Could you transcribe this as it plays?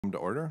come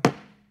to order.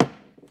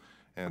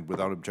 And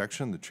without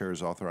objection, the chair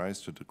is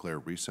authorized to declare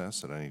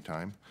recess at any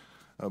time.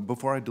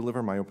 Before I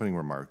deliver my opening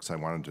remarks, I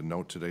wanted to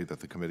note today that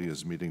the committee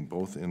is meeting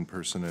both in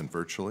person and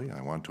virtually.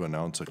 I want to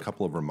announce a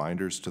couple of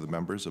reminders to the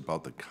members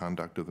about the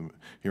conduct of the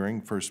hearing.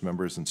 First,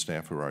 members and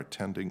staff who are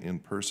attending in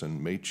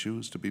person may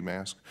choose to be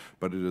masked,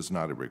 but it is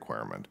not a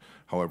requirement.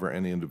 However,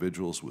 any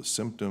individuals with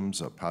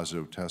symptoms, a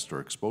positive test, or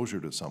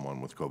exposure to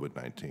someone with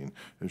COVID-19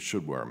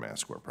 should wear a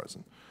mask where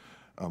present.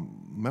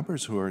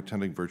 Members who are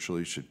attending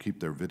virtually should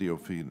keep their video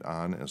feed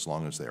on as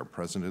long as they are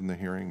present in the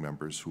hearing.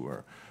 Members who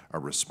are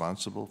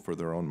responsible for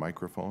their own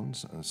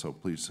microphones, so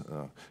please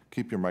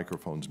keep your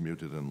microphones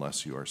muted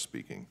unless you are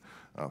speaking.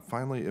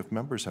 Finally, if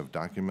members have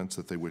documents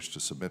that they wish to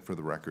submit for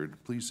the record,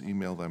 please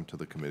email them to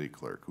the committee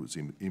clerk, whose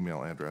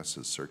email address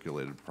is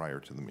circulated prior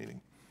to the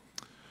meeting.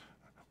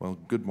 Well,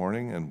 good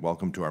morning and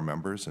welcome to our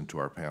members and to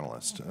our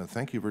panelists.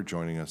 Thank you for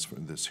joining us for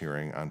this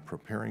hearing on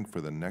preparing for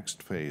the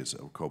next phase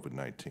of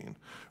COVID-19.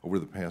 Over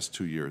the past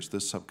 2 years,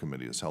 this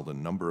subcommittee has held a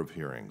number of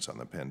hearings on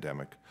the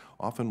pandemic,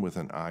 often with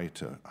an eye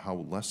to how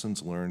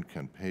lessons learned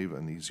can pave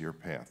an easier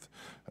path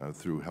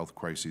through health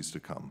crises to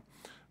come.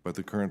 But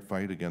the current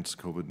fight against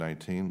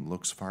COVID-19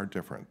 looks far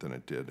different than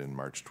it did in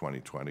March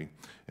 2020,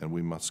 and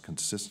we must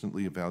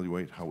consistently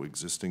evaluate how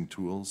existing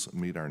tools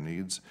meet our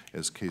needs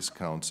as case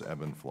counts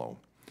ebb and flow.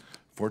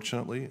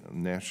 Fortunately,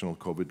 national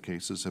COVID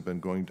cases have been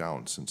going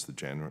down since the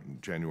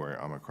January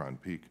Omicron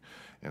peak,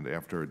 and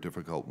after a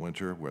difficult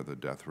winter where the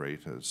death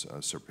rate has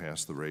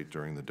surpassed the rate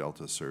during the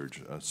Delta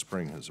surge,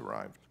 spring has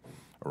arrived.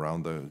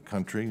 Around the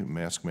country,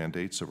 mask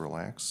mandates have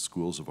relaxed,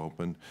 schools have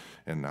opened,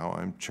 and now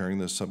I'm chairing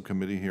this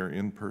subcommittee here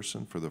in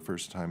person for the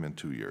first time in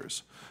 2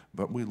 years.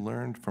 But we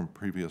learned from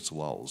previous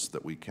lulls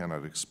that we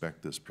cannot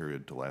expect this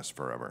period to last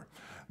forever.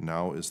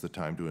 Now is the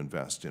time to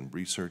invest in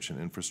research and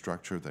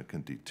infrastructure that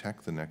can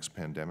detect the next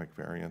pandemic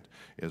variant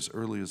as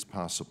early as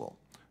possible,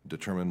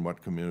 determine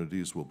what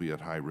communities will be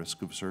at high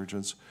risk of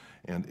surges,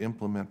 and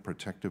implement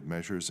protective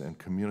measures and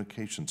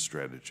communication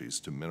strategies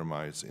to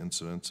minimize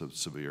incidents of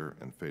severe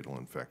and fatal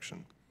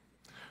infection.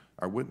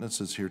 Our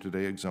witnesses here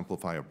today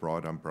exemplify a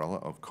broad umbrella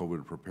of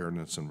COVID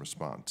preparedness and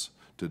response.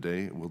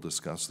 Today, we'll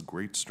discuss the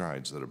great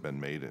strides that have been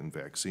made in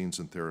vaccines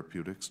and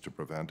therapeutics to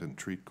prevent and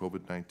treat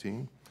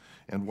COVID-19,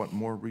 and what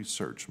more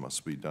research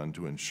must be done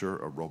to ensure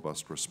a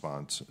robust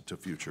response to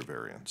future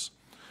variants.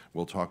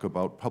 We'll talk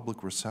about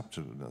public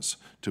receptiveness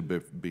to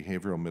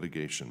behavioral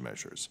mitigation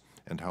measures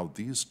and how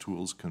these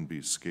tools can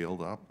be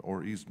scaled up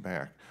or eased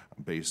back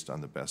based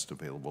on the best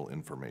available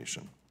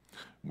information.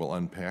 We'll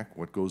unpack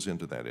what goes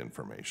into that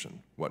information,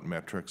 what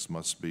metrics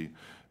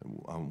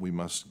we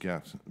must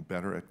get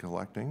better at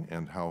collecting,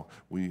 and how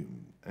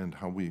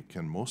we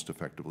can most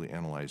effectively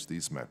analyze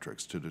these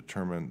metrics to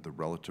determine the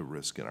relative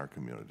risk in our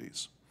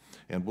communities.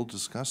 And we'll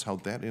discuss how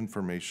that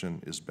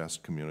information is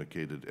best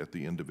communicated at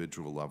the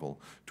individual level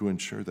to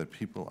ensure that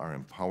people are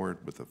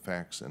empowered with the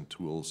facts and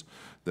tools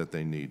that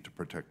they need to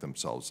protect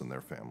themselves and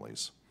their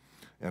families.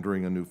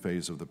 Entering a new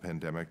phase of the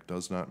pandemic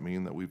does not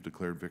mean that we've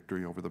declared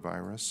victory over the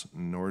virus,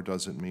 nor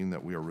does it mean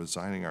that we are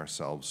resigning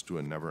ourselves to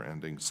a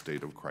never-ending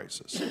state of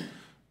crisis.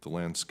 The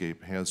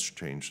landscape has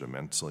changed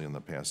immensely in the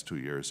past 2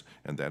 years,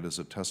 and that is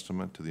a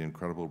testament to the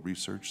incredible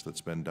research that's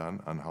been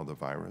done on how the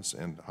virus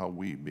and how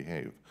we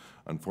behave.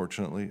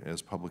 Unfortunately,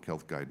 as public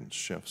health guidance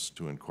shifts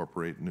to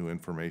incorporate new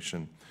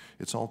information,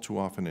 it's all too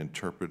often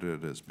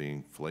interpreted as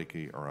being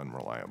flaky or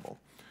unreliable.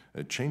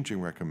 Changing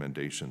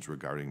recommendations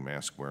regarding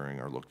mask wearing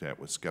are looked at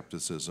with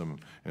skepticism,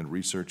 and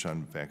research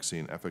on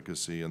vaccine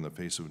efficacy in the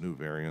face of new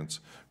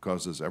variants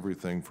causes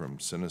everything from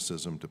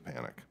cynicism to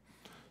panic.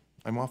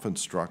 I'm often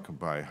struck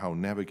by how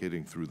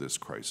navigating through this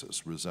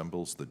crisis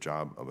resembles the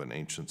job of an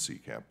ancient sea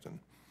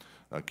captain.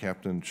 A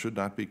captain should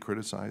not be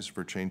criticized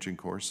for changing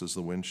course as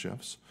the wind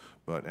shifts,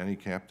 but any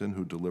captain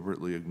who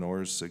deliberately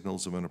ignores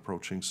signals of an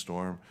approaching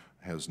storm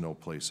has no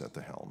place at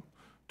the helm.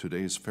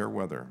 Today's fair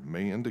weather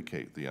may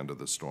indicate the end of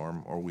the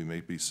storm, or we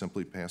may be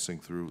simply passing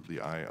through the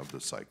eye of the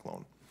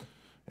cyclone.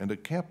 And a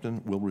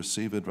captain will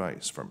receive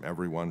advice from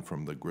everyone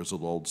from the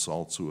grizzled old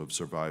salts who have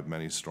survived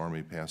many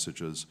stormy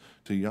passages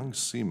to young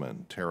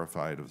seamen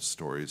terrified of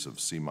stories of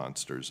sea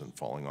monsters and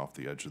falling off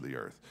the edge of the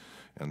earth.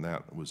 And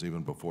that was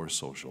even before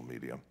social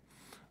media.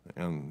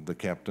 And the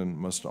captain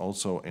must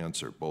also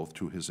answer both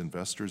to his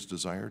investors'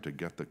 desire to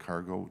get the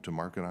cargo to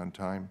market on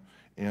time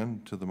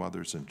and to the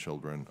mothers and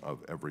children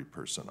of every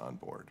person on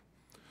board.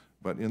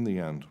 But in the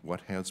end,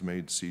 what has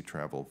made sea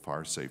travel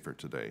far safer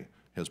today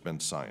has been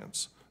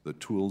science, the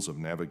tools of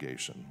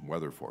navigation,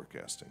 weather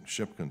forecasting,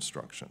 ship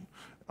construction,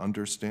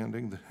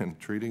 understanding and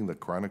treating the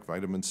chronic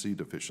vitamin C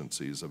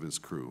deficiencies of his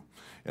crew,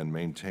 and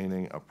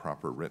maintaining a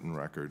proper written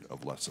record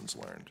of lessons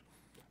learned.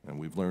 And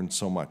we've learned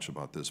so much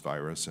about this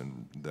virus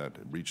and that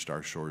it reached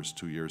our shores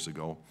 2 years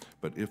ago,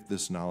 but if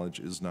this knowledge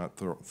is not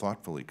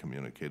thoughtfully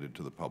communicated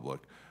to the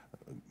public,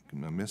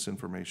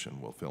 misinformation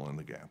will fill in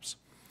the gaps.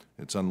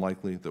 It's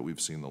unlikely that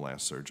we've seen the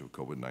last surge of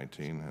COVID-19,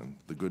 and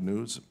the good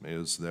news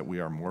is that we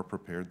are more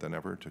prepared than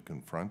ever to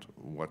confront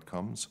what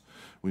comes.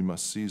 We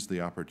must seize the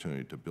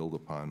opportunity to build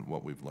upon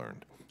what we've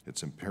learned.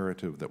 It's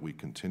imperative that we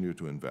continue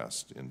to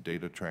invest in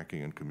data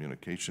tracking and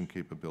communication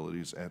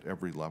capabilities at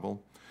every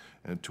level,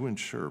 and to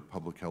ensure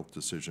public health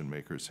decision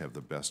makers have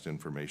the best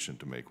information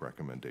to make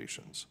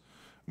recommendations.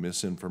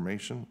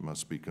 Misinformation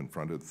must be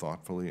confronted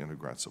thoughtfully and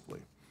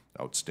aggressively.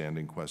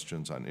 Outstanding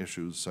questions on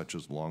issues such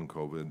as long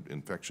COVID,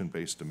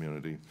 infection-based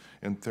immunity,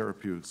 and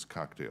therapeutics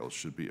cocktails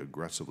should be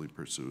aggressively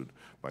pursued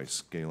by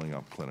scaling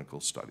up clinical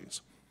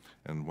studies.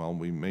 And while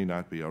we may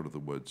not be out of the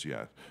woods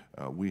yet,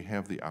 we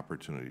have the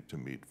opportunity to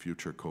meet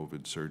future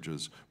COVID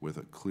surges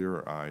with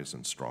clearer eyes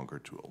and stronger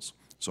tools.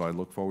 So I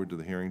look forward to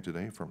the hearing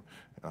today from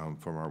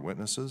our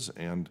witnesses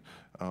and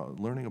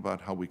learning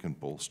about how we can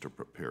bolster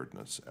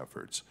preparedness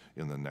efforts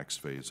in the next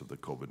phase of the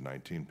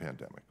COVID-19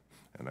 pandemic.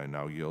 And I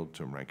now yield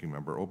to Ranking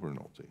Member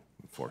Obernolte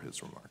for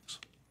his remarks.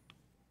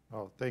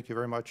 Oh, thank you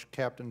very much,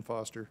 Captain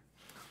Foster.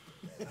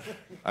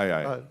 Aye,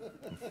 aye.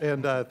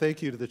 And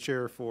thank you to the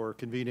chair for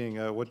convening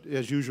what,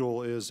 as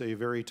usual, is a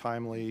very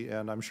timely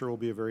and I'm sure will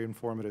be a very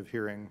informative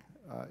hearing.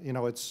 You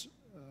know,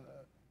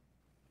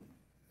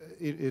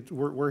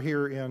 we're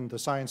here in the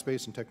Science,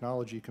 Space, and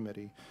Technology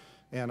Committee,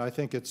 and I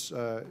think it's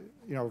you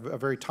know, a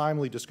very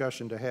timely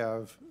discussion to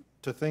have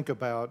to think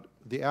about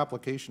the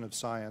application of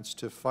science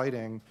to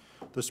fighting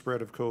the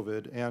spread of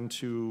COVID and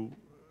to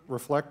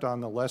reflect on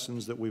the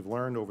lessons that we've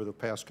learned over the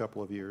past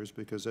couple of years,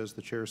 because as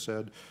the chair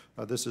said,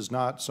 this is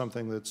not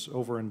something that's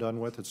over and done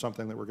with. It's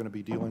something that we're going to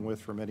be dealing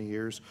with for many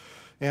years.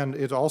 And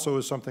it also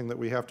is something that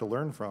we have to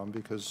learn from,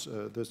 because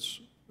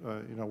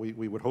you know,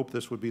 we would hope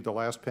this would be the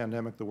last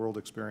pandemic the world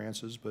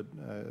experiences, but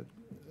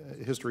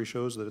history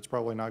shows that it's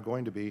probably not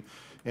going to be.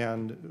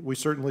 And we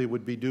certainly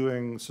would be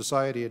doing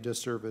society a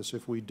disservice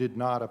if we did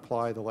not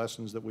apply the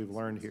lessons that we've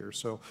learned here.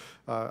 So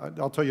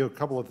I'll tell you a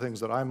couple of things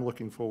that I'm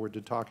looking forward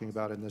to talking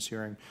about in this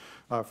hearing.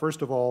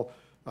 First of all,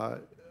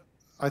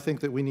 I think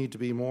that we need to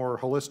be more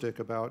holistic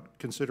about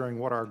considering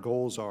what our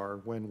goals are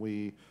when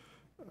we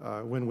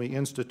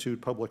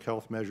institute public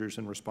health measures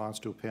in response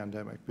to a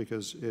pandemic,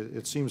 because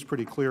it seems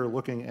pretty clear,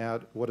 looking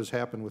at what has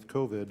happened with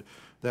COVID,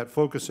 that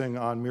focusing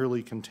on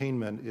merely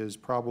containment is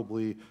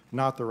probably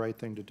not the right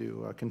thing to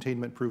do.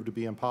 Containment proved to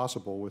be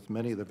impossible with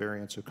many of the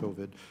variants of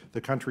COVID.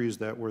 The countries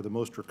that were the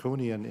most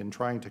draconian in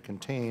trying to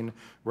contain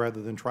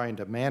rather than trying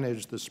to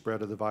manage the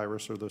spread of the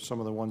virus are some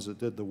of the ones that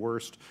did the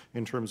worst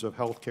in terms of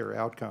healthcare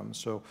outcomes.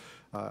 So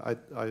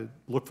I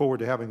look forward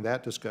to having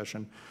that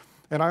discussion.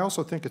 And I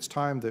also think it's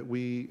time that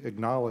we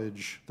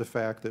acknowledge the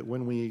fact that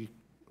when we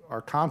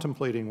are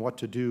contemplating what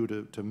to do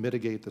to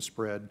mitigate the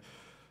spread,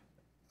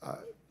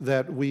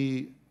 that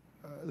we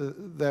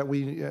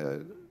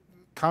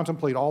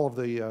contemplate all of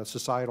the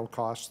societal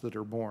costs that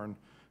are borne,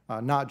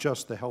 not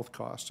just the health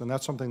costs. And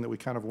that's something that we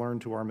kind of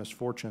learned to our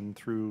misfortune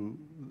through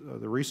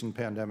the recent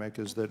pandemic,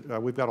 is that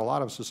we've got a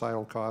lot of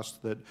societal costs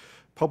that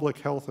public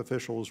health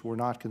officials were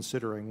not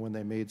considering when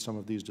they made some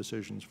of these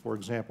decisions. For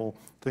example,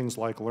 things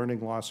like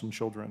learning loss in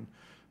children.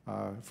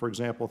 For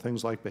example,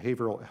 things like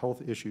behavioral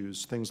health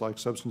issues, things like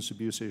substance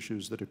abuse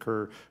issues that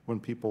occur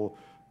when people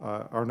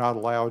are not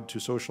allowed to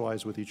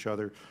socialize with each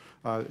other.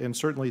 And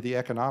certainly the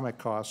economic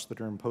costs that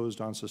are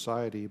imposed on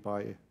society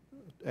by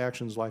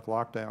actions like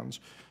lockdowns.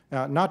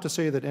 Not to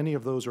say that any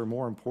of those are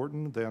more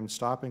important than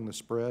stopping the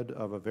spread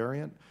of a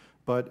variant,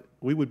 but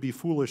we would be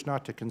foolish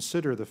not to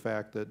consider the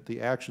fact that the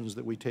actions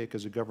that we take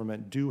as a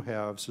government do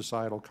have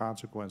societal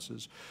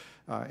consequences.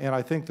 And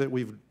I think that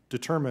we've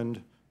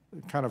determined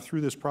kind of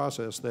through this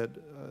process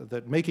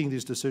that making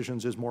these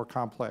decisions is more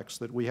complex,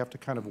 that we have to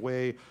kind of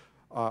weigh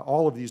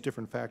all of these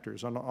different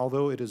factors. And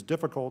although it is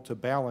difficult to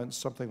balance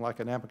something like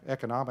an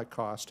economic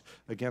cost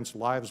against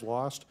lives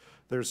lost,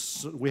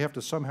 we have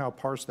to somehow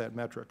parse that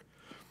metric.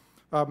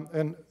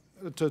 And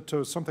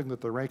to something that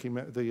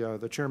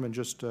the chairman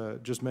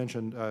just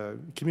mentioned,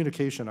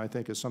 communication, I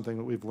think, is something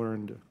that we've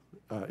learned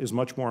is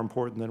much more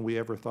important than we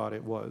ever thought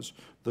it was.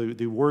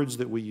 The words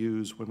that we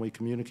use when we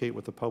communicate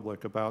with the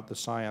public about the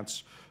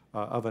science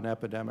of an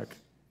epidemic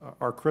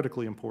are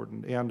critically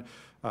important. And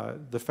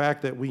the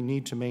fact that we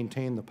need to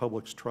maintain the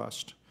public's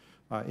trust.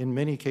 In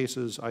many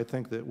cases, I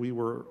think that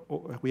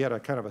we had a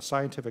kind of a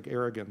scientific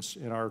arrogance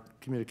in our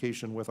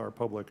communication with our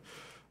public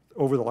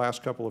over the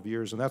last couple of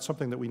years, and that's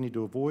something that we need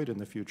to avoid in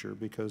the future,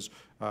 because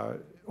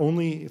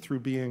only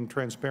through being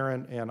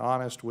transparent and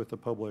honest with the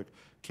public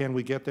can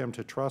we get them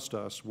to trust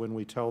us when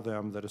we tell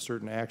them that a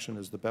certain action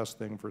is the best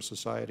thing for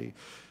society.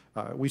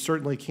 We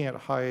certainly can't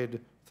hide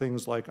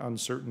things like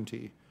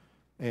uncertainty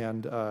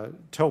and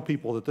tell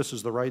people that this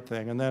is the right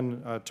thing, and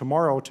then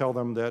tomorrow tell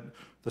them that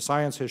the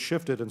science has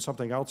shifted and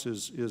something else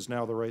is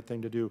now the right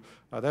thing to do.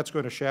 That's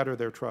going to shatter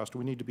their trust.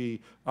 We need to be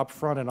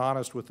upfront and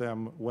honest with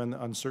them when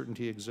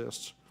uncertainty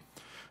exists.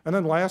 And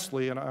then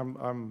lastly, and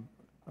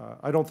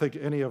I don't think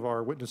any of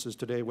our witnesses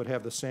today would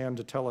have the sand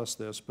to tell us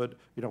this, but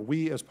you know,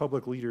 we as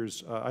public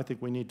leaders, I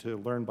think we need to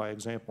learn by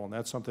example, and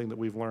that's something that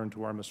we've learned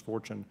to our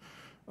misfortune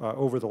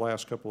over the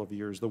last couple of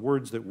years. The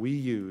words that we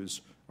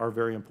use are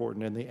very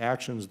important, and the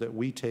actions that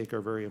we take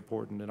are very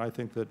important. And I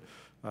think that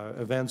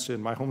events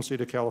in my home state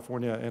of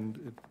California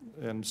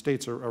and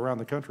states around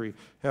the country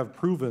have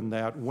proven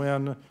that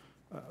when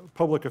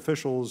public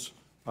officials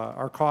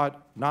are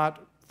caught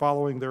not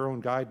following their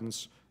own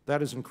guidance,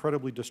 that is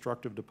incredibly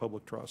destructive to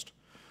public trust.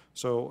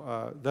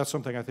 So that's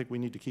something I think we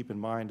need to keep in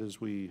mind as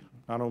we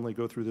not only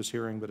go through this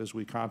hearing, but as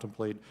we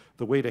contemplate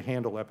the way to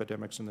handle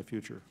epidemics in the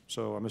future.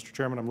 So, Mr.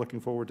 Chairman, I'm looking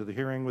forward to the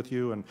hearing with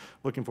you and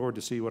looking forward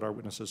to see what our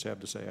witnesses have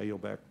to say. I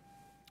yield back.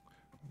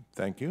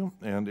 Thank you.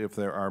 And if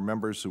there are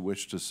members who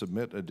wish to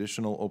submit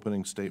additional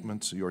opening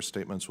statements, your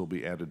statements will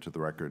be added to the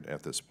record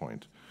at this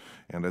point.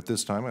 And at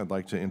this time, I'd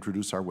like to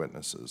introduce our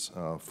witnesses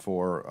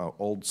for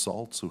old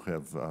salts who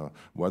have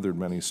weathered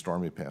many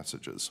stormy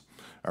passages.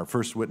 Our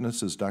first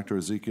witness is Dr.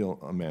 Ezekiel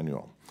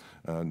Emanuel.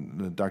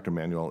 Dr.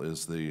 Emanuel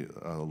is the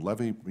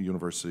Levy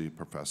University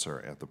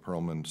professor at the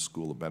Perelman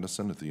School of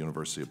Medicine at the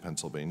University of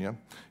Pennsylvania.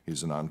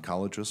 He's an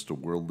oncologist, a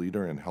world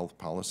leader in health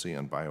policy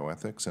and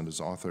bioethics, and has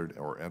authored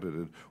or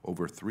edited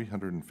over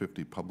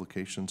 350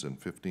 publications and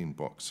 15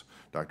 books.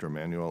 Dr.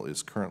 Emanuel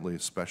is currently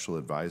special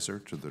advisor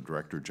to the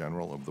Director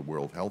General of the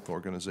World Health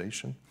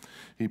Organization.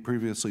 He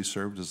previously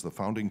served as the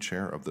founding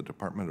chair of the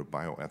Department of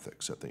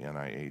Bioethics at the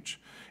NIH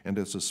and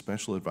as a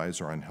special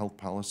advisor on health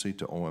policy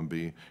to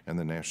OMB and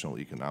the National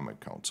Economic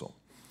Council.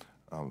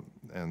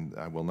 And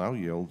I will now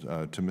yield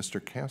to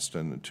Mr.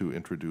 Kasten to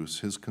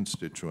introduce his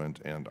constituent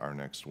and our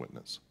next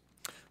witness.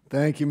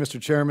 Thank you, Mr.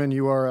 Chairman.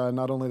 You are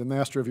not only the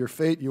master of your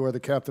fate, you are the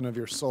captain of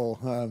your soul.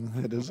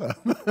 It is.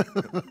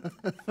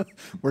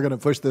 We're going to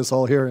push this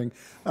whole hearing.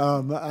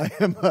 I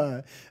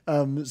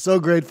am so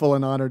grateful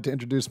and honored to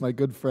introduce my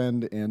good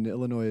friend and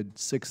Illinois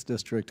 6th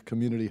District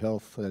Community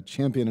Health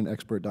champion and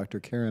expert, Dr.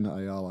 Karen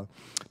Ayala.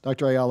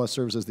 Dr. Ayala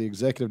serves as the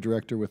executive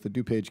director with the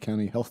DuPage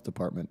County Health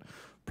Department.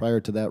 Prior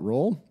to that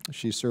role,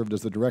 she served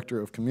as the director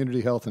of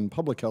Community Health and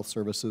Public Health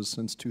Services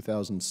since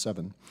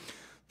 2007.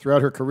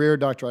 Throughout her career,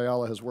 Dr.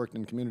 Ayala has worked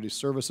in community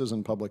services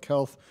and public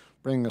health,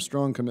 bringing a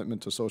strong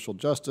commitment to social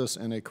justice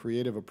and a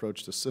creative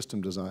approach to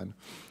system design.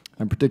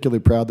 I'm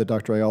particularly proud that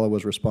Dr. Ayala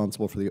was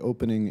responsible for the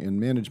opening and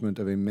management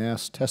of a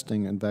mass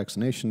testing and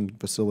vaccination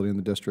facility in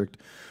the district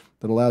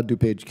that allowed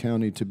DuPage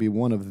County to be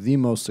one of the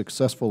most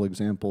successful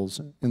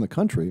examples in the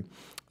country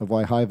of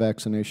why high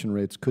vaccination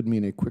rates could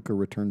mean a quicker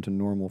return to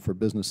normal for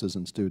businesses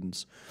and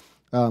students.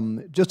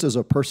 Just as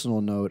a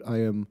personal note,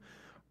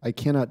 I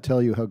cannot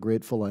tell you how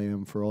grateful I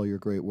am for all your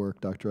great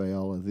work, Dr.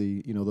 Ayala.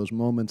 Those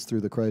moments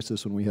through the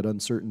crisis when we had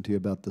uncertainty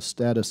about the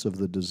status of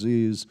the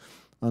disease,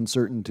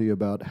 uncertainty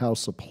about how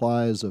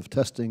supplies of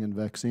testing and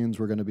vaccines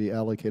were going to be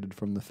allocated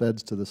from the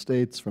feds to the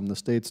states, from the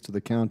states to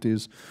the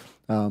counties,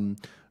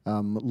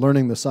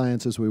 learning the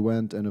science as we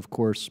went, and of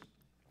course,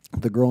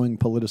 the growing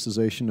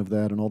politicization of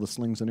that and all the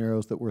slings and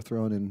arrows that were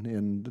thrown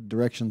in the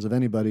directions of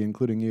anybody,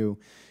 including you.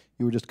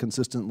 You were just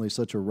consistently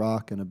such a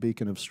rock and a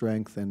beacon of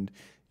strength, and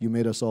you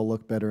made us all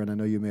look better, and I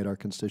know you made our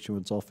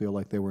constituents all feel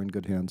like they were in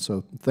good hands.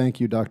 So thank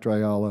you, Dr.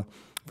 Ayala,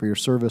 for your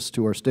service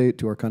to our state,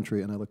 to our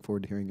country, and I look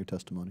forward to hearing your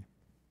testimony.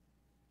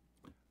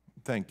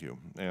 Thank you.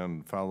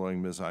 And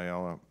following Ms.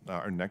 Ayala,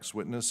 our next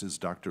witness is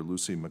Dr.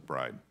 Lucy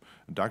McBride.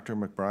 Dr.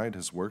 McBride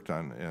has worked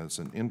as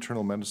an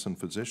internal medicine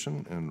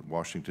physician in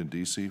Washington,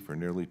 D.C. for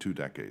nearly 2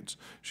 decades.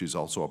 She's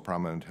also a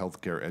prominent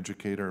healthcare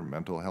educator,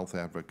 mental health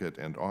advocate,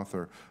 and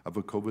author of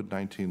a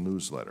COVID-19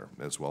 newsletter,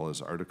 as well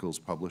as articles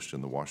published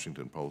in the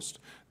Washington Post,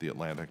 The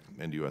Atlantic,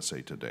 and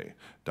USA Today.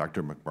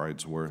 Dr.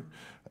 McBride's work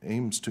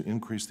aims to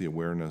increase the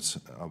awareness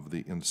of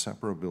the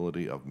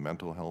inseparability of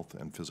mental health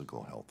and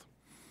physical health.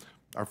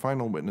 Our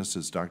final witness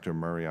is Dr.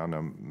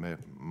 Mariana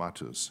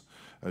Matus.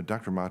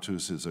 Dr.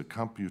 Matus is a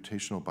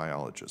computational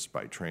biologist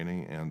by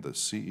training and the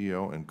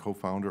CEO and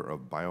co-founder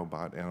of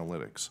Biobot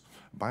Analytics.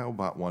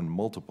 Biobot won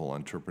multiple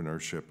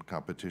entrepreneurship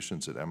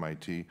competitions at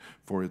MIT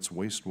for its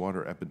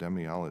wastewater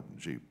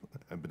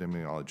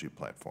epidemiology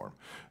platform.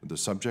 The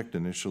subject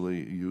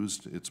initially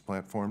used its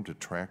platform to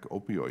track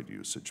opioid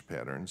usage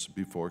patterns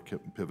before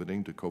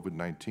pivoting to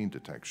COVID-19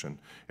 detection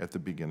at the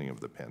beginning of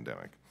the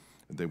pandemic.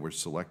 They were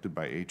selected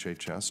by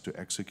HHS to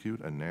execute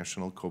a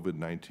national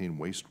COVID-19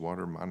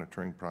 wastewater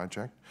monitoring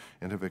project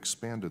and have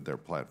expanded their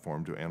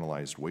platform to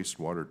analyze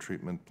wastewater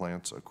treatment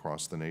plants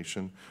across the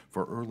nation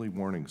for early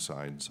warning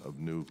signs of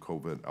new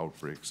COVID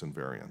outbreaks and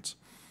variants.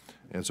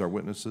 As our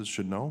witnesses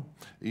should know,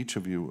 each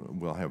of you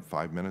will have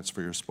 5 minutes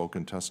for your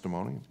spoken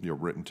testimony. Your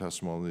written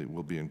testimony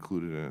will be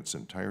included in its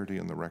entirety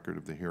in the record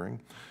of the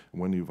hearing.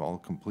 When you've all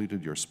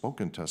completed your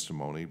spoken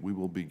testimony, we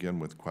will begin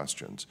with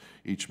questions.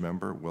 Each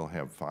member will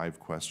have 5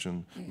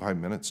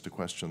 minutes to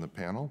question the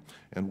panel,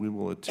 and we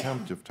will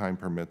attempt, if time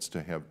permits,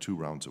 to have 2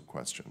 rounds of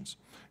questions.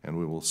 And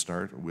we will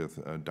start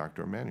with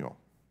Dr. Emanuel.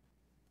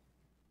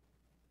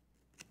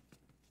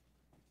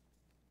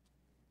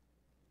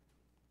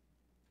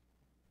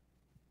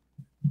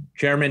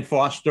 Chairman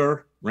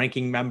Foster,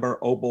 Ranking Member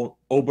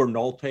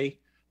Obernolte,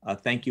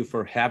 thank you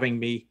for having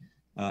me.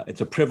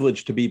 It's a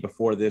privilege to be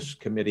before this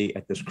committee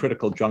at this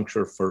critical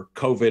juncture for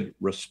COVID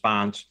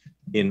response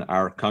in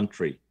our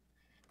country.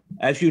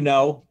 As you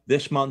know,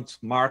 this month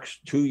marks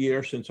 2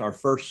 years since our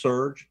first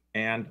surge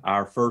and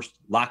our first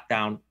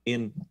lockdown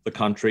in the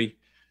country.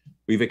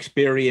 We've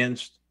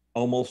experienced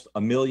almost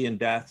 1 million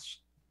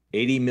deaths,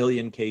 80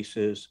 million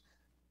cases,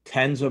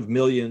 tens of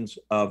millions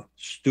of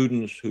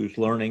students whose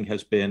learning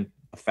has been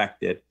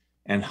affected,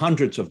 and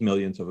hundreds of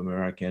millions of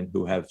Americans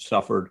who have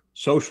suffered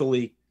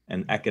socially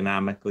and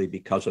economically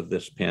because of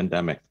this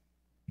pandemic.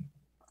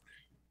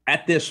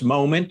 At this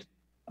moment,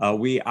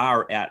 we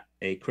are at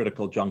a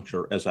critical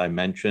juncture, as I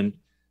mentioned.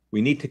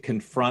 We need to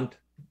confront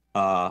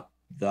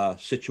the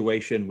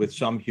situation with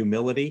some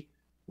humility.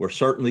 We're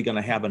certainly going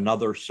to have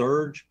another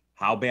surge.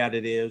 How bad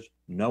it is,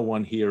 no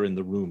one here in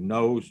the room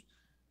knows.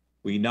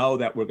 We know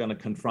that we're going to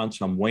confront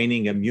some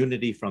waning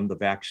immunity from the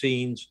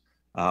vaccines.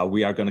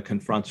 We are going to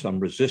confront some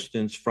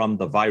resistance from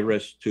the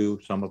virus to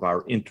some of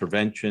our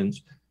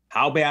interventions.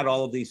 How bad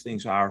all of these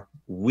things are,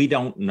 we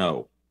don't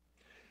know.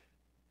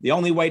 The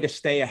only way to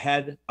stay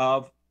ahead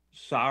of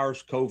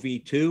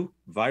SARS-CoV-2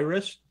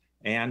 virus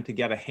and to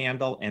get a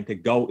handle and to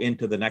go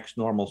into the next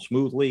normal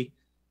smoothly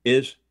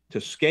is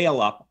to scale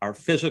up our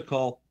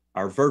physical,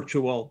 our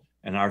virtual,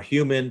 and our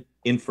human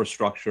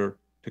infrastructure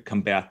to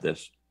combat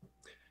this.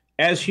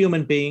 As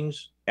human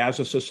beings, as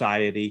a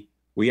society,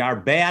 we are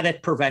bad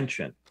at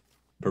prevention.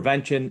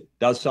 Prevention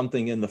does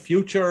something in the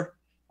future.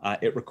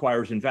 It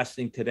requires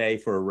investing today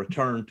for a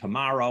return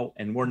tomorrow,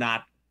 and we're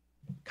not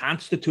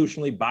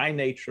constitutionally by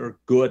nature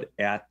good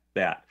at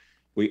that.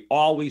 We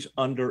always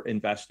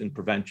underinvest in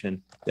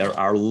prevention. There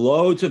are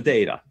loads of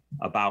data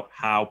about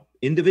how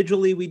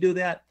individually we do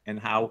that and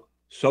how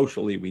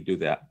socially we do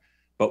that,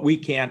 but we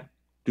can't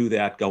do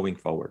that going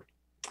forward.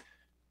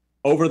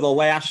 Over the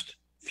last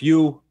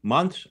few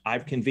months,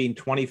 I've convened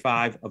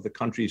 25 of the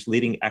country's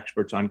leading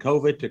experts on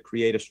COVID to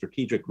create a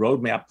strategic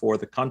roadmap for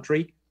the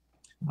country.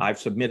 I've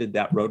submitted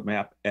that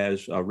roadmap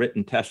as a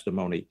written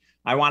testimony.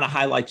 I want to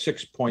highlight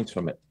 6 points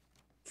from it.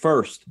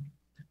 First,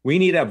 we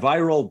need a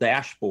viral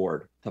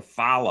dashboard to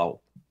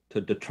follow to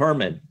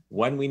determine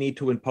when we need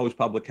to impose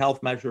public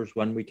health measures,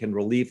 when we can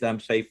relieve them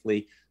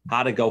safely,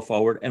 how to go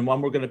forward, and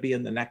when we're going to be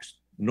in the next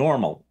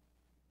normal.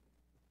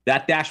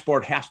 That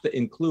dashboard has to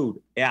include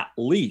at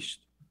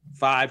least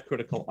 5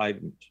 critical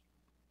items: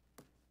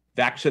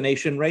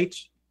 vaccination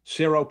rates,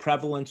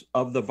 seroprevalence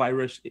of the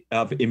virus,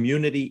 of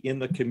immunity in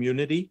the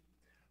community,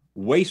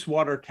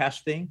 wastewater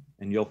testing,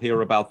 and you'll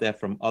hear about that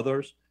from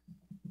others,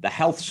 the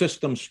health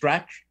system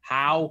stretch,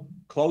 how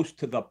close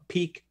to the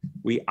peak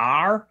we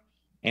are,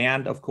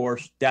 and of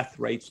course, death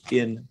rates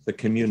in the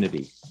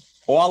community.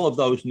 All of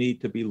those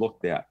need to be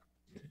looked at.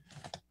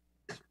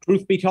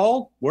 Truth be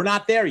told, we're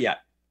not there yet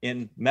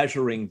in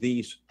measuring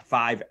these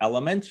 5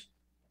 elements.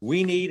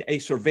 We need a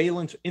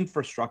surveillance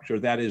infrastructure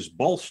that is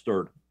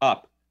bolstered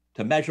up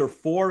to measure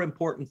 4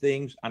 important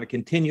things on a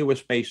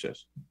continuous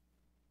basis.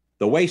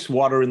 The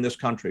wastewater in this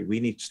country,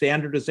 we need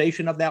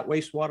standardization of that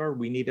wastewater.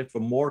 We need it for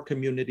more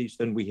communities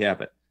than we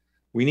have it.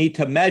 We need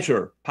to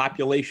measure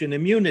population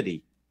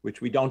immunity, which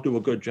we don't do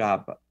a good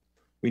job of.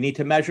 We need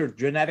to measure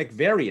genetic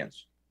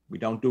variants. We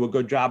don't do a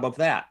good job of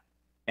that.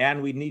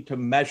 And we need to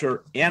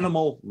measure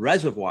animal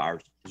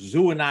reservoirs,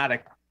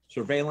 zoonotic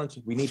surveillance.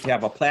 We need to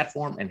have a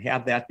platform and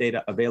have that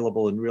data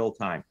available in real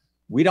time.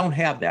 We don't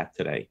have that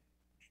today.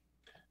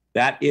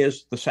 That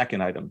is the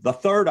second item. The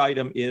third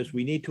item is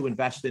we need to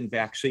invest in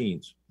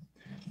vaccines,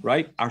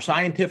 right? Our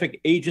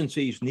scientific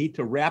agencies need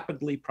to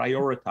rapidly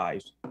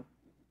prioritize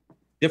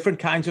different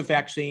kinds of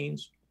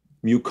vaccines,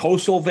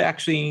 mucosal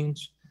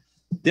vaccines,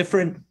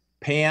 different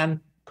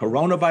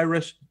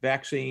pan-coronavirus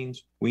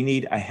vaccines. We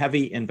need a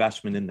heavy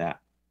investment in that.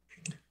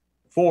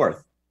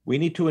 Fourth, we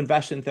need to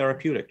invest in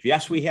therapeutics.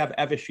 Yes, we have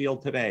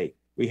Evishield today.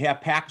 We have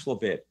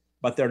Paxlovid,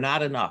 but they're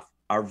not enough.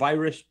 Our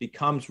virus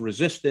becomes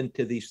resistant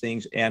to these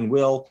things and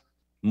will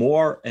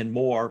more and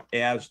more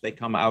as they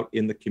come out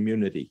in the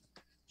community.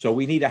 So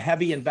we need a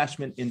heavy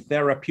investment in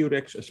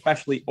therapeutics,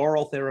 especially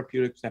oral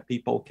therapeutics that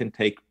people can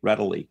take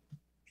readily.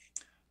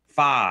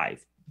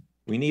 5,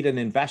 we need an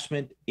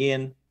investment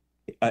in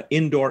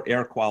indoor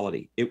air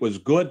quality. It was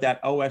good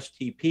that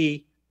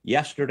OSTP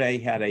yesterday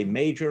had a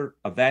major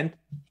event,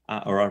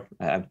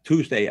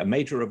 Tuesday, a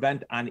major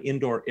event on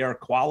indoor air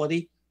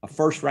quality, a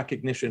first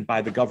recognition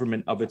by the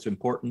government of its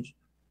importance.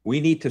 We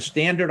need to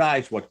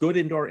standardize what good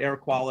indoor air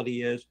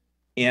quality is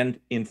and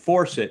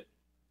enforce it.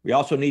 We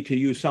also need to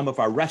use some of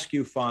our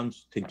rescue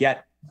funds to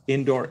get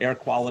indoor air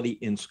quality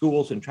in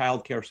schools and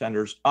childcare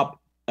centers up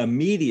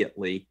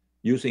immediately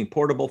using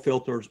portable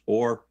filters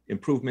or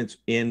improvements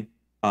in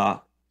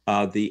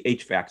the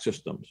HVAC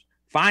systems.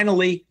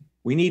 Finally,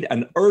 we need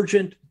an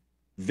urgent,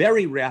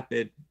 very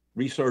rapid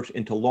research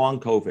into long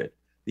COVID.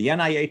 The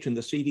NIH and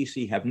the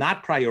CDC have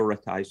not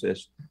prioritized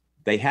this.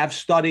 They have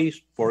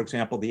studies, for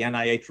example, the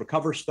NIH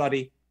Recover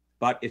study,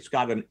 but it's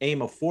got an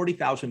aim of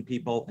 40,000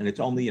 people and it's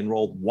only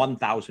enrolled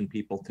 1,000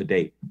 people to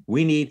date.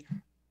 We need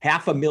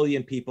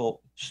 500,000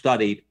 people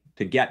studied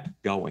to get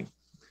going.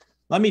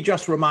 Let me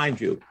just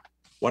remind you,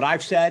 what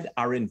I've said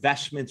are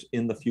investments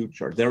in the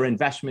future. They're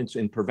investments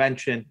in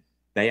prevention.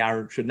 They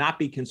should not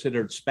be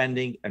considered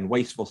spending and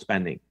wasteful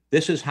spending.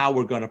 This is how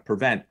we're going to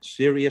prevent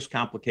serious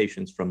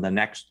complications from the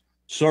next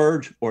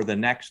surge or the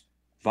next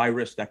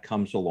virus that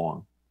comes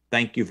along.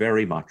 Thank you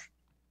very much.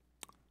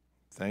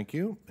 Thank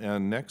you.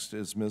 And next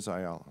is Ms.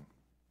 Ayala.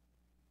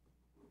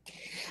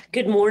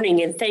 Good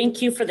morning, and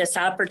thank you for this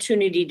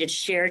opportunity to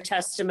share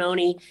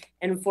testimony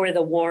and for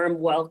the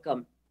warm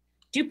welcome.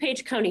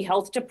 DuPage County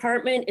Health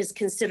Department is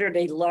considered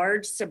a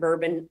large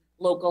suburban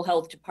local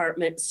health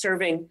department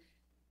serving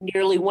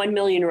nearly 1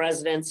 million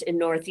residents in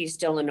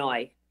Northeast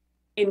Illinois.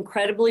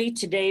 Incredibly,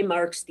 today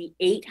marks the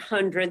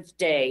 800th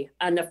day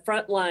on the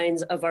front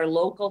lines of our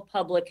local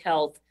public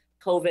health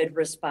COVID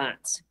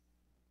response.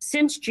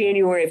 Since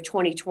January of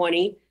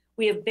 2020,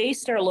 we have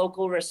based our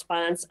local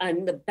response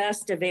on the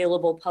best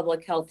available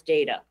public health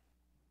data.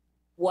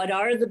 What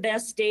are the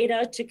best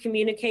data to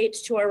communicate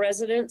to our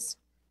residents?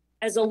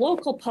 As a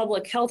local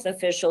public health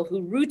official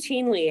who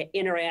routinely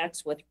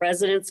interacts with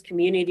residents,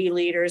 community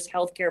leaders,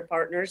 healthcare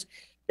partners,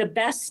 the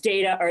best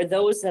data are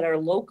those that are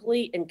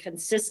locally and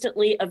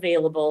consistently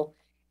available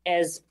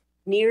as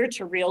near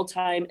to real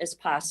time as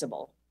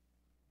possible.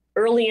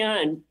 Early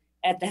on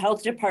at the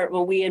health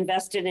department, we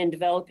invested in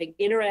developing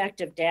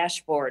interactive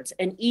dashboards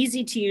and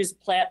easy to use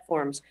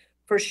platforms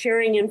for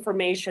sharing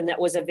information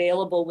that was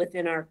available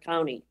within our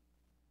county.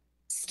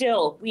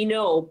 Still, we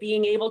know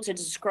being able to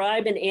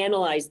describe and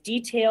analyze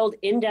detailed,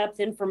 in-depth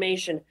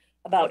information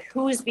about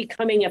who is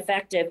becoming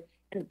effective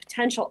and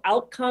potential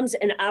outcomes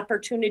and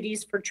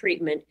opportunities for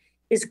treatment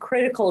is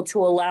critical to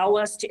allow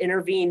us to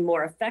intervene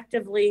more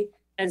effectively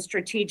and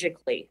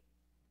strategically.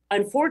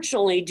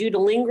 Unfortunately, due to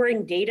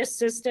lingering data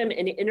system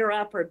and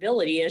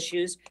interoperability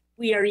issues,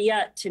 we are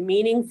yet to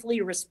meaningfully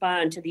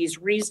respond to these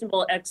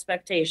reasonable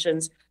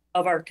expectations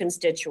of our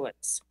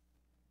constituents.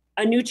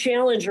 A new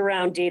challenge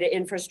around data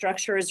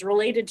infrastructure is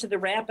related to the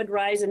rapid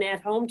rise in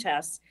at-home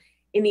tests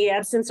in the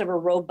absence of a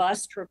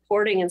robust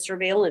reporting and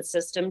surveillance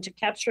system to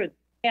capture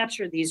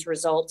these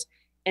results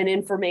and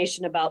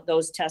information about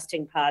those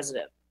testing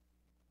positive.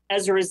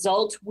 As a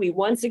result, we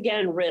once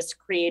again risk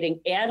creating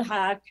ad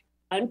hoc,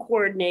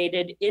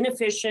 uncoordinated,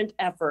 inefficient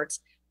efforts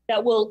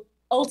that will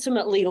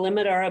ultimately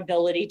limit our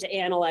ability to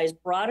analyze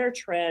broader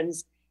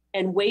trends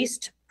and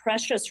waste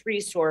precious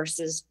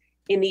resources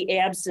in the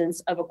absence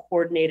of a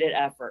coordinated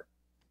effort.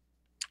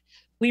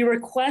 We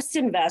request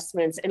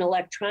investments in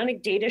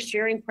electronic data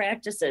sharing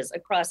practices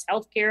across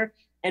healthcare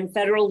and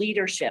federal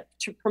leadership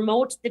to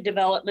promote the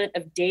development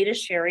of data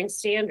sharing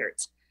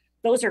standards.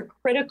 Those are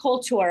critical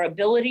to our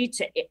ability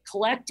to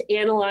collect,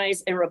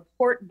 analyze, and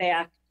report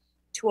back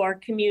to our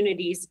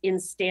communities in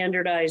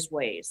standardized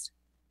ways.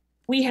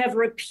 We have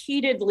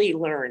repeatedly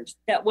learned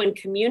that when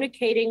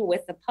communicating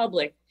with the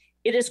public,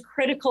 it is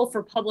critical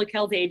for public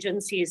health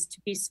agencies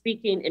to be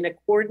speaking in a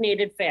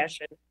coordinated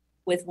fashion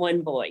with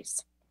one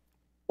voice.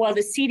 While the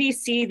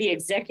CDC, the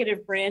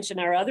executive branch, and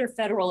our other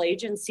federal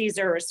agencies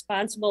are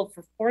responsible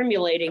for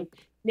formulating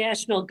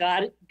national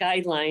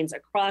guidelines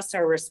across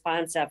our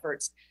response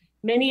efforts,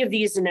 many of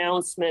these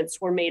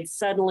announcements were made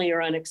suddenly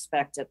or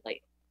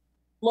unexpectedly.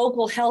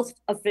 Local health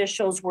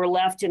officials were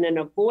left in an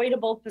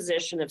avoidable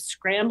position of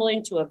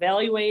scrambling to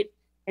evaluate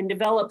and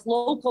develop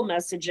local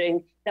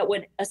messaging that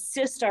would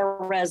assist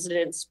our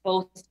residents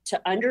both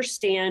to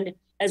understand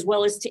as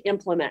well as to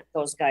implement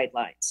those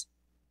guidelines.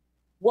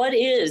 What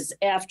is,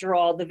 after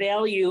all, the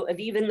value of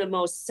even the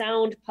most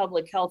sound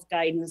public health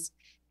guidance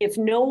if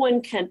no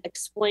one can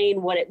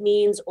explain what it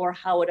means or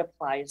how it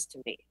applies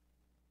to me?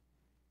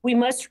 We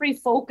must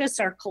refocus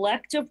our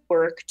collective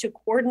work to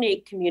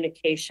coordinate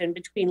communication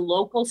between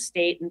local,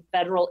 state, and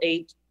federal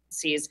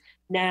agencies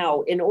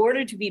now in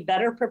order to be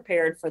better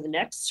prepared for the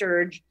next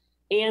surge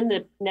and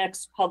the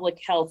next public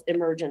health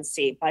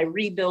emergency by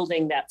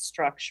rebuilding that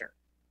structure.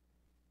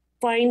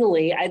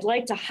 Finally, I'd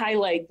like to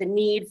highlight the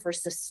need for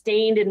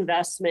sustained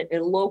investment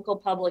in local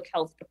public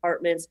health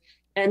departments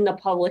and the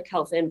public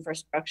health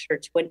infrastructure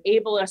to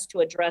enable us to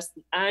address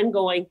the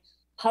ongoing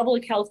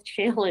public health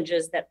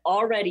challenges that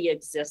already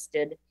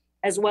existed,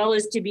 as well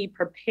as to be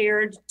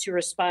prepared to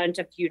respond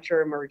to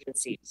future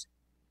emergencies.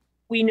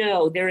 We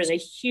know there is a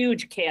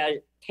huge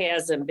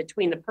chasm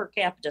between the per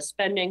capita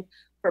spending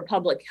for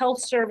public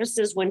health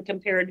services when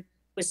compared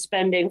with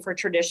spending for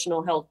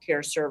traditional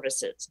healthcare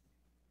services.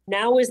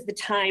 Now is the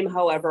time,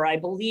 however, I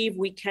believe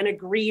we can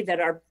agree that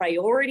our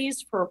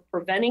priorities for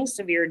preventing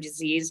severe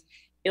disease,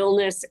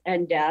 illness,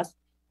 and death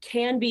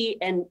can be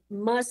and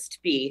must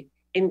be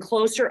in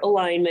closer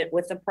alignment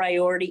with the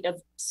priority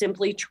of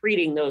simply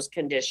treating those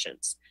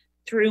conditions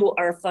through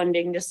our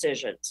funding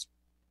decisions.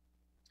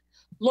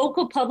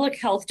 Local public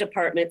health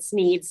departments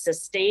need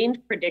sustained,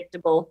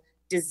 predictable,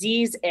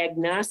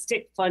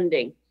 disease-agnostic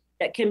funding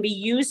that can be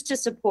used to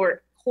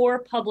support core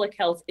public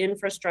health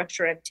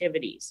infrastructure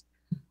activities,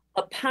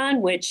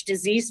 upon which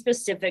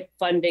disease-specific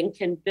funding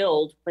can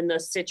build when the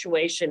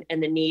situation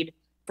and the need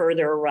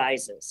further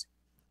arises.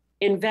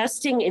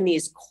 Investing in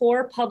these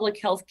core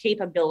public health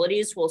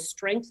capabilities will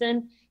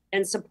strengthen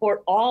and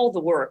support all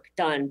the work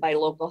done by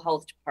local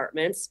health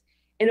departments,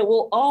 and it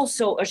will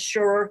also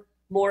assure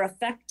more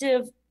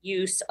effective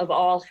use of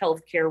all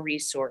healthcare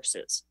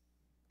resources.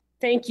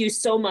 Thank you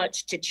so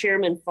much to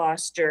Chairman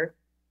Foster,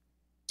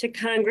 to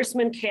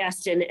Congressman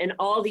Caston, and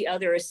all the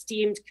other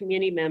esteemed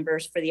community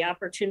members for the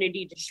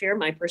opportunity to share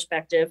my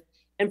perspective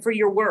and for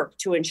your work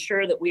to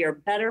ensure that we are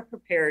better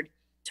prepared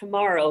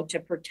tomorrow to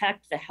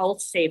protect the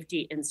health,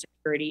 safety, and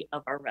security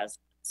of our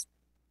residents.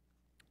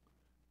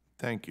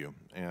 Thank you.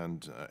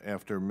 And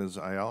after Ms.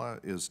 Ayala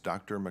is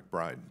Dr.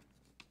 McBride.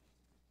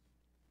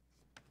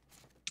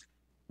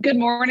 Good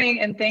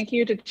morning, and thank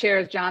you to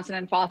Chairs Johnson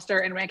and Foster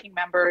and Ranking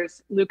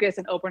Members Lucas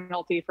and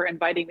Obernolte for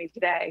inviting me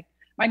today.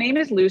 My name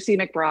is Lucy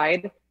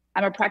McBride.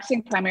 I'm a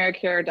practicing primary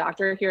care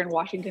doctor here in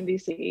Washington,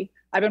 D.C.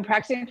 I've been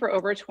practicing for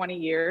over 20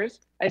 years.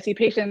 I see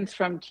patients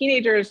from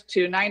teenagers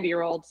to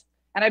 90-year-olds,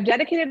 and I've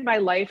dedicated my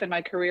life and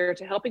my career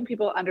to helping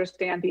people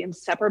understand the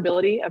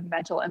inseparability of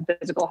mental and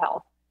physical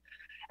health.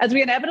 As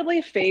we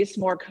inevitably face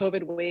more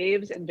COVID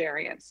waves and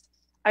variants,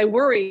 I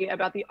worry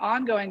about the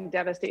ongoing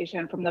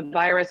devastation from the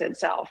virus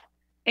itself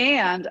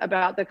and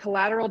about the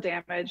collateral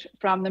damage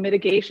from the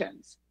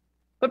mitigations.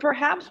 But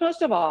perhaps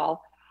most of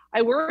all,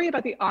 I worry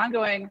about the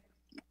ongoing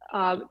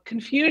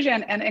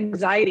confusion and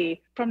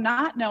anxiety from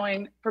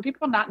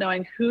people not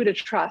knowing who to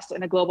trust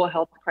in a global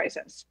health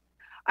crisis.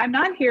 I'm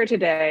not here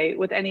today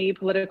with any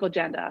political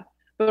agenda,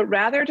 but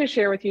rather to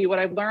share with you what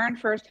I've learned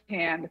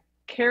firsthand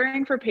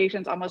caring for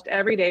patients almost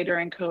every day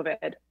during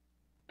COVID.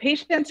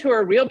 Patients who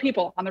are real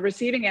people on the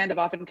receiving end of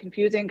often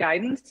confusing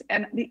guidance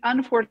and the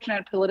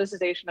unfortunate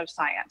politicization of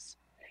science.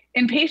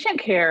 In patient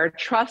care,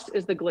 trust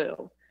is the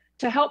glue.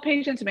 To help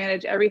patients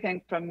manage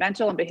everything from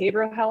mental and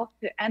behavioral health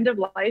to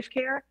end-of-life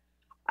care,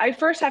 I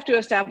first have to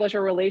establish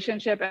a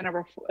relationship and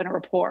a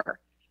rapport.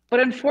 But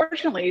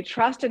unfortunately,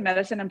 trust in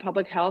medicine and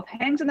public health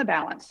hangs in the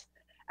balance,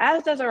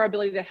 as does our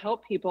ability to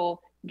help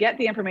people get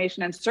the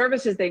information and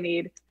services they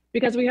need,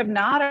 because we have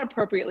not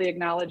appropriately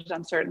acknowledged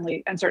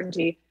uncertainty,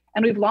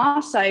 and we've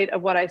lost sight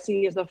of what I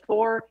see as the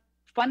 4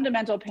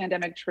 fundamental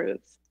pandemic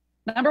truths.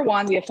 Number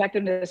 1, the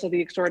effectiveness of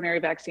the extraordinary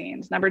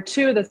vaccines. Number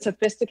 2, the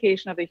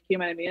sophistication of the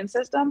human immune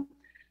system.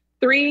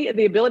 3,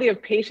 the ability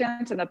of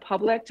patients and the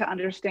public to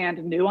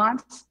understand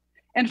nuance.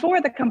 And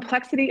 4, the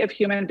complexity of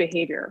human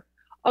behavior.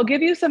 I'll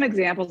give you some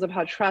examples of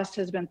how trust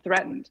has been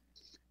threatened.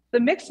 The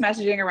mixed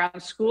messaging around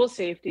school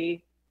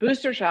safety,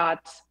 booster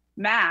shots,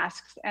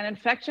 masks, and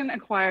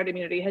infection-acquired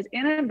immunity has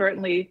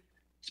inadvertently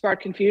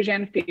sparked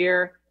confusion,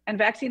 fear, and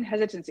vaccine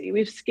hesitancy.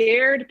 We've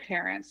scared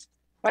parents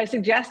by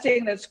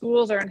suggesting that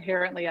schools are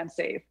inherently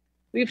unsafe.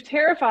 We've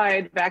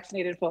terrified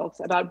vaccinated folks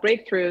about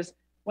breakthroughs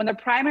when the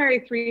primary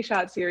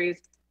 3-shot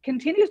series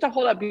continues to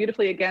hold up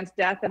beautifully against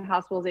death and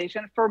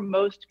hospitalization for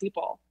most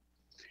people.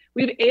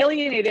 We've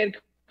alienated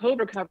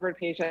COVID-recovered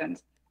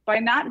patients by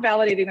not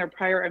validating their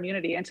prior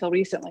immunity until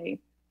recently.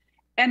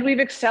 And we've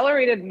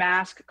accelerated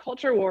mask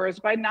culture wars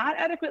by not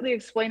adequately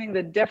explaining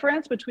the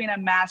difference between a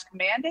mask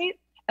mandate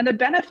and the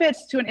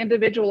benefits to an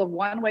individual of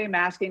one-way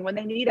masking when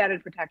they need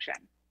added protection.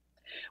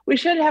 We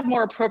should have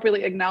more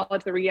appropriately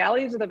acknowledged the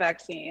realities of the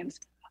vaccines,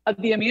 of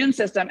the immune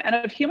system, and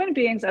of human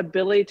beings'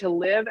 ability to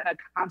live in a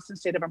constant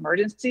state of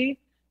emergency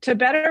to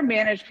better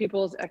manage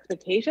people's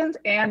expectations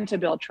and to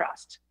build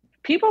trust.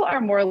 People are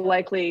more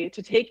likely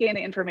to take in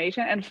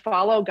information and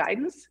follow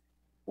guidance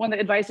when the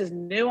advice is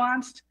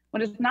nuanced,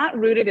 when it's not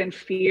rooted in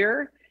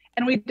fear,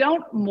 and we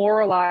don't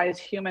moralize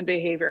human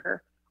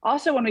behavior.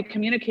 Also, when we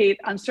communicate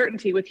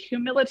uncertainty with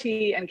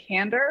humility and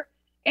candor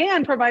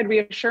and provide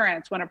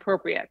reassurance when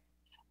appropriate.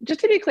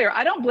 Just to be clear,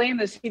 I don't blame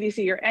the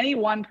CDC or any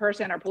one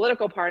person or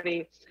political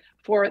party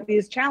for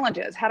these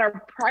challenges. Had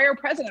our prior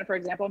president, for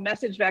example,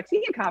 messaged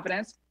vaccine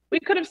confidence, we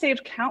could have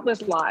saved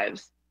countless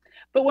lives.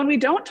 But when we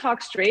don't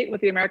talk straight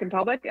with the American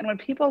public and when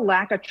people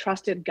lack a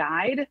trusted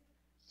guide,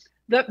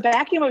 the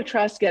vacuum of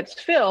trust gets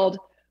filled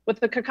with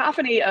the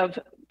cacophony of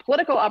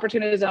political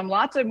opportunism,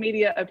 lots of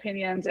media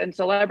opinions and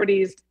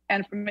celebrities,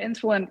 and from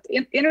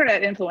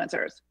internet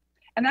influencers.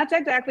 And that's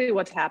exactly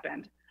what's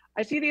happened.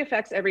 I see the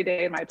effects every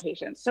day in my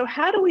patients. So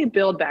how do we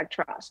build back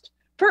trust?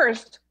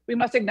 First, we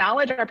must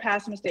acknowledge our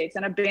past mistakes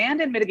and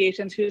abandon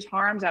mitigations whose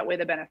harms outweigh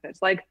the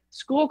benefits, like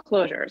school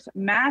closures,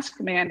 mask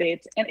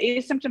mandates, and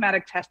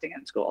asymptomatic testing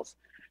in schools.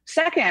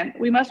 Second,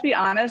 we must be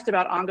honest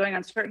about ongoing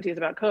uncertainties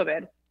about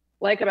COVID,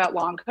 like about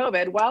long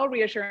COVID, while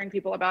reassuring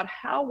people about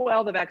how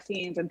well the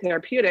vaccines and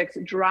therapeutics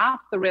drop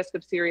the risk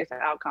of serious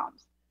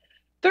outcomes.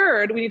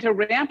 Third, we need to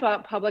ramp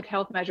up public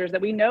health measures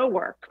that we know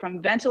work,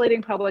 from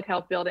ventilating public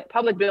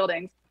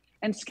buildings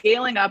and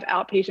scaling up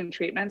outpatient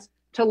treatments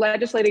to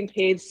legislating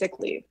paid sick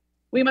leave.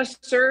 We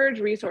must surge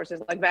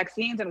resources like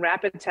vaccines and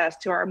rapid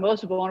tests to our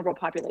most vulnerable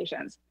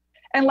populations.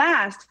 And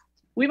last,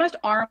 we must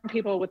arm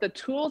people with the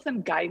tools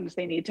and guidance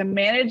they need to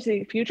manage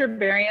the future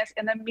variants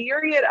and the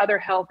myriad other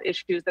health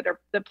issues that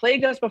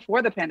plagued us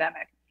before the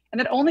pandemic and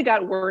that only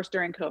got worse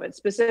during COVID,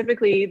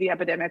 specifically the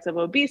epidemics of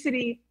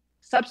obesity,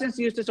 substance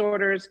use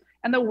disorders,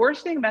 and the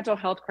worsening mental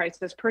health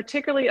crisis,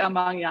 particularly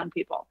among young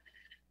people.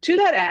 To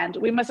that end,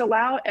 we must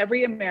allow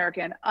every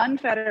American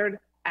unfettered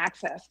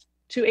access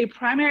to a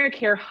primary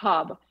care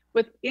hub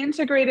with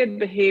integrated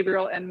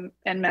behavioral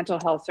and mental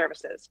health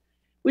services.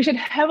 We should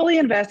heavily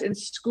invest in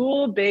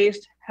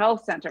school-based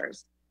health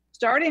centers,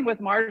 starting with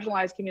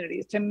marginalized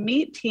communities, to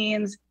meet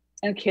teens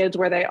and kids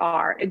where they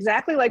are,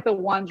 exactly like the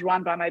ones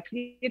run by my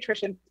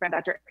pediatrician friend,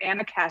 Dr.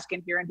 Anna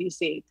Kaskin here in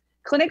DC,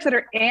 clinics that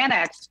are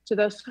annexed to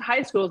those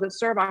high schools that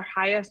serve our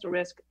highest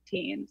risk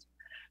teens.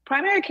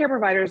 Primary care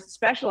providers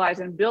specialize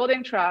in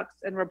building trucks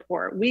and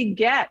report. We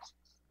get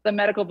the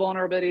medical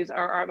vulnerabilities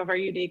of our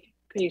unique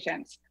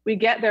patients. We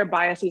get their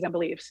biases and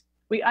beliefs.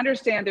 We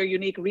understand their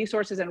unique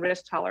resources and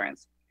risk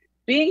tolerance.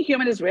 Being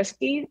human is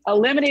risky.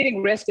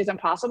 Eliminating risk is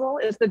impossible.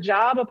 It's the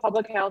job of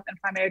public health and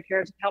primary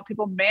care to help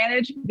people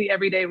manage the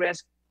everyday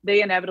risk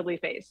they inevitably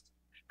face.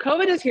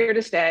 COVID is here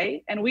to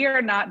stay, and we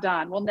are not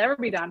done. We'll never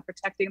be done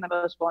protecting the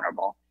most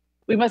vulnerable.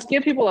 We must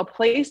give people a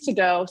place to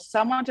go,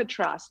 someone to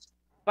trust.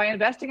 By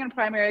investing in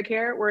primary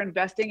care, we're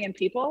investing in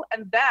people,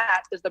 and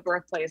that is the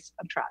birthplace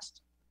of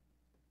trust.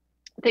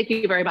 Thank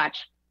you very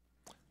much.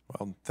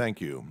 Well, thank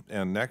you.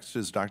 And next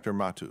is Dr.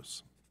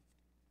 Matus.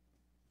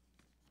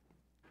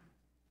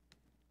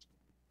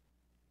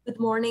 Good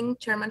morning,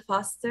 Chairman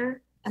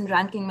Foster and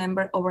Ranking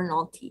Member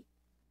Overnolte.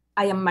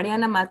 I am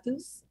Mariana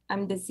Matus.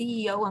 I'm the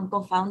CEO and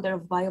co-founder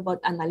of Biobot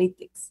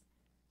Analytics,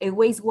 a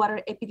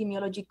wastewater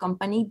epidemiology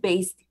company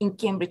based in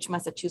Cambridge,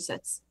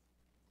 Massachusetts.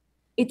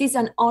 It is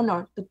an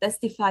honor to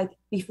testify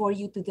before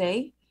you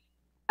today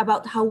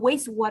about how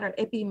wastewater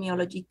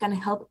epidemiology can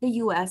help the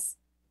US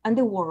and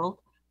the world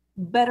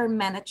better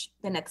manage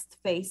the next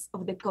phase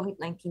of the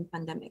COVID-19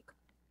 pandemic.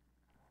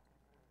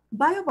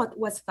 Biobot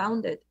was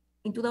founded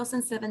in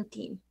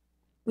 2017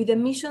 with a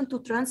mission to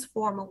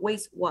transform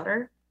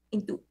wastewater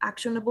into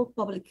actionable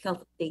public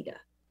health data.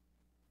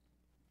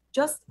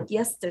 Just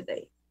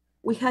yesterday,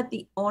 we had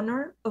the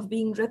honor of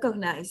being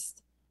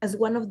recognized as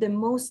one of the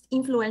most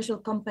influential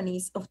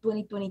companies of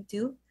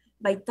 2022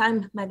 by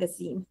Time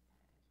magazine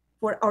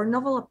for our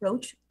novel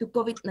approach to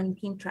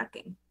COVID-19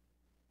 tracking.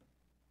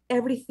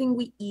 Everything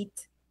we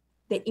eat,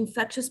 the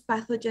infectious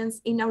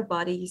pathogens in our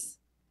bodies,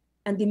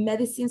 and the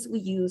medicines we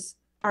use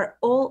are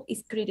all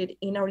excreted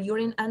in our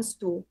urine and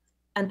stool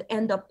and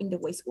end up in the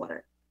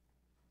wastewater.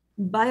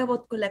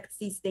 Biobot collects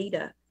this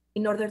data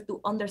in order to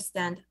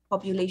understand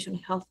population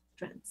health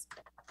trends.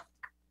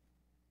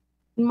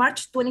 In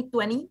March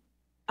 2020,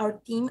 our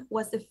team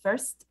was the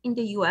first in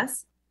the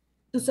US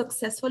to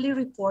successfully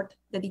report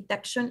the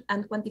detection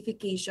and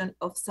quantification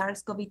of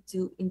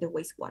SARS-CoV-2 in the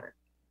wastewater.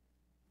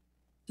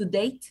 To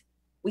date,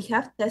 we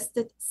have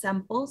tested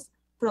samples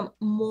from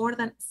more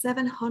than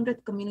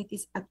 700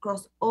 communities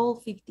across all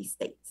 50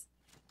 states,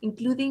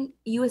 including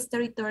US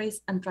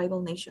territories and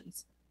tribal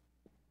nations,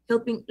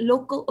 helping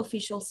local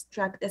officials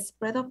track the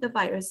spread of the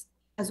virus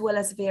as well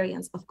as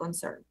variants of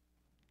concern.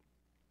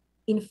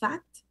 In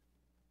fact,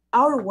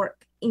 our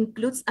work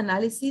includes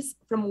analysis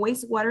from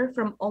wastewater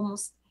from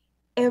almost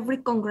every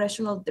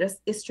congressional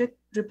district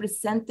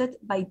represented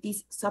by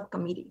this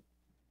subcommittee.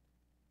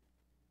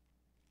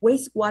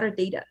 Wastewater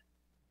data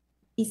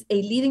is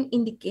a leading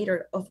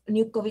indicator of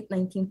new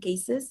COVID-19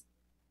 cases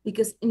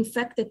because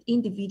infected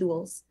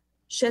individuals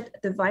shed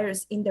the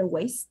virus in their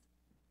waste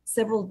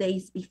several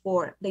days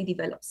before they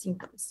develop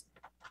symptoms.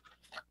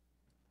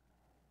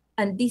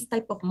 And this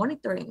type of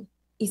monitoring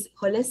is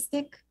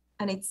holistic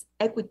and it's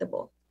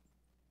equitable.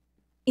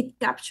 It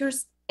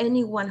captures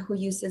anyone who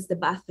uses the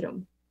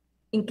bathroom,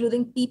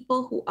 including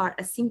people who are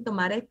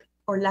asymptomatic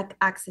or lack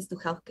access to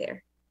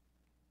healthcare.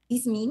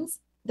 This means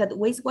that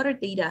wastewater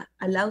data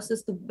allows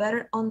us to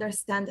better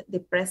understand the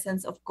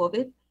presence of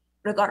COVID,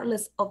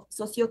 regardless of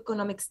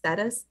socioeconomic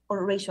status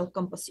or racial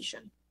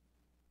composition.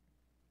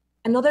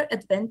 Another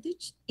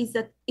advantage is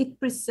that it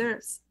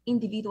preserves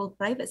individual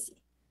privacy,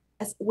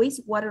 as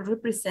wastewater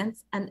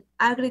represents an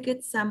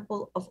aggregate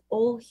sample of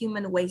all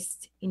human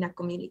waste in a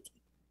community.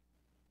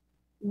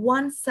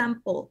 One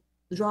sample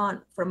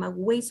drawn from a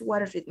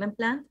wastewater treatment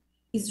plant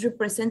is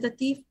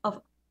representative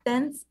of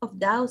tens of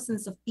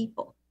thousands of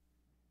people,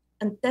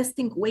 and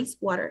testing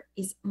wastewater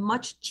is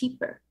much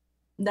cheaper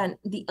than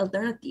the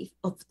alternative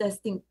of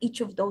testing each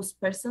of those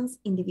persons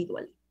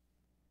individually.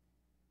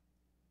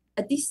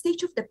 At this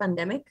stage of the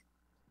pandemic,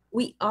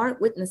 we are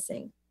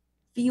witnessing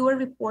fewer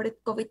reported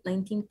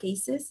COVID-19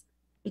 cases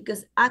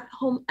because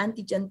at-home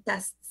antigen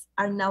tests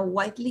are now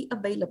widely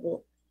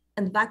available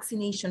and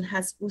vaccination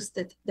has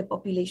boosted the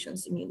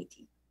population's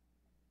immunity.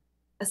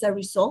 As a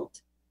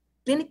result,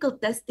 clinical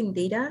testing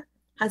data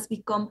has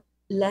become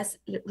less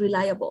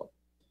reliable,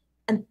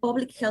 and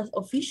public health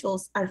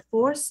officials are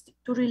forced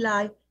to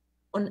rely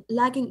on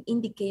lagging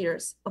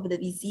indicators of the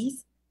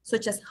disease,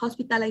 such as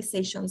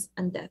hospitalizations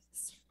and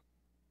deaths.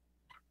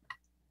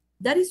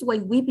 That is why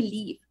we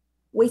believe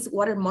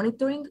wastewater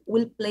monitoring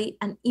will play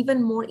an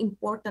even more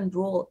important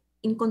role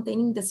in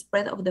containing the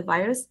spread of the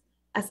virus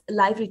as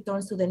life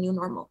returns to the new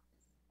normal.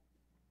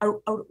 Our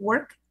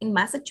work in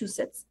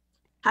Massachusetts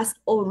has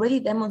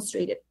already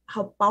demonstrated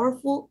how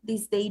powerful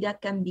this data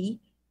can be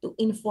to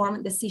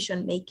inform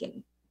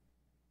decision-making.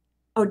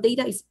 Our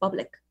data is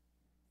public.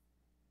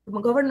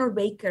 From Governor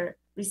Baker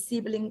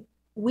receiving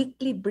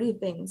weekly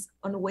briefings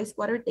on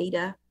wastewater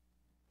data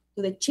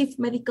to the chief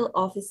medical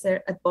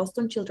officer at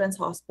Boston Children's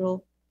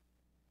Hospital,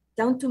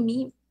 down to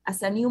me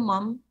as a new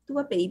mom to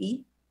a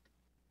baby,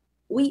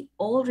 we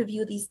all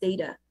review this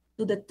data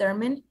to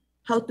determine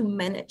how to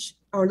manage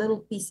our little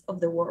piece of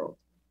the world.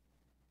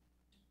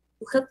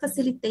 To help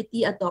facilitate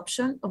the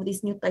adoption of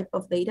this new type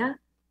of data,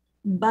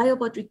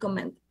 Biobot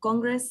recommends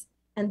Congress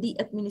and the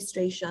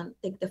administration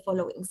take the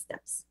following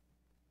steps.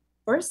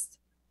 First,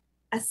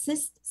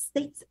 assist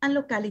states and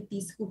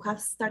localities who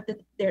have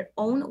started their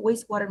own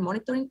wastewater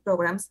monitoring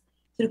programs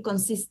through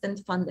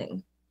consistent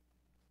funding.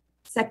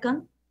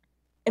 Second,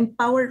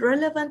 empower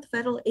relevant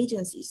federal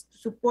agencies to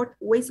support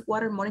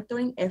wastewater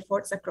monitoring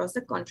efforts across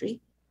the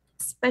country,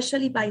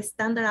 especially by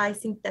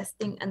standardizing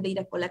testing and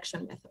data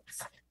collection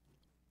methods.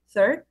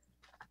 Third,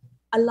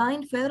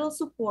 align federal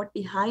support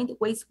behind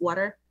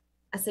wastewater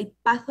as a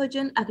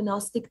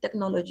pathogen-agnostic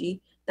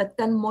technology that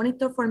can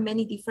monitor for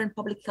many different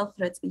public health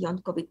threats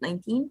beyond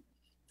COVID-19,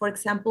 for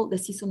example, the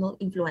seasonal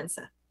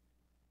influenza.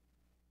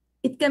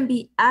 It can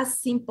be as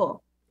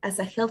simple as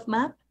a health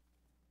map,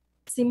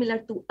 similar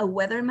to a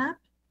weather map,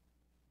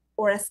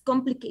 or as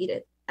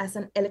complicated as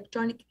an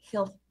electronic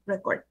health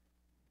record.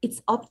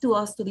 It's up to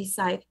us to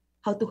decide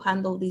how to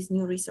handle this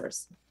new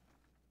resource.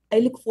 I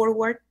look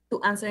forward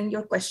to answering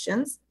your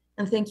questions,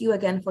 and thank you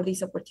again for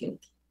this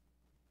opportunity.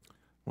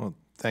 Well,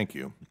 thank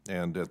you.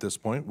 And at this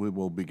point, we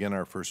will begin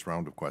our first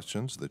round of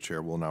questions. The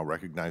chair will now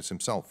recognize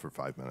himself for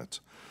 5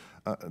 minutes.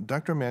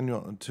 Dr.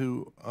 Emanuel,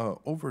 to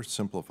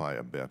oversimplify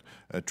a bit,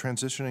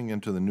 transitioning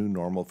into the new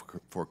normal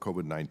for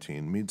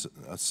COVID-19 means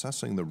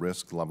assessing the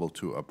risk level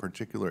to a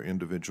particular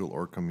individual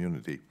or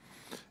community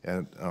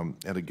at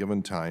a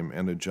given time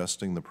and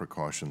adjusting the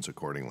precautions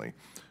accordingly.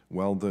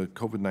 Well, the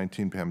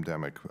COVID-19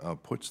 pandemic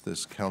puts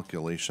this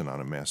calculation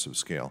on a massive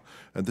scale.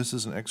 This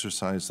is an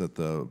exercise that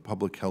the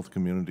public health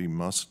community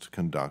must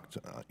conduct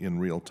in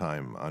real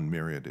time on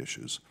myriad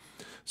issues.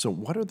 So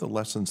what are the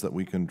lessons that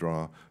we can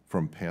draw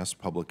from past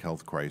public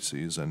health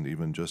crises and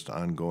even just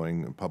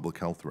ongoing public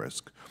health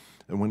risk?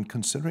 And when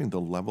considering the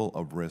level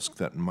of risk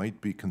that might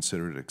be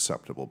considered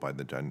acceptable by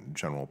the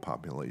general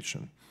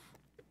population?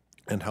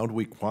 And how do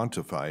we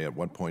quantify at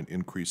what point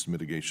increased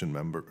mitigation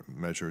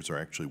measures are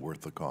actually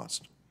worth the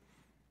cost?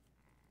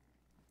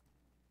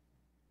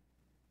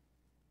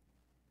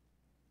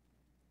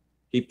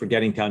 Keep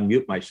forgetting to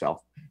unmute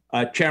myself.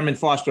 Chairman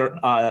Foster,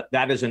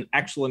 that is an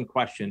excellent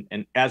question.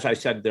 And as I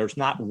said, there's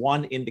not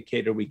one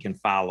indicator we can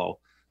follow.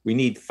 We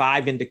need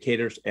 5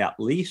 indicators at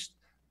least,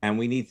 and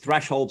we need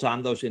thresholds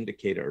on those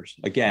indicators.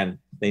 Again,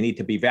 they need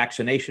to be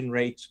vaccination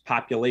rates,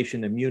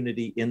 population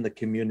immunity in the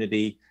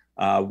community.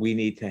 We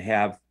need to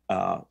have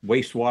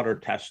wastewater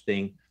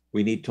testing.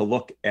 We need to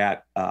look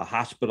at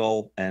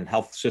hospital and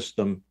health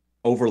system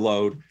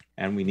overload,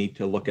 and we need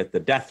to look at the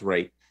death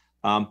rate.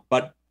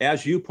 But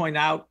as you point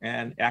out,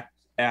 and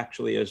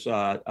actually as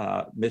Dr.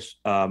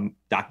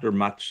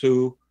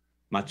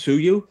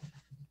 Matsuyu,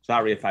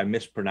 sorry if I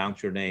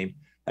mispronounce your name,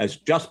 has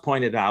just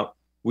pointed out,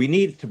 we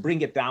need to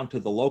bring it down to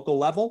the local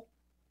level.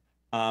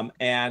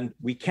 And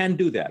we can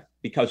do that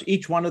because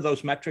each one of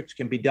those metrics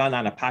can be done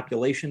on a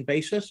population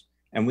basis.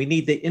 And we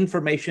need the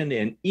information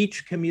in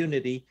each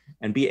community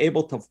and be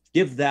able to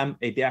give them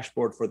a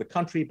dashboard for the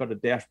country, but a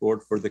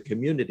dashboard for the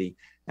community.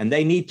 And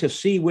they need to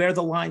see where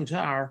the lines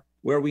are,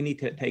 where we need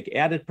to take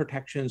added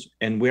protections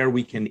and where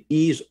we can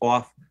ease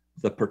off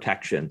the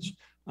protections.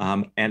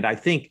 And I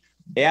think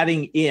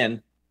adding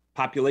in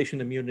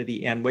population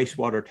immunity and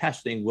wastewater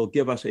testing will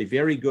give us a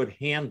very good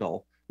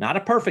handle, not a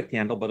perfect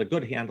handle, but a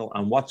good handle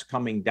on what's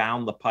coming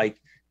down the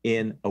pike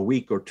in a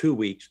week or 2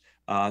 weeks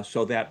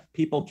so that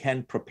people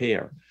can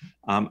prepare.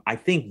 I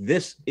think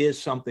this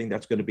is something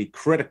that's going to be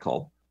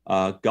critical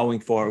going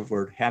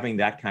forward, having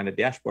that kind of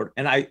dashboard.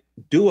 And I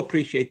do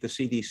appreciate the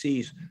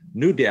CDC's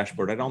new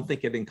dashboard. I don't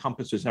think it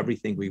encompasses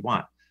everything we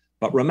want.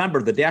 But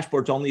remember, the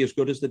dashboard's only as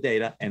good as the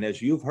data. And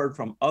as you've heard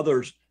from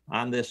others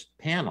on this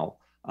panel,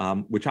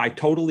 which I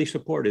totally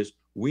support, is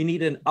we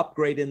need an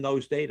upgrade in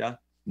those data,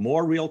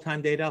 more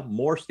real-time data,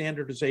 more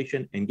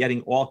standardization, and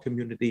getting all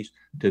communities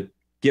to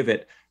give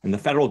it. And the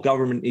federal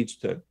government needs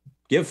to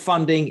give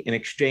funding in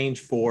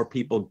exchange for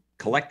people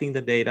collecting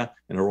the data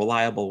in a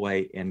reliable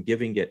way and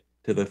giving it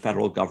to the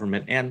federal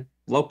government and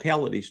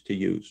localities to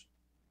use.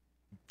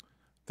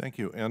 Thank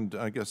you. And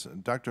I guess,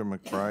 Dr.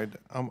 McBride,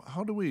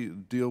 how do we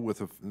deal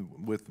with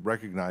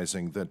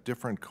recognizing that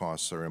different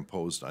costs are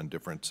imposed on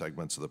different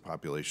segments of the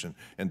population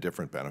and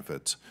different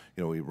benefits?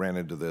 You know, we ran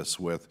into this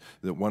with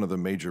that one of the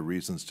major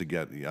reasons to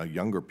get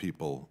younger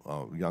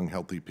people, young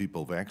healthy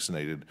people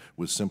vaccinated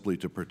was simply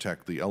to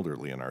protect the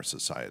elderly in our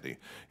society.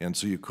 And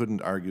so you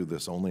couldn't argue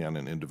this only on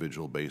an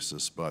individual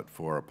basis, but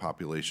for a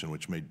population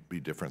which may be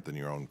different than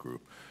your own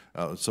group.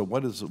 So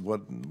what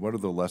are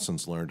the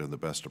lessons learned and the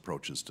best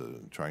approaches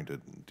to trying to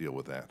deal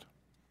with that?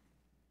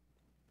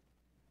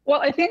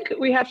 Well, I think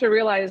we have to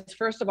realize,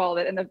 first of all,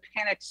 that in the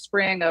panicked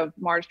spring of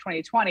March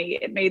 2020,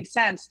 it made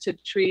sense to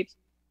treat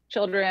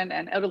children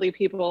and elderly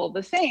people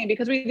the same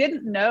because we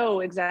didn't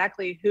know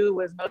exactly who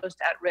was most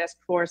at risk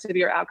for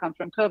severe outcomes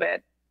from COVID.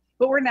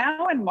 But we're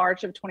now in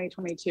March of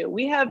 2022.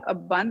 We have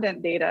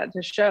abundant data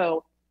to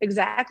show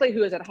exactly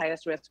who is at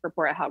highest risk for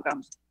poor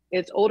outcomes.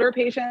 It's older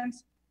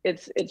patients,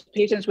 it's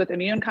patients with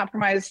immune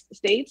compromised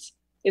states,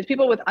 it's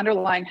people with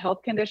underlying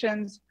health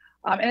conditions,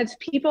 and it's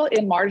people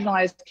in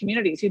marginalized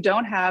communities who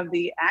don't have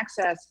the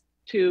access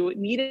to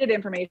needed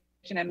information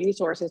and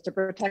resources to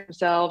protect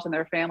themselves and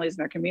their families and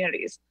their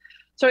communities.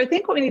 So I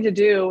think what we need to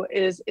do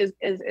is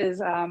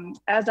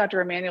as Dr.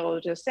 Emanuel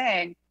was just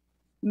saying,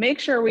 make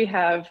sure we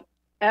have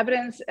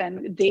evidence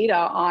and data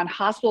on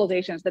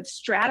hospitalizations that's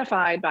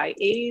stratified by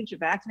age,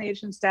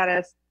 vaccination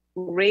status,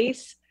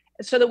 race,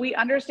 so that we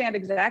understand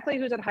exactly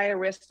who's at higher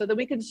risk, so that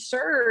we can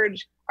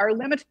surge our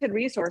limited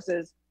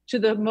resources to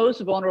the most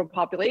vulnerable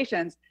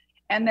populations,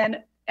 and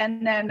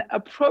then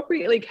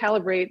appropriately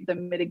calibrate the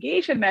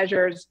mitigation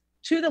measures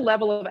to the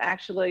level of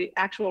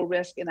actual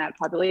risk in that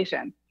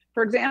population.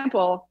 For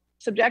example,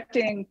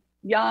 subjecting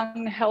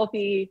young,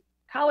 healthy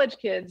college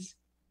kids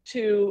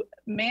to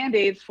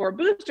mandates for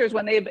boosters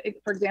when they've,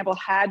 for example,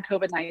 had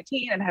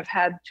COVID-19 and have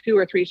had 2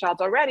 or 3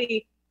 shots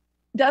already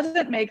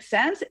doesn't make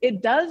sense.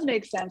 It does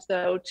make sense,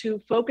 though,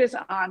 to focus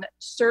on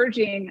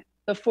surging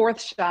the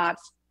 4th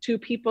shots to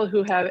people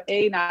who have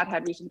A, not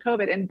had recent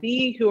COVID, and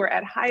B, who are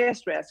at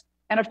highest risk.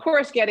 And of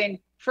course, getting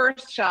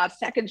first shots,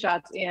 second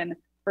shots in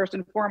first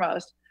and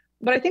foremost.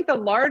 But I think the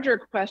larger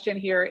question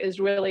here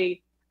is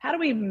really, how do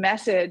we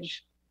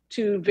message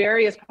to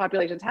various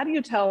populations? How do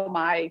you tell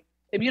my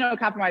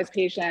immunocompromised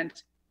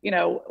patient,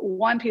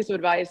 one piece of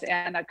advice,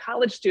 and a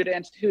college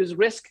student whose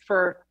risk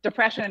for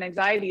depression and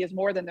anxiety is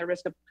more than their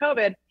risk of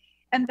COVID?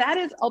 And that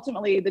is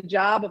ultimately the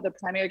job of the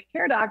primary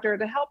care doctor,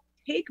 to help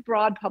take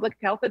broad public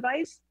health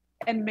advice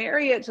and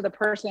marry it to the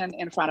person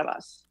in front of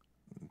us.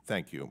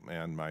 Thank you.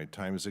 And my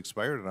time has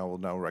expired, and I will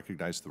now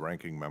recognize the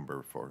ranking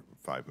member for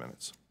 5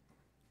 minutes.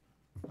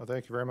 Well,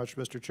 thank you very much,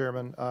 Mr.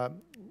 Chairman.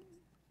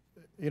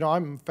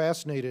 I'm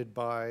fascinated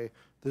by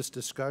this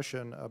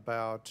discussion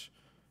about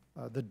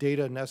the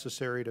data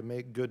necessary to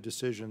make good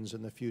decisions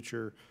in the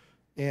future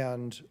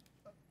and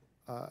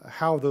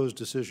how those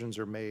decisions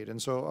are made.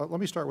 And so let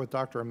me start with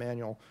Dr.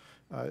 Emanuel.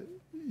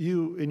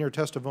 You, in your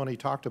testimony,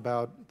 talked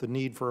about the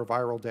need for a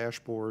viral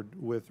dashboard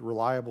with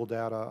reliable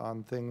data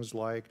on things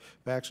like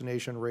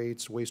vaccination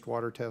rates,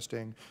 wastewater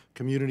testing,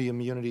 community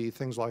immunity,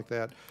 things like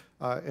that.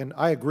 And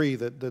I agree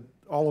that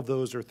all of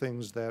those are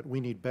things that we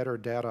need better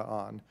data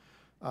on.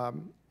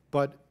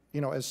 But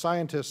as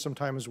scientists,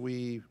 sometimes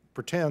we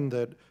pretend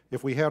that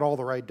if we had all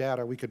the right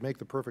data, we could make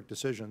the perfect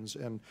decisions.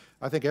 And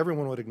I think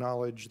everyone would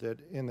acknowledge that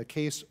in the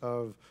case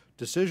of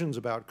decisions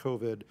about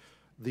COVID,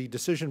 the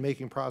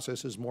decision-making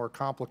process is more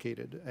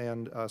complicated.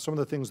 And some of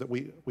the things that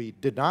we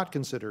did not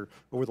consider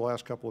over the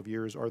last couple of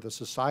years are the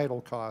societal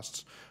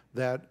costs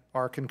that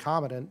are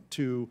concomitant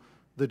to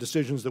the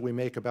decisions that we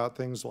make about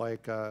things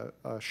like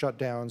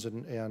shutdowns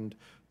and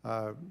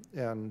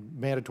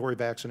mandatory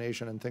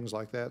vaccination and things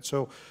like that.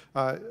 So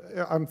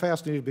I'm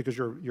fascinated because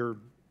your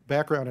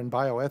background in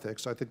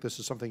bioethics, I think this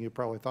is something you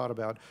probably thought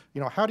about.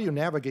 How do you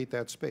navigate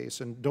that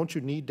space? And don't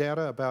you need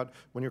data about,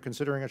 when you're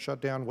considering a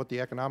shutdown, what the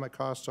economic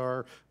costs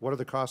are, what are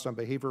the costs on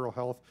behavioral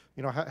health?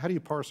 How do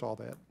you parse all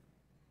that?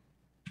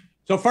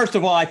 So first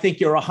of all, I think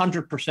you're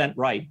 100%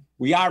 right.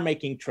 We are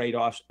making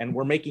trade-offs, and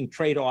we're making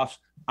trade-offs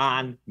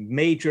on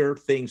major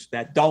things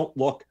that don't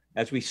look,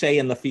 as we say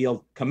in the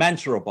field,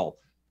 commensurable.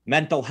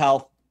 Mental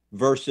health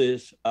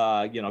versus,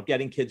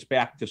 getting kids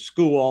back to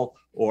school,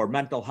 or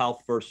mental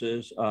health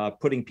versus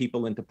putting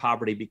people into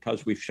poverty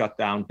because we've shut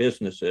down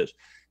businesses.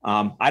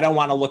 I don't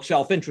want to look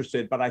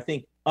self-interested, but I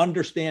think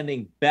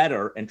understanding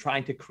better and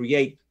trying to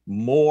create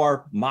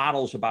more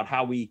models about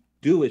how we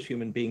do as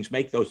human beings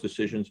make those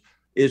decisions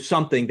is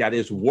something that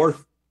is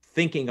worth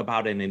thinking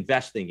about and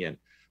investing in.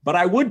 But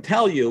I would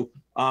tell you,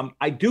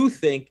 I do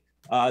think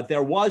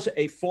there was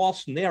a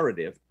false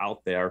narrative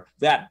out there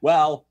that,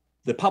 well,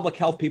 the public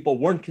health people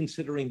weren't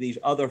considering these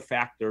other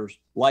factors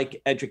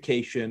like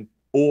education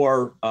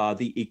or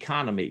the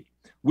economy.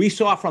 We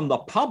saw from the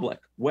public,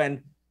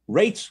 when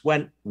rates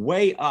went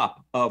way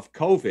up of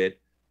COVID,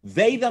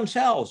 they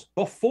themselves,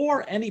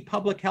 before any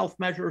public health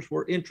measures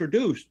were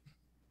introduced,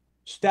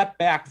 stepped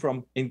back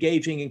from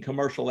engaging in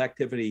commercial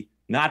activity,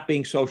 not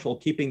being social,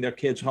 keeping their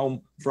kids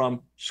home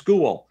from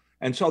school.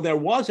 And so there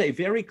was a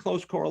very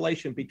close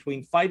correlation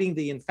between fighting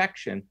the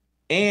infection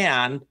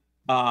and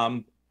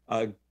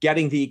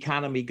getting the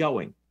economy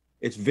going.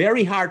 It's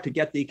very hard to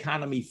get the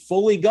economy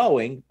fully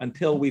going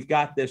until we've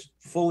got this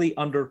fully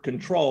under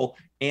control,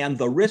 and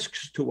the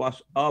risks to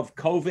us of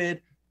COVID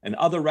and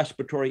other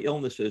respiratory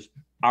illnesses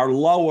are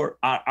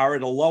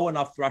at a low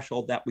enough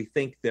threshold that we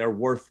think they're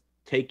worth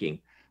taking.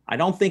 I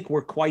don't think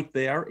we're quite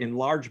there in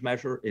large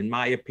measure, in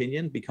my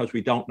opinion, because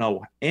we don't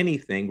know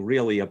anything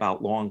really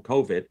about long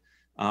COVID,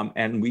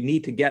 and we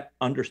need to get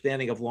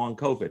understanding of long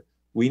COVID.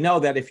 We know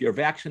that if you're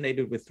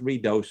vaccinated with 3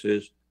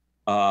 doses,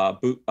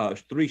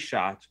 3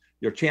 shots,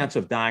 your chance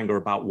of dying are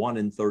about 1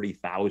 in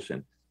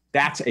 30,000.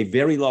 That's a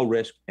very low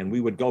risk, and we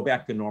would go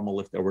back to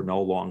normal if there were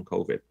no long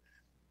COVID.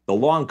 The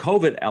long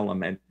COVID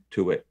element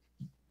to it,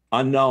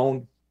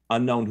 unknown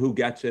who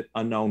gets it,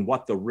 unknown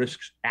what the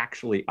risks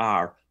actually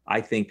are, I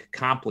think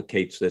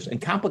complicates this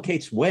and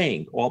complicates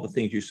weighing all the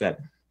things you said.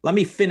 Let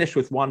me finish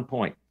with one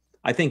point.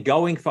 I think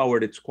going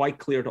forward, it's quite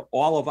clear to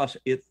all of us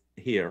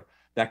here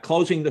that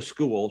closing the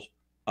schools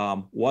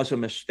was a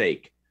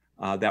mistake.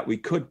 That we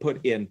could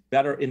put in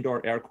better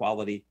indoor air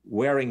quality,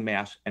 wearing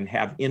masks, and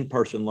have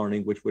in-person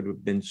learning, which would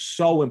have been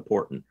so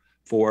important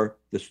for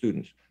the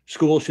students.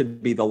 schools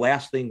should be the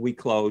last thing we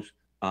close,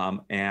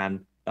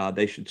 and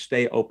they should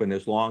stay open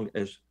as long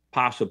as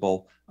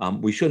possible.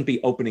 We shouldn't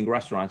be opening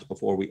restaurants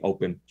before we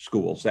open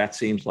schools. That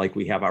seems like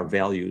we have our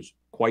values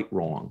quite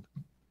wrong.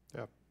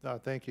 Yeah,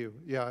 thank you.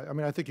 Yeah, I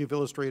mean, I think you've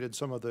illustrated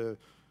some of the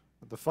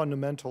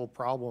fundamental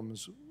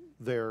problems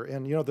there.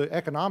 And, you know, the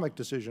economic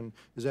decision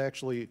is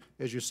actually,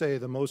 as you say,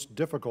 the most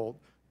difficult.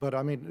 But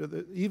I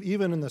mean,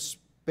 even in the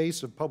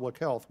space of public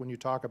health, when you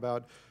talk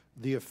about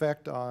the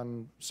effect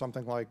on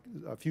something like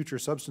future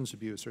substance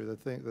abuse or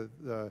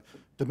the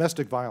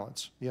domestic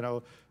violence, you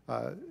know,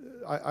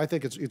 I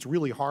think it's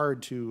really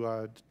hard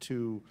to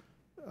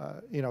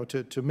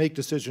make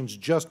decisions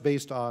just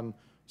based on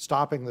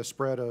stopping the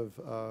spread of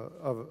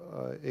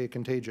a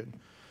contagion.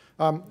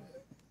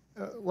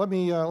 Let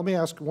me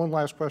ask one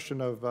last question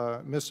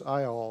of Ms.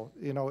 Ayala.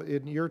 You know,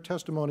 in your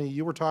testimony,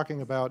 you were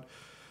talking about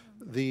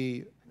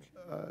the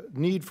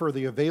need for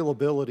the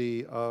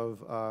availability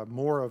of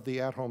more of the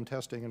at-home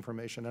testing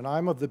information. And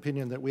I'm of the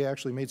opinion that we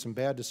actually made some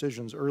bad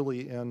decisions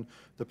early in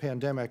the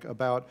pandemic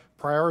about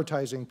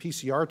prioritizing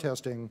PCR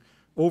testing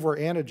over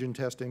antigen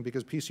testing,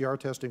 because PCR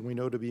testing we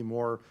know to be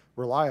more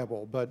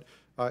reliable. But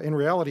in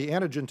reality,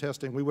 antigen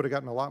testing, we would have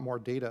gotten a lot more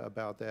data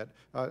about that.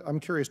 I'm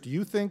curious, do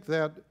you think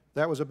that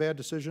that was a bad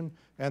decision?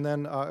 And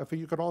then if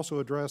you could also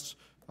address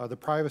the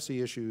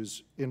privacy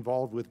issues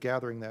involved with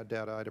gathering that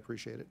data, I'd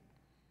appreciate it.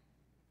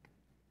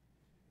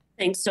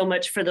 Thanks so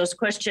much for those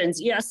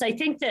questions. Yes, I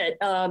think that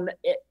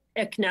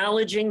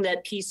acknowledging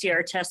that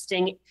PCR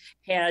testing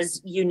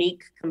has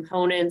unique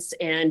components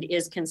and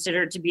is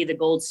considered to be the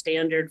gold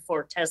standard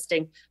for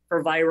testing,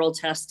 for viral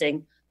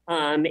testing,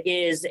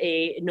 is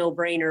a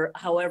no-brainer.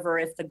 However,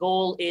 if the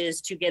goal is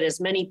to get as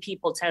many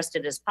people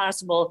tested as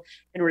possible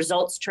and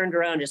results turned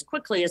around as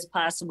quickly as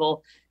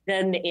possible,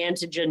 then the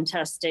antigen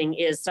testing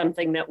is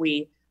something that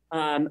we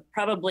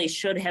probably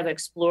should have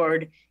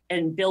explored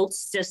and built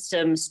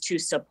systems to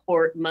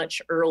support much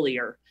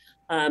earlier.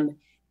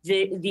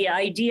 The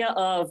idea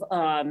of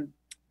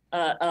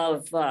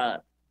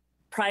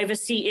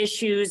privacy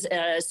issues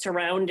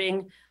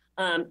surrounding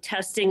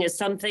testing is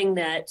something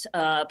that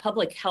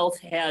public health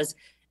has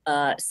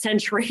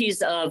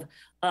centuries of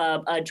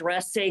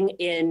addressing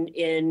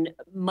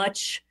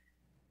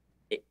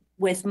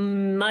with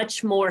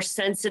much more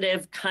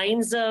sensitive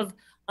kinds of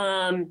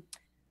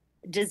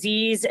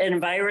disease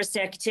and virus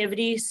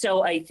activity.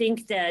 So I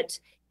think that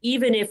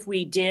even if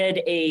we did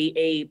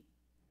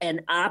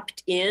an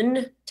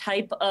opt-in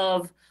type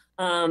of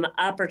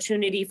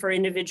opportunity for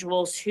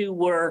individuals who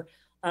were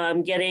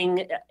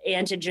getting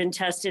antigen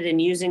tested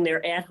and using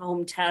their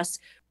at-home tests,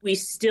 we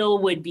still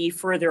would be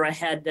further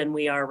ahead than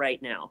we are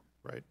right now.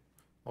 Right.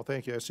 Well,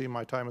 thank you. I see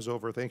my time is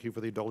over. Thank you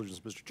for the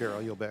indulgence, Mr. Chair.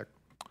 I'll yield back.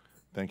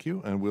 Thank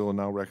you. And we will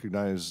now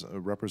recognize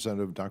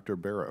Representative Dr.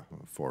 Berra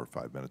for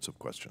 5 minutes of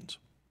questions.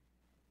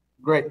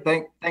 Great.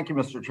 Thank you,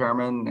 Mr.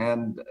 Chairman.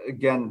 And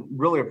again,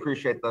 really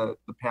appreciate the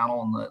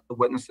panel and the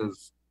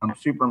witnesses.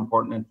 Super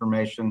important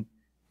information.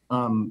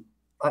 I'll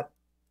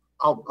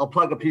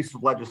plug a piece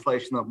of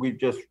legislation that we've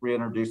just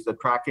reintroduced, the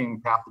Tracking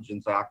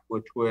Pathogens Act,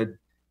 which would,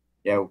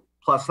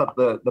 plus up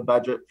the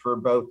budget for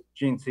both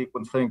gene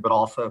sequencing, but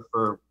also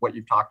for what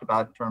you've talked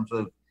about in terms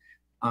of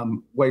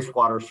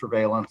wastewater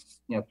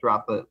surveillance,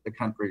 throughout the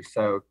country.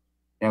 So,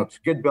 it's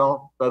a good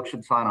bill. Folks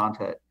should sign on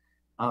to it.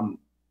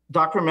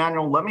 Dr.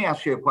 Emanuel, let me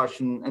ask you a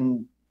question,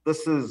 and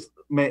this is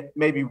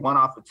maybe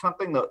one-off. It's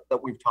something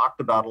that we've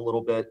talked about a little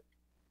bit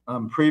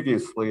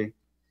previously.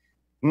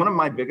 One of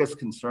my biggest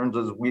concerns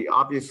is we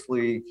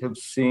obviously have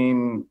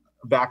seen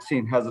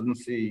vaccine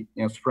hesitancy,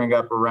 spring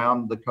up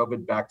around the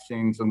COVID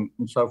vaccines and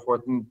so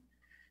forth. And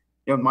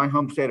my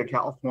home state of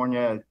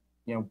California,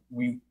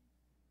 we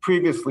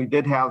previously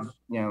did have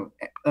an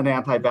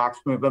anti-vax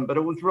movement, but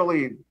it was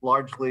really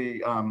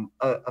largely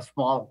a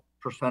small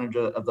percentage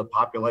of the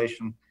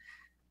population.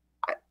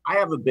 I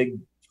have a big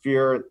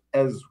fear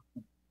as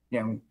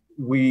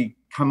we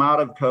come out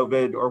of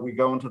COVID or we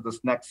go into this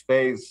next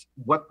phase,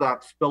 what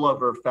that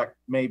spillover effect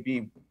may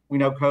be. We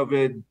know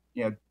COVID,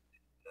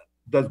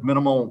 does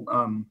minimal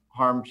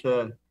harm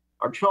to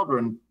our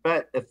children,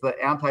 but if the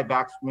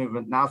anti-vax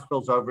movement now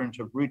spills over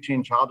into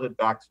routine childhood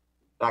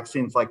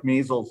vaccines like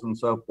measles and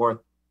so forth,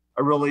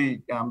 I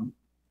really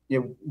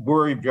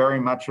worry very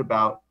much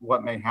about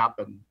what may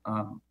happen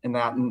in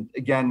that. And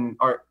again,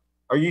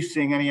 are you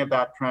seeing any of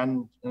that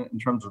trend in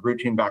terms of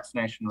routine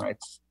vaccination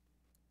rates?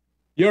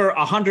 You're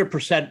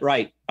 100%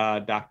 right,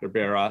 Dr.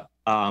 Berra,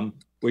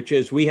 which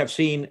is we have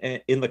seen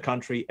in the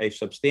country a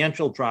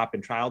substantial drop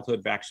in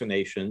childhood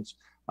vaccinations.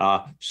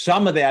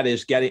 Some of that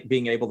is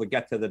being able to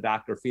get to the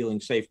doctor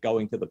feeling safe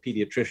going to the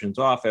pediatrician's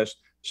office.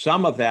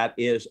 Some of that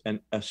is a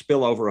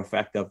spillover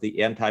effect of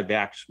the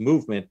anti-vax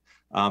movement.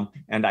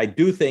 And I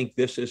do think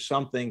this is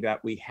something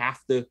that we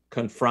have to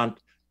confront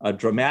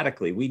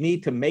dramatically. We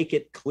need to make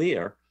it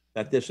clear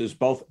that this is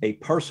both a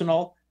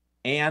personal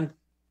and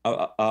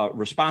a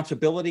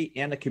responsibility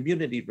and a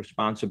community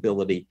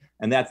responsibility,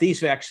 and that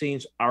these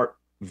vaccines are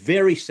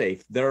very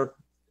safe. They're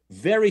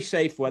very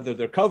safe, whether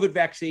they're COVID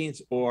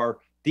vaccines or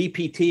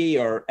DPT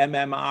or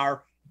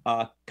MMR.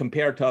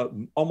 compared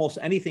to almost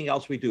anything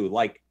else we do,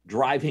 like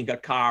driving a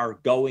car,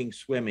 going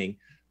swimming.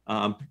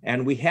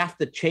 And we have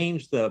to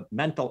change the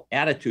mental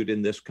attitude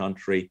in this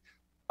country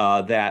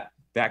that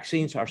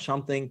vaccines are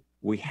something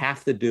we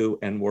have to do,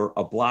 and we're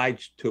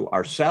obliged to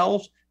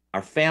ourselves,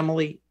 our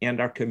family, and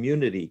our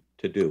community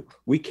to do.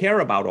 We care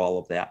about all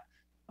of that.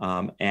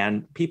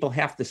 And people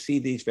have to see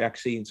these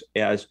vaccines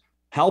as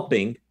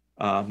helping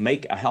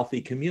make a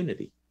healthy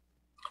community.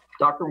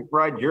 Dr.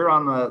 McBride, you're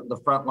on the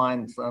front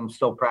lines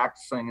still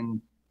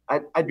practicing,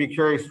 and I'd be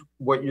curious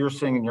what you're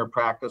seeing in your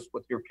practice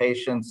with your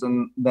patients,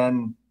 and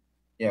then,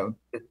 you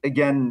know,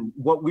 again,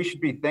 what we should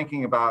be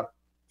thinking about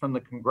from the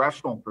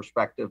congressional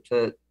perspective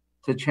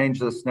to change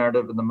this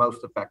narrative in the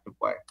most effective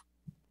way.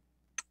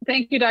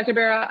 Thank you, Dr.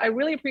 Barra. I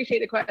really appreciate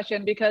the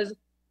question because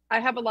I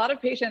have a lot of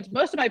patients.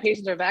 Most of my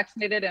patients are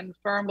vaccinated and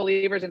firm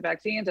believers in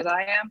vaccines, as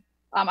I am.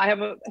 I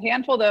have a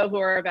handful, though, who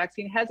are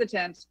vaccine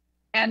hesitant.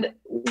 And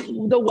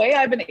the way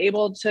I've been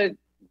able to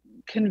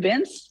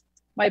convince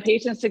my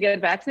patients to get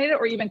vaccinated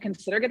or even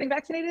consider getting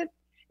vaccinated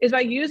is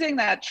by using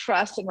that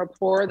trust and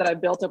rapport that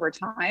I've built over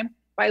time,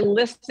 by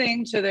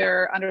listening to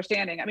their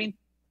understanding. I mean,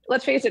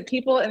 let's face it,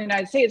 people in the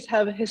United States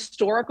have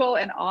historical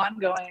and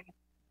ongoing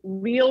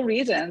real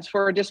reasons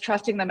for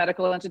distrusting the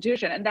medical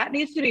institution, and that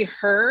needs to be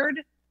heard.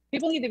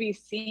 People need to be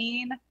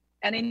seen,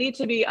 and they need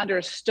to be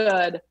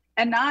understood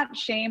and not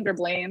shamed or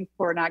blamed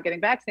for not getting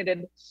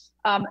vaccinated.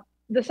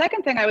 The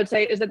second thing I would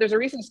say is that there's a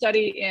recent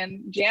study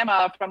in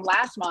JAMA from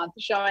last month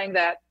showing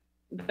that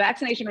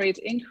vaccination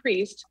rates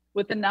increased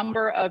with the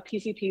number of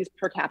PCPs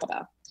per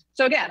capita.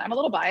 So again, I'm a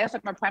little biased,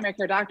 I'm a primary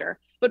care doctor,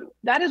 but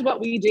that is what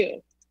we do.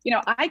 You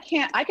know, I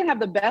can have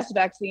the best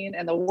vaccine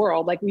in the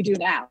world like we do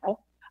now,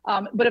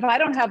 but if I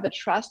don't have the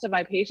trust of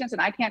my patients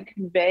and I can't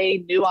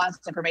convey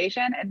nuanced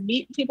information and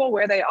meet people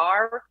where they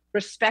are,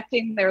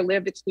 respecting their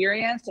lived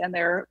experience and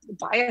their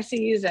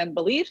biases and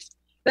beliefs,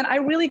 then I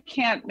really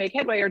can't make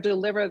headway or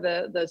deliver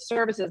the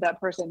services that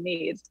person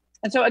needs.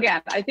 And so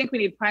again, I think we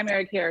need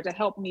primary care to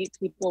help meet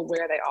people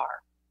where they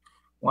are.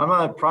 Well,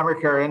 I'm a primary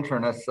care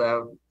internist,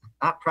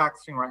 not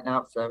practicing right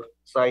now, so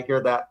I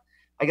hear that.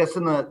 I guess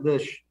in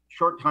the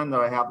short time that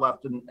I have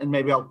left, and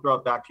maybe I'll throw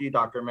it back to you,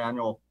 Dr.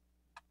 Emanuel,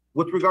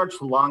 with regards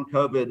to long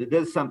COVID, it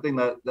is something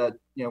that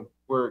you know,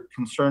 we're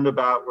concerned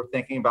about. We're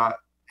thinking about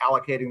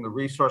allocating the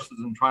resources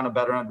and trying to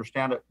better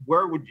understand it.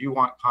 Where would you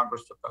want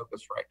Congress to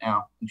focus right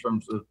now in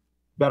terms of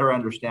better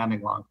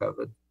understanding long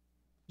COVID?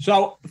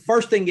 So the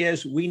first thing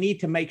is we need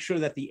to make sure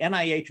that the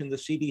NIH and the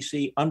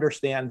CDC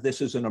understand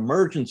this is an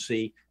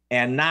emergency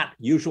and not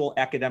usual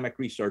academic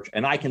research.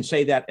 And I can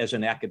say that as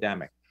an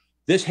academic.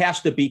 This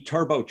has to be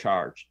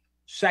turbocharged.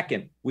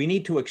 Second, we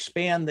need to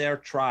expand their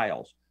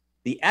trials.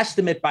 The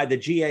estimate by the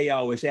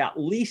GAO is at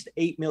least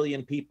 8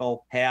 million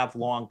people have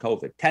long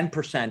COVID,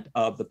 10%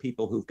 of the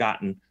people who've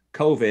gotten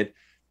COVID,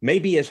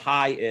 maybe as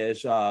high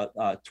as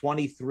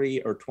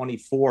 23 or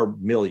 24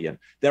 million.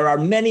 There are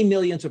many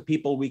millions of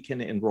people we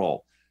can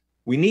enroll.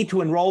 We need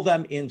to enroll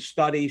them in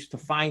studies to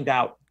find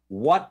out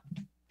what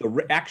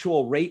the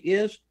actual rate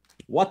is,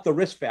 what the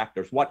risk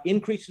factors, what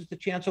increases the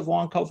chance of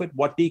long COVID,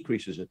 what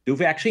decreases it. Do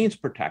vaccines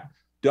protect?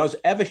 Does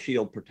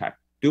Evishield protect?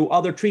 Do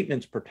other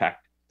treatments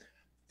protect?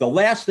 The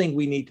last thing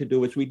we need to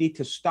do is we need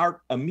to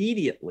start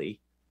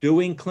immediately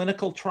doing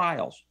clinical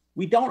trials.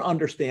 We don't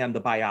understand the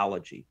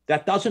biology.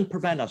 That doesn't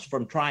prevent us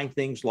from trying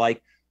things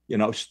like, you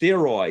know,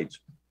 steroids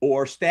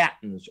or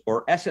statins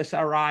or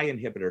SSRI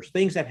inhibitors,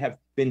 things that have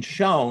been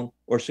shown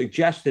or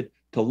suggested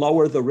to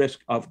lower the risk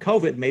of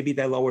COVID. Maybe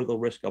they lower the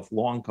risk of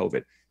long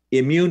COVID.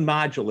 Immune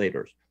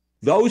modulators.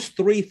 Those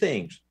three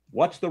things.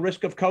 What's the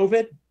risk of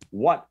COVID?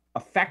 What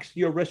affects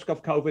your risk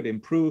of COVID,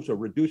 improves or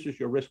reduces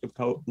your risk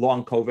of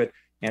long COVID?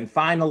 And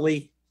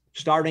finally,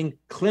 starting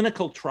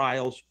clinical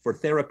trials for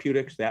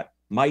therapeutics that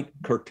might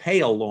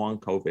curtail long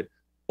COVID.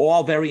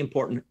 All very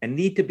important and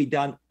need to be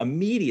done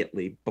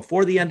immediately.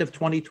 Before the end of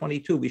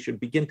 2022, we should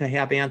begin to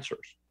have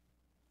answers.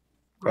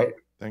 Great.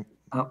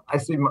 I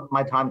see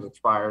my time's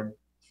expired.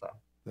 So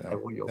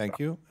thank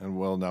you. And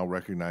we'll now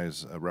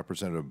recognize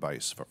Representative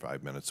Bice for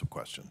 5 minutes of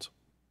questions.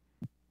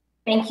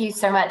 Thank you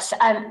so much.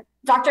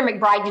 Dr.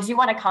 McBride, did you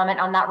want to comment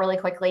on that really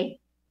quickly?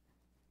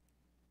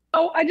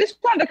 Oh, I just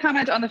wanted to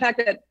comment on the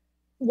fact that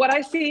what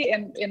I see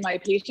in my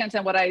patients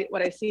and what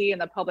I see in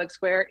the public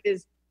square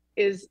is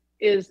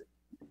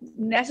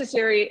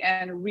necessary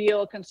and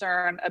real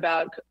concern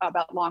about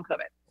long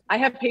COVID. I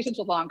have patients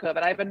with long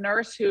COVID. I have a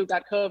nurse who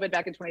got COVID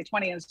back in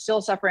 2020 and is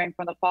still suffering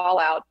from the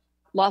fallout,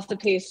 loss of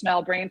taste,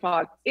 smell, brain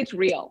fog. It's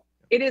real.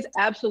 It is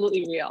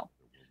absolutely real.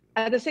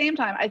 At the same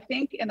time, I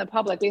think in the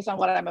public, based on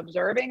what I'm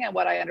observing and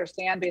what I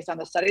understand based on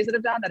the studies that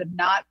have done that have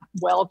not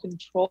well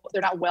controlled,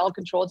 they're not well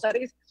controlled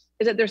studies,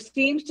 is that there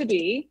seems to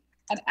be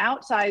an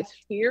outsized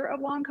fear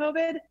of long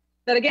COVID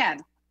that, again,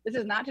 this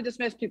is not to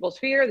dismiss people's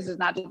fear. This is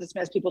not to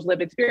dismiss people's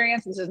lived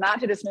experience. This is not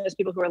to dismiss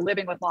people who are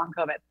living with long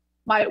COVID.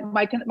 My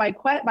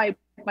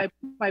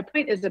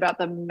point is about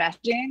the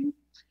messaging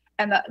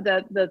and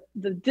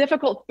the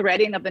difficult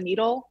threading of the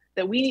needle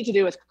that we need to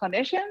do as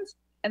clinicians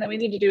and that we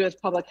need to do as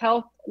public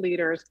health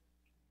leaders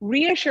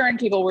reassuring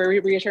people where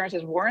reassurance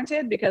is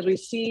warranted, because we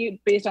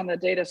see based on the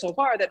data so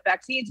far that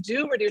vaccines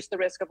do reduce the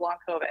risk of long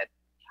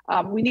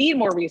COVID. We need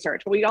more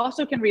research, but we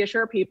also can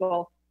reassure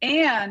people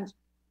and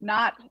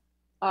not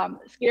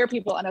scare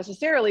people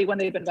unnecessarily when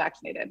they've been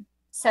vaccinated.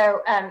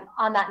 So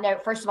on that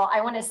note, first of all,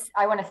 I want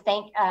to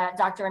thank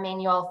Dr.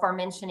 Emanuel for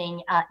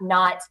mentioning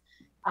not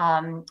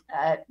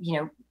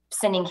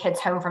sending kids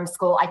home from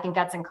school. I think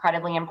that's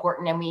incredibly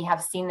important, and we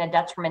have seen the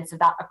detriments of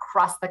that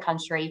across the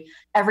country.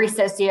 Every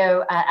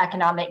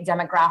socioeconomic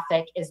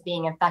demographic is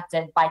being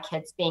affected by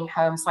kids being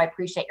home. So I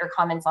appreciate your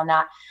comments on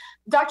that.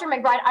 Dr.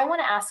 McBride, I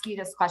want to ask you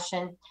this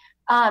question.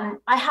 I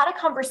had a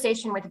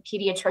conversation with a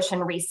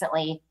pediatrician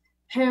recently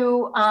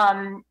who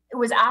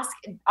was asked,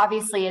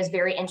 obviously is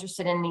very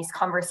interested in these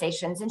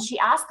conversations. And she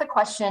asked the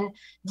question,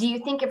 do you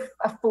think if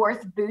a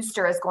fourth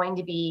booster is going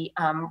to be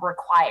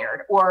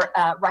required or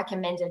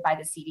recommended by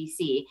the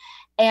CDC?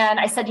 And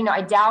I said,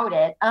 I doubt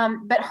it.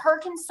 But her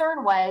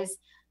concern was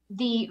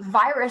the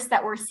virus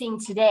that we're seeing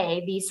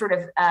today, these sort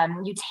of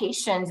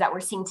mutations that we're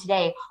seeing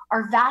today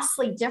are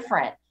vastly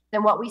different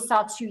than what we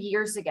saw 2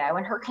 years ago.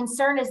 And her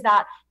concern is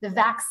that the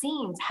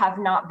vaccines have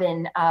not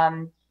been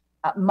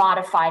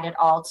modified at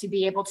all to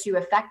be able to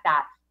affect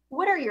that.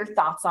 What are your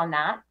thoughts on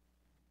that?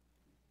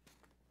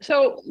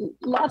 So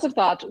lots of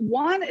thoughts.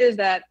 One is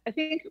that I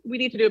think we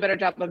need to do a better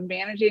job of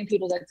managing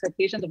people's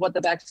expectations of what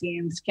the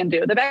vaccines can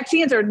do. The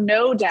vaccines are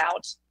no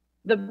doubt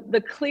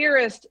the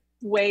clearest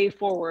way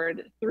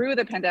forward through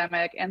the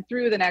pandemic and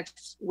through the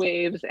next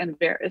waves and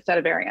set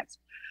of variants.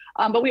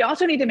 But we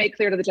also need to make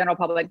clear to the general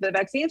public, the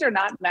vaccines are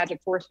not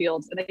magic force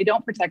fields, and they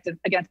don't protect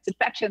against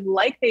infection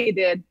like they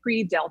did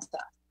pre-Delta.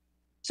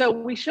 So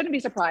we shouldn't be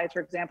surprised, for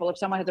example, if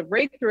someone has a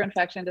breakthrough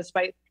infection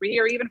despite 3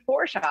 or even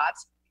 4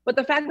 shots, but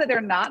the fact that they're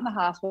not in the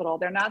hospital,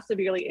 they're not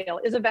severely ill,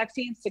 is a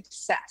vaccine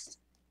success.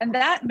 And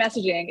that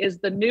messaging is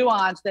the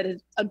nuance that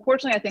is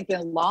unfortunately, I think,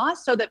 been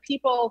lost, so that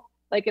people,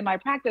 like in my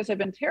practice, have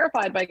been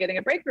terrified by getting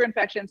a breakthrough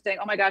infection saying,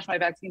 oh my gosh, my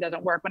vaccine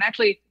doesn't work. When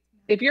actually,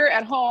 if you're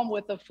at home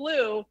with the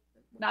flu,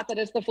 not that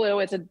it's the flu,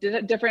 it's a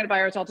different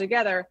virus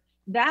altogether,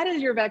 that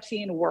is your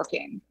vaccine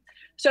working.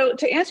 So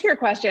to answer your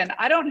question,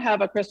 I don't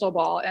have a crystal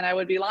ball, and I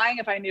would be lying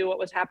if I knew what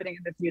was happening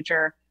in the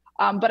future.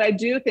 But I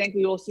do think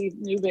we will see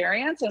new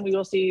variants and we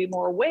will see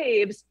more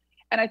waves.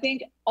 And I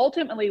think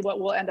ultimately what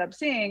we'll end up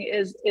seeing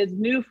is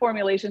new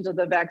formulations of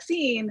the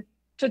vaccine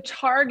to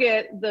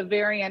target the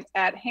variant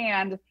at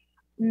hand,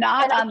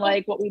 not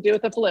unlike what we do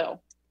with the flu.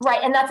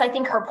 Right, and that's, I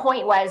think her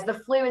point was, the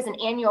flu is an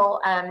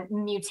annual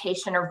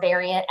mutation or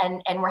variant,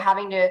 and we're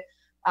having to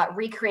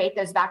recreate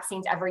those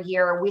vaccines every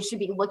year. We should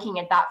be looking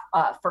at that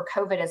for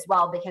COVID as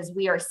well, because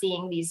we are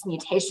seeing these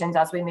mutations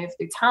as we move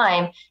through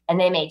time, and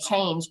they may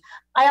change.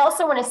 I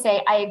also want to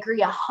say I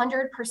agree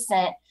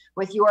 100%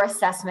 with your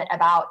assessment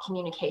about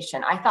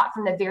communication. I thought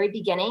from the very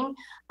beginning,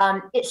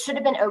 it should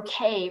have been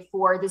okay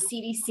for the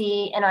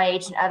CDC,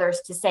 NIH, and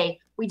others to say,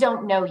 we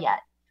don't know yet.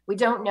 We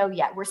don't know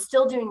yet. We're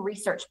still doing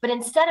research. But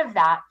instead of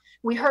that,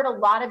 we heard a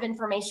lot of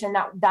information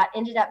that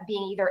ended up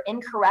being either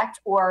incorrect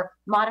or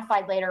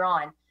modified later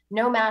on.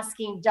 No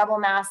masking, double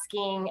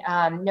masking,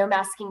 no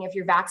masking if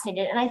you're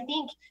vaccinated. And I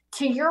think,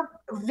 to your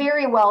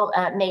very well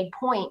made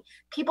point,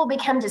 people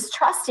become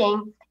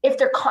distrusting if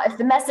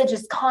the message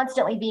is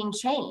constantly being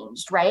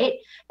changed, right?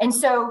 And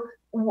so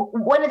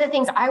one of the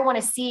things I want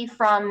to see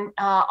from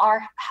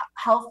our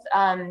health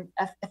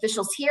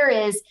officials here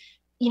is,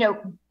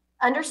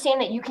 understand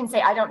that you can say,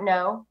 I don't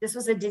know. This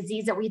was a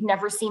disease that we've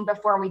never seen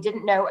before, and we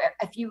didn't know.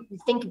 If you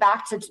think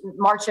back to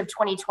March of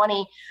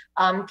 2020,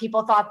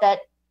 people thought that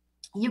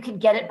you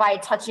could get it by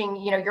touching,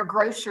 your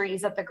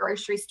groceries at the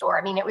grocery store.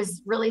 I mean, it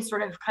was really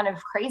sort of kind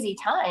of crazy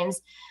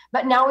times,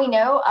 but now we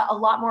know a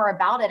lot more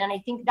about it. And I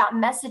think that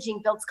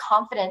messaging builds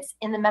confidence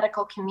in the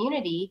medical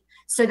community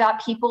so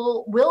that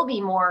people will be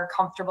more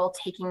comfortable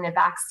taking the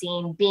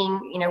vaccine, being,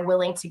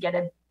 willing to get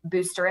a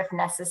booster if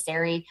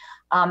necessary.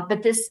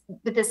 But this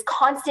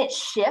constant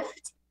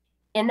shift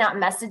in that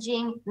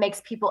messaging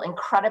makes people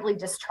incredibly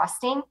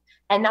distrusting.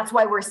 And that's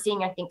why we're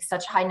seeing, I think,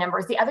 such high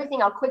numbers. The other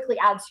thing I'll quickly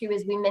add to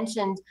is we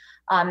mentioned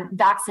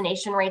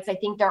vaccination rates. I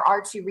think there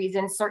are 2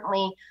 reasons.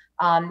 Certainly,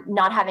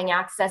 not having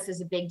access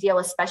is a big deal,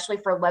 especially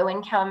for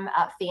low-income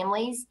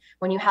families.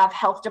 When you have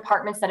health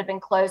departments that have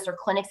been closed or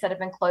clinics that have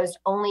been closed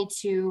only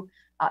to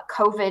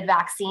COVID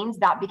vaccines,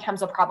 that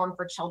becomes a problem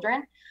for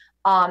children.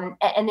 And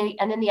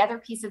then the other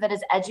piece of it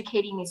is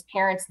educating these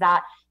parents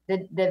that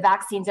the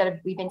vaccines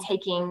that we've been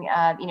taking,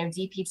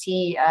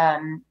 DPT,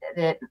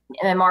 the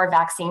MMR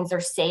vaccines are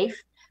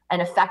safe and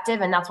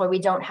effective, and that's why we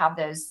don't have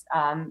those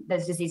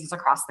diseases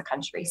across the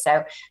country.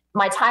 So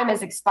my time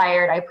has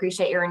expired. I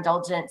appreciate your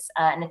indulgence,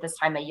 and at this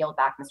time, I yield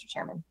back, Mr.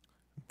 Chairman.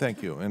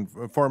 Thank you. And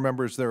for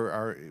members,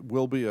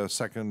 will be a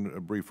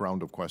second brief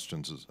round of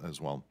questions as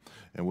well.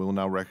 And we will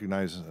now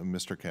recognize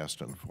Mr.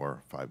 Kasten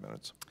for 5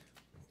 minutes.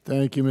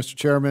 Thank you, Mr.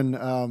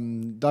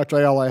 Chairman. Dr.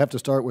 Ayala, I have to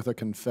start with a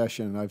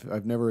confession.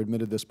 I've never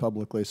admitted this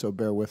publicly, so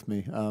bear with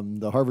me.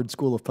 The Harvard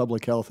School of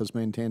Public Health has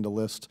maintained a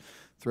list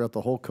throughout the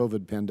whole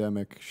COVID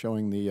pandemic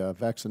showing the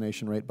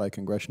vaccination rate by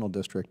congressional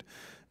district,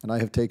 and I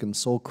have taken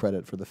sole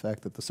credit for the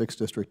fact that the 6th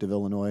District of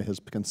Illinois has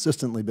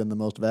consistently been the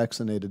most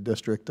vaccinated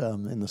district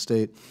in the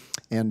state,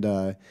 and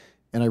I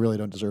really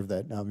don't deserve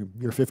that.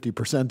 You're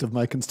 50% of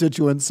my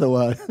constituents,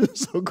 so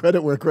so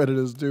credit where credit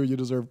is due. You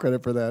deserve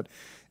credit for that.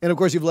 And of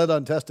course, you've led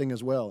on testing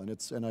as well,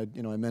 and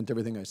I meant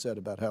everything I said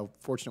about how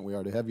fortunate we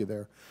are to have you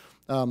there.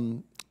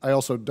 I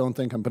also don't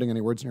think I'm putting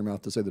any words in your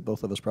mouth to say that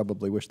both of us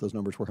probably wish those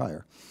numbers were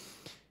higher.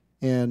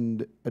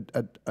 And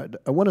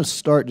I want to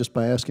start just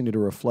by asking you to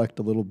reflect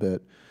a little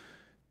bit.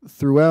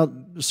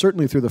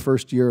 Certainly through the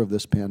first year of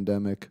this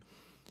pandemic,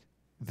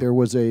 there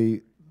was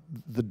the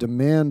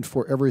demand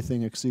for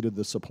everything exceeded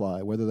the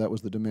supply, whether that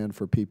was the demand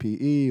for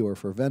PPE or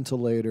for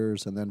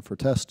ventilators, and then for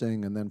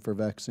testing, and then for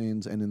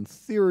vaccines. And in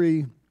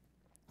theory,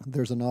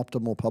 there's an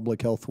optimal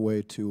public health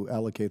way to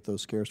allocate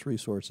those scarce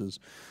resources.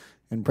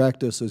 In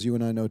practice, as you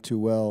and I know too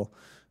well,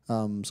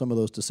 some of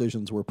those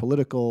decisions were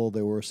political.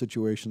 There were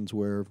situations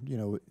where,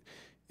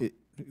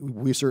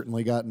 we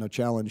certainly got in a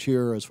challenge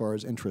here as far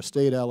as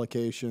intrastate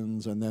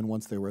allocations, and then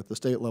once they were at the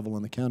state level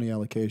and the county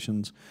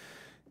allocations.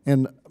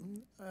 And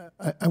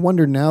I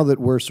wonder now that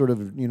we're sort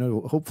of,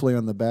 hopefully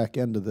on the back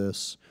end of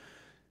this,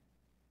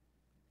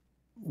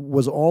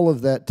 was all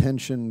of that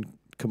tension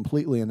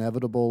completely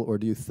inevitable, or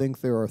do you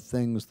think there are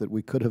things that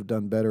we could have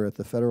done better at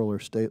the federal or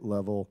state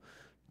level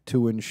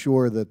to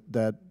ensure that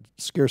that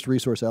scarce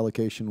resource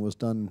allocation was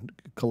done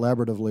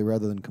collaboratively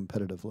rather than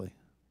competitively?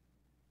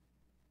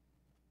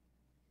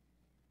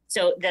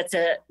 So that's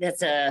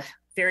a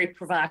very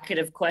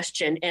provocative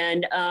question.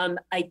 And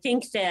I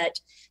think that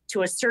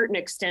to a certain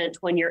extent,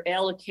 when you're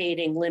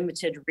allocating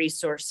limited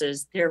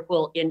resources, there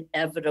will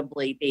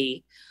inevitably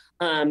be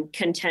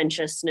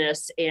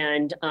contentiousness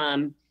and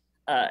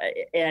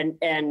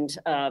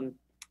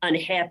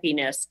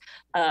unhappiness.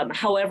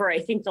 However, I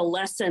think the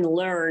lesson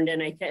learned,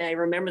 and I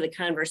remember the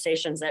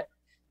conversations that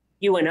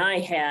you and I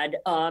had,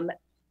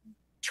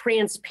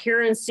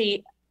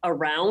 transparency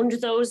around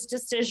those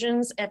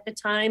decisions at the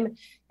time,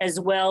 as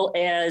well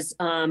as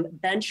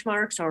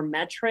benchmarks or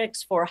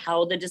metrics for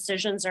how the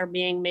decisions are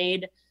being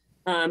made.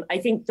 I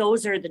think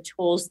those are the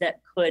tools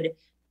that could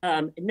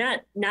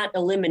not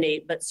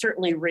eliminate, but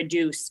certainly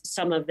reduce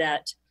some of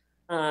that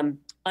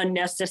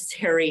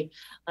unnecessary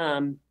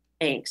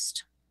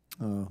angst.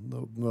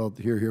 Well,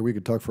 here, we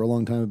could talk for a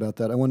long time about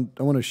that. I want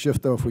to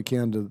shift, though, if we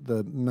can, to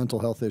the mental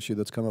health issue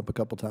that's come up a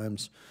couple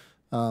times.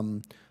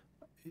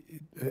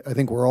 I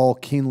think we're all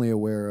keenly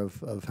aware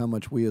of how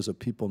much we as a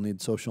people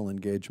need social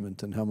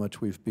engagement, and how much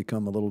we've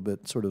become a little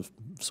bit sort of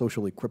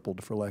socially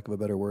crippled, for lack of a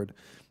better word,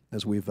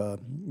 as we've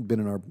been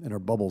in our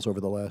bubbles over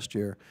the last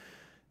year.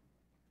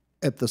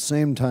 At the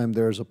same time,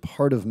 there's a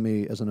part of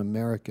me as an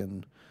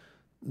American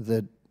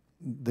that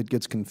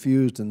gets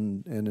confused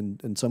and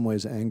in some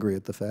ways angry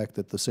at the fact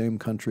that the same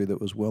country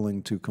that was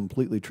willing to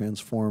completely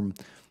transform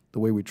the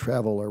way we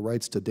travel, our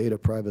rights to data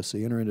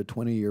privacy, enter into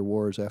 20-year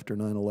wars after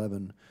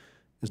 9/11,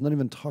 is not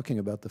even talking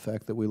about the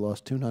fact that we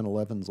lost 2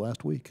 9/11s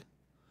last week.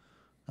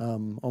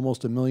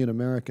 Almost 1 million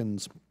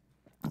Americans,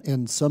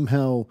 and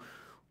somehow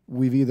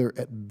we've either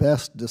at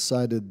best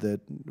decided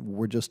that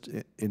we're just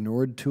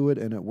inured to it,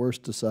 and at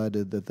worst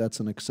decided that that's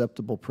an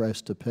acceptable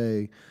price to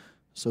pay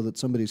so that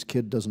somebody's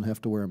kid doesn't have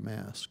to wear a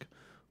mask,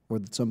 or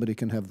that somebody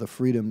can have the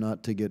freedom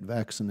not to get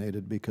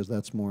vaccinated because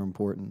that's more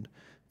important.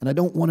 And I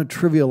don't want to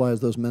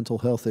trivialize those mental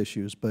health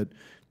issues, but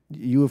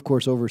you, of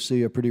course,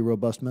 oversee a pretty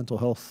robust mental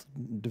health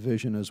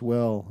division as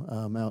well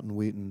out in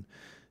Wheaton.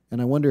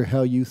 And I wonder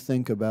how you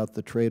think about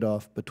the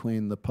trade-off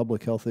between the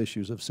public health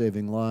issues of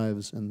saving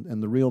lives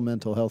and the real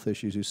mental health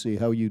issues you see,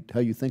 how you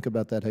think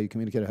about that, how you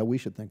communicate it, how we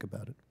should think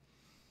about it.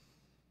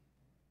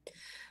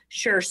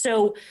 Sure.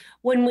 So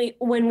when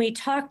we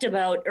talked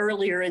about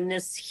earlier in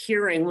this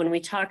hearing, when we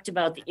talked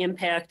about the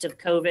impact of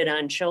COVID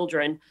on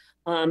children,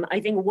 I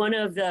think one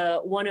of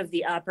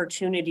the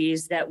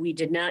opportunities that we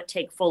did not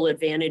take full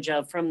advantage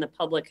of from the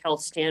public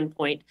health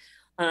standpoint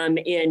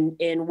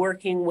in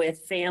working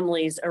with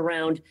families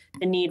around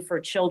the need for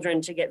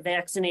children to get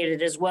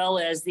vaccinated, as well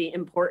as the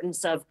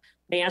importance of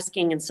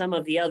masking and some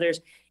of the others,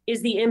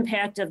 is the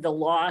impact of the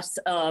loss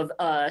of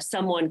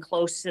someone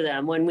close to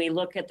them. When we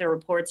look at the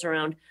reports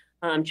around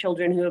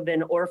children who have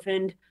been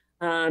orphaned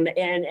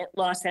and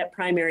lost that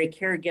primary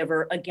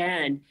caregiver,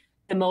 again,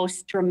 the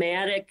most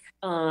dramatic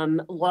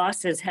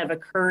losses have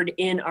occurred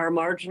in our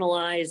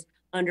marginalized,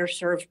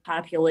 underserved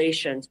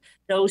populations.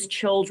 Those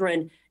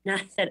children,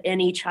 not that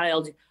any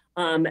child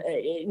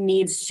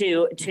needs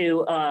to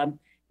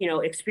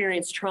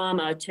experience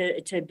trauma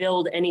to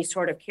build any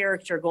sort of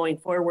character going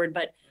forward,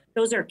 but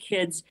those are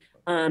kids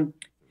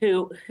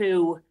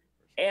who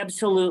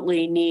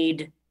absolutely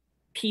need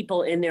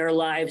people in their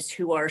lives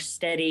who are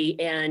steady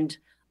and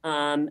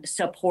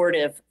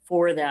supportive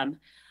for them.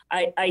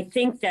 I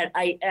think that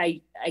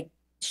I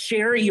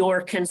share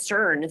your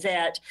concern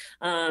that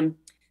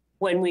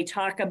when we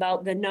talk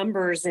about the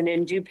numbers, and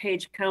in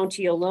DuPage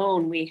County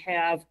alone, we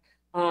have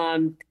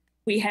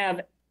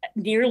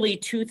nearly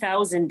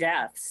 2,000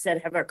 deaths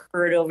that have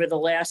occurred over the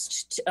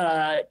last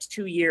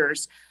 2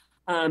 years,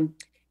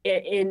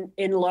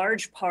 in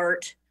large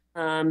part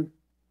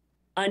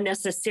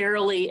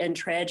unnecessarily and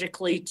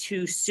tragically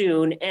too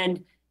soon,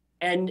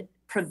 and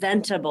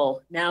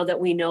preventable now that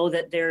we know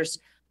that there's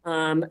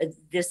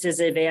this is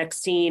a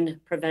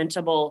vaccine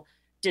preventable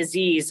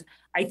disease.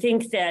 I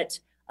think that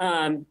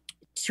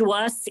to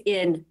us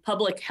in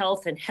public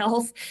health and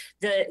health,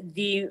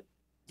 the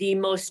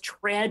most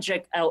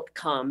tragic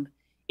outcome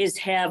is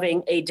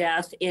having a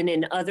death in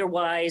an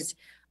otherwise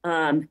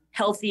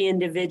healthy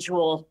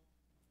individual.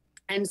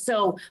 And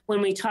so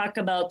when we talk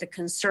about the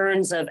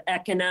concerns of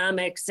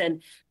economics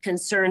and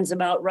concerns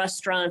about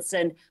restaurants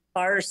and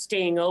bars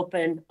staying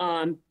open,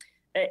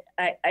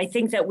 I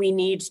think that we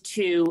need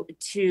to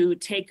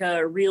take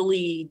a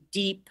really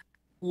deep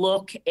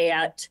look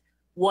at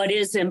what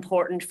is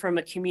important from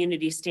a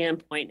community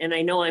standpoint. And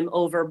I know I'm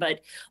over,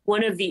 but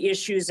one of the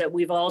issues that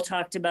we've all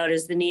talked about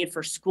is the need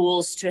for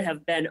schools to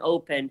have been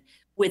open,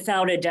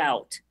 without a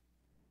doubt.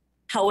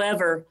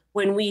 However,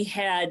 when we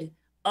had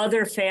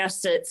other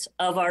facets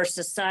of our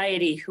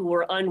society who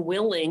were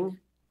unwilling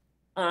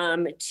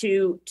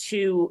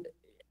to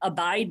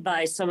abide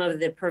by some of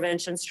the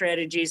prevention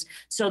strategies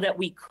so that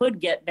we could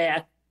get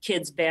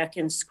kids back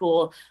in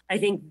school, I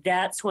think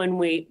that's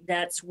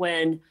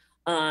when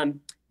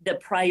the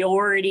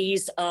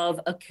priorities of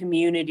a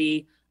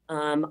community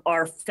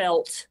are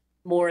felt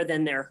more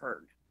than they're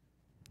heard.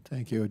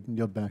 Thank you.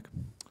 Yield back.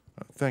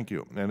 Thank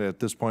you. And at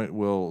this point,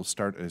 we'll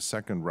start a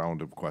second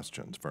round of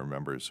questions for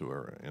members who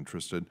are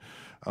interested.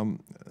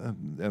 And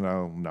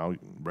I'll now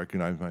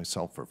recognize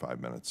myself for 5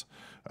 minutes.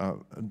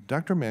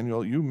 Dr.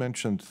 Emanuel, you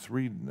mentioned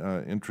 3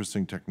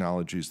 interesting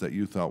technologies that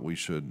you thought we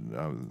should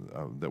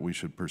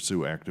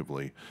pursue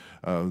actively: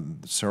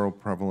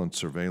 seroprevalence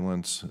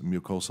surveillance,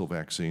 mucosal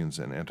vaccines,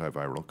 and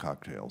antiviral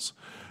cocktails.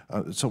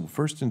 So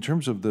first, in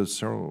terms of the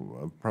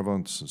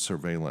seroprevalence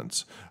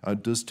surveillance,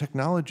 does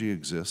technology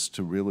exist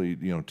to really,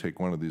 take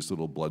one of these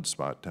little blood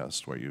spot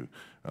tests where you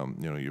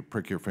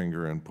prick your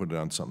finger and put it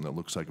on something that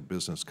looks like a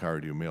business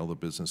card, you mail the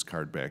business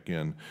card back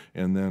in,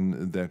 and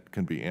then that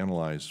can be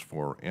analyzed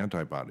for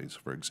antibodies,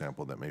 for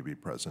example, that may be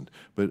present.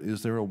 But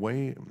is there a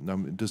way,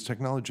 does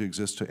technology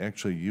exist to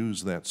actually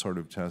use that sort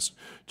of test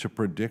to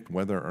predict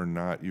whether or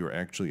not you're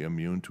actually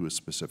immune to a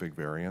specific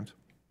variant?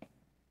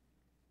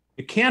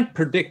 You can't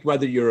predict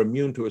whether you're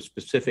immune to a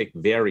specific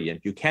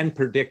variant. You can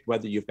predict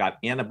whether you've got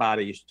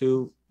antibodies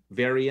to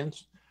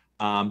variants.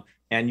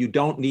 And you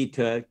don't need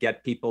to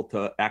get people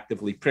to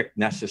actively prick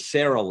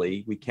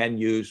necessarily. We can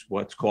use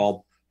what's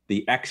called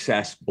the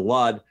excess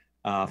blood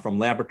from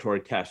laboratory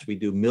tests. We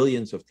do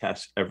millions of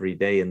tests every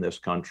day in this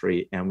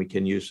country, and we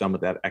can use some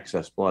of that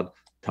excess blood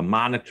to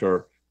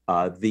monitor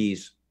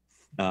these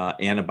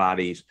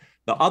antibodies.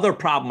 The other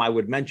problem I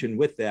would mention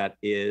with that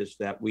is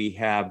that we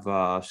have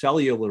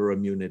cellular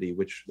immunity,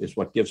 which is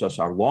what gives us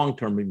our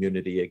long-term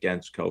immunity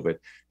against COVID.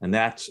 And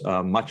that's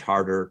much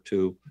harder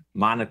to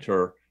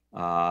monitor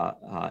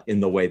in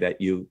the way that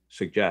you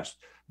suggest.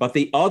 But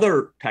the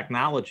other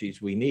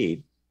technologies we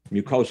need,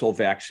 mucosal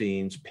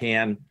vaccines,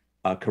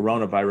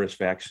 coronavirus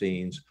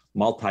vaccines,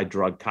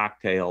 multi-drug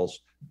cocktails,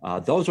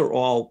 those are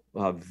all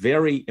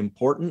very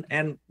important.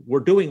 And we're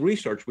doing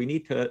research. We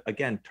need to,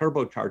 again,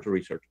 turbocharge the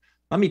research.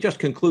 Let me just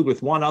conclude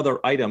with one other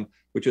item,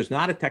 which is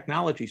not a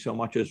technology so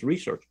much as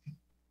research.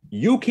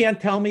 You can't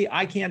tell me,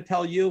 I can't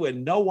tell you,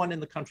 and no one in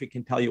the country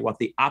can tell you what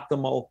the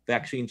optimal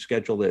vaccine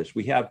schedule is.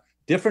 We have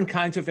different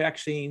kinds of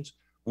vaccines.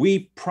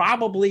 We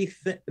probably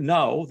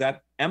know that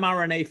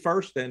mRNA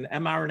first and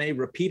mRNA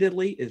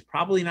repeatedly is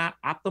probably not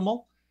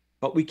optimal,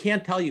 but we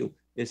can't tell you,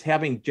 is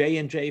having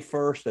J&J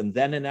first and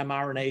then an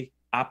mRNA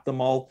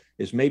optimal?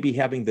 Is maybe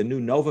having the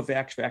new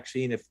Novavax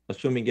vaccine, if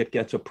assuming it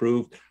gets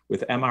approved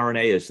with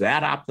mRNA, is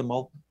that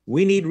optimal?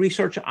 We need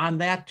research on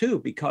that too,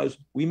 because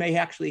we may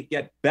actually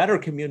get better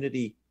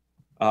community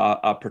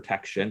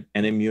protection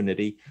and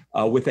immunity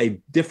with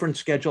a different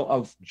schedule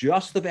of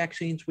just the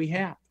vaccines we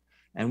have.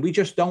 And we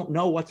just don't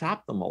know what's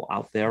optimal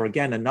out there.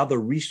 Again, another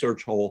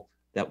research hole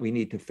that we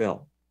need to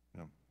fill.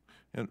 Yeah.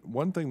 And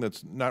one thing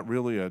that's not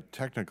really a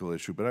technical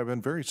issue, but I've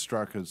been very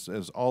struck, as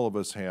all of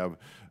us have,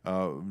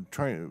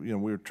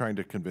 we're trying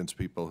to convince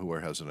people who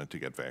are hesitant to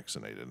get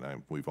vaccinated.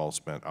 And we've all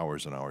spent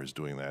hours and hours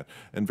doing that.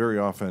 And very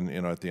often,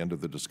 at the end of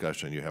the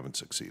discussion, you haven't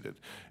succeeded.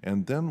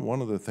 And then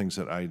one of the things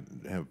that I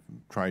have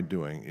tried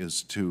doing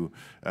is to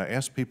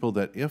ask people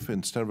that if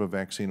instead of a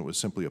vaccine, it was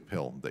simply a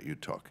pill that you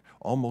took.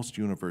 Almost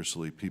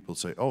universally, people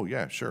say, oh,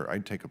 yeah, sure,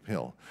 I'd take a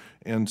pill.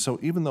 And so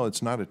even though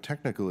it's not a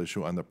technical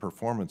issue on the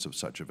performance of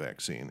such a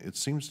vaccine, it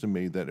seems to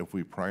me that if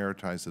we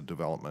prioritize the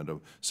development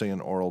of, say, an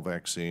oral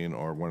vaccine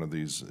or one of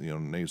these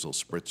nasal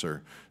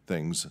spritzer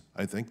things,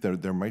 I think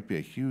there might be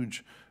a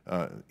huge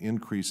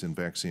increase in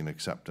vaccine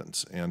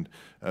acceptance. And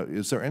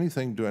is there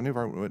anything, do any of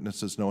our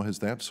witnesses know, has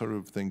that sort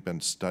of thing been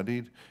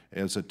studied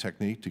as a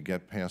technique to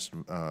get past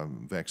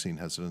vaccine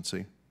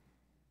hesitancy?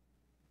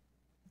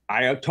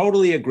 I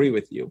totally agree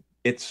with you.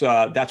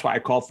 that's why I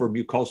call for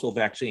mucosal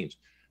vaccines.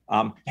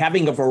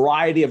 Having a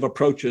variety of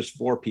approaches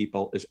for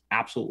people is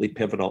absolutely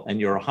pivotal, and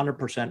you're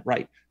 100%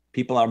 right.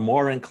 People are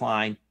more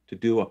inclined to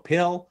do a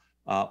pill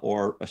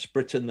or a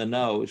spritz in the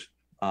nose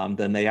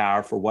than they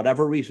are, for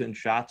whatever reason.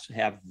 Shots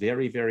have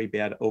very, very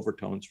bad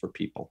overtones for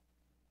people.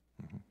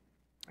 Mm-hmm.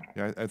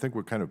 Yeah, I think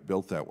we're kind of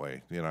built that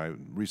way. You know, I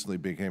recently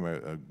became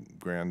a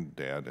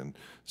granddad, and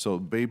so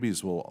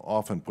babies will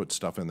often put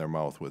stuff in their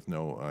mouth with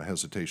no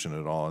hesitation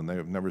at all, and they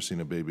have never seen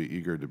a baby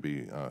eager to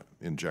be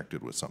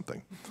injected with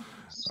something.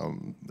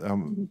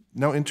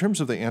 Now, in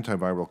terms of the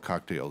antiviral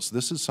cocktails,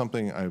 this is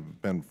something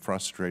I've been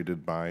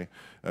frustrated by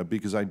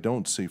because I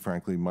don't see,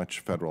 frankly,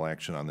 much federal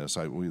action on this.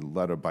 We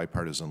led a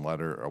bipartisan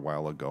letter a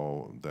while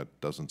ago that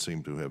doesn't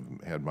seem to have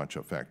had much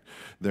effect.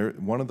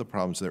 One of the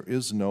problems, there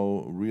is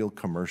no real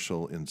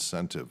commercial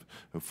incentive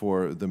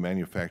for the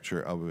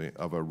manufacturer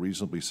of a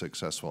reasonably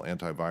successful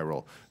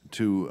antiviral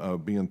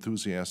to be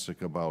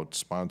enthusiastic about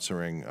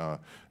sponsoring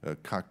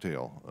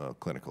cocktail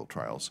clinical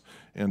trials.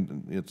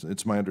 And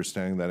it's my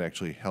understanding that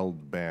actually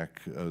held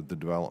back the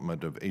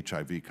development of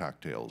HIV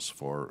cocktails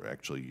for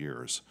actually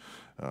years.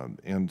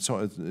 And so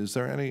is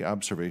there any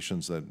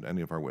observations that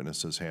any of our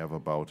witnesses have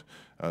about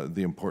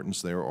the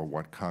importance there, or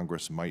what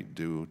Congress might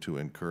do to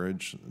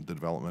encourage the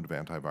development of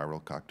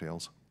antiviral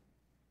cocktails?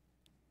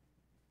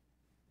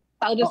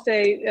 I'll just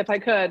say, if I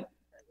could,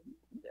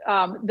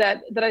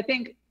 that I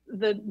think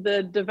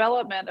the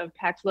development of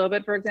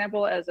Paxlovid, for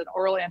example, as an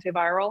oral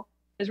antiviral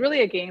is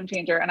really a game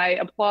changer. And I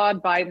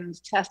applaud Biden's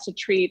Test to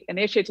Treat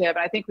initiative. And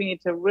I think we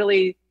need to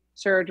really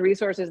surge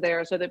resources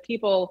there so that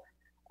people,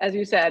 as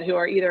you said, who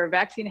are either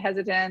vaccine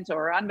hesitant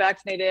or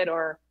unvaccinated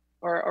or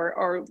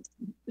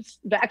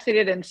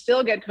vaccinated and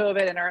still get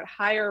COVID and are at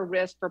higher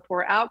risk for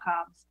poor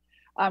outcomes,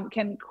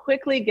 can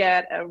quickly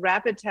get a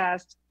rapid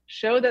test,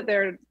 show that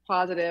they're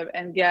positive,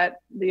 and get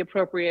the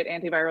appropriate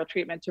antiviral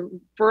treatment to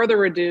further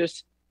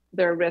reduce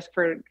their risk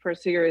for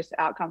serious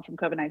outcomes from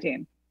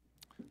COVID-19.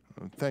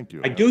 Thank you.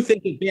 I do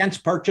think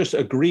advanced purchase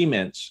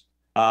agreements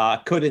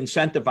could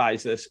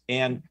incentivize this,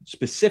 and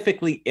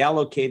specifically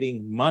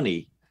allocating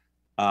money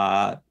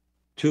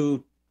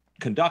to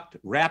conduct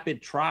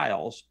rapid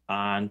trials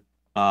on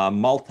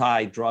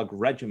multi-drug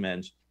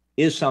regimens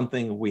is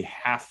something we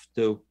have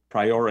to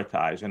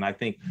prioritize. And I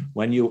think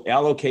when you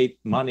allocate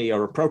money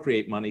or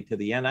appropriate money to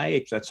the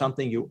NIH, that's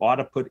something you ought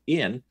to put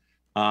in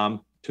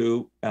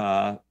to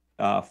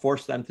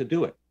force them to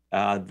do it.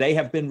 They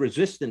have been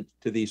resistant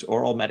to these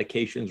oral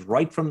medications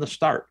right from the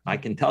start. I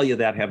can tell you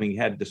that, having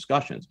had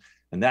discussions,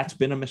 and that's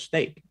been a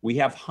mistake. We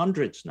have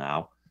hundreds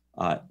now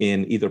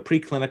in either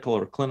preclinical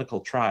or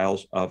clinical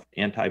trials of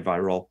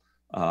antiviral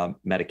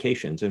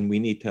medications, and we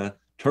need to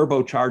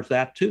turbocharge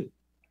that too.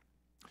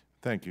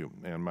 Thank you.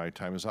 And my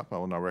time is up. I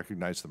will now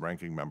recognize the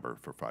ranking member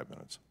for 5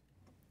 minutes.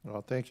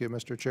 Well, thank you,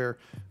 Mr. Chair.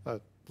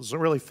 This is a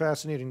really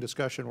fascinating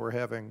discussion we're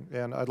having,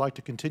 and I'd like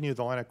to continue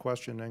the line of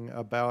questioning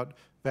about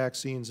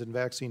vaccines and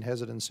vaccine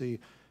hesitancy.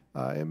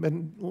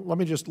 And let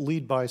me just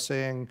lead by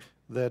saying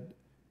that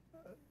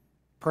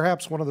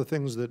perhaps one of the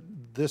things that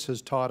this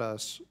has taught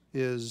us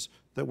is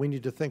that we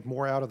need to think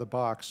more out of the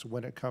box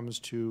when it comes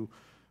to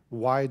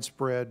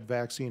widespread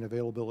vaccine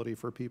availability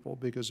for people,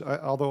 because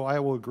although I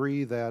will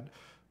agree that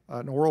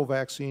an oral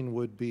vaccine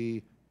would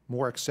be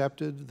more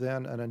accepted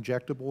than an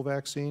injectable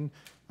vaccine,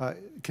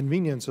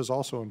 convenience is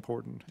also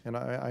important. And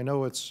I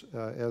know it's,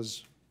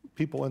 as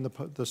people in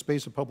the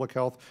space of public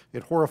health,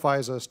 it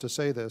horrifies us to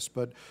say this,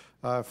 but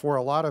for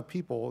a lot of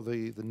people,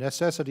 the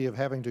necessity of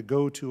having to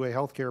go to a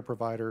healthcare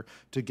provider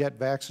to get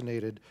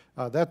vaccinated,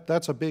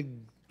 that's a big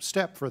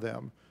step for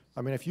them.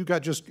 I mean, if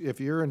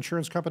your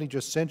insurance company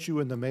just sent you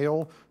in the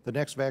mail the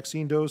next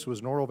vaccine dose was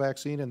an oral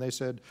vaccine, and they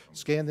said,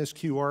 scan this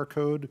QR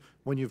code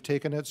when you've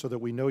taken it so that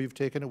we know you've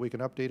taken it, we can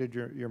update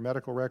your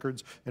medical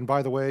records, and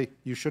by the way,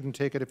 you shouldn't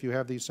take it if you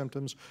have these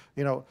symptoms,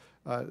 you know,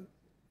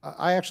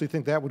 I actually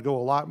think that would go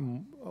a lot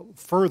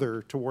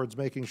further towards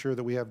making sure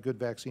that we have good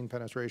vaccine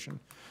penetration.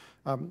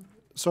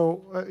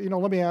 So, you know,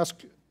 let me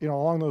ask, you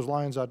know, along those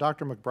lines,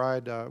 Dr.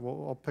 McBride,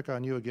 I'll pick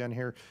on you again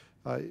here.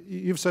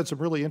 You've said some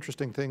really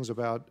interesting things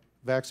about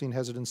vaccine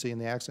hesitancy and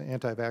the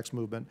anti-vax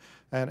movement.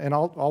 And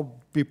I'll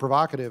be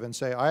provocative and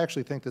say I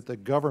actually think that the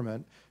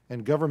government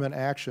and government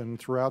action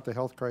throughout the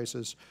health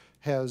crisis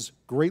has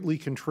greatly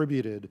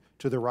contributed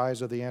to the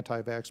rise of the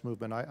anti-vax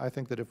movement. I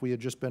think that if we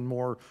had just been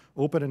more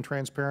open and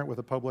transparent with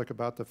the public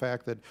about the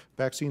fact that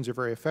vaccines are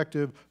very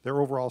effective, they're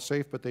overall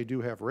safe, but they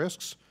do have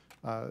risks.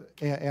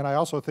 And I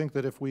also think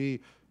that if we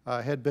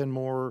had been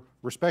more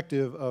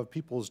respective of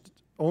people's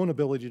own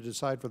ability to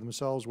decide for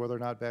themselves whether or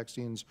not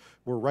vaccines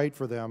were right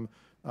for them,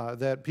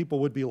 that people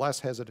would be less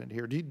hesitant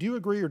here. Do you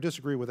agree or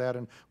disagree with that?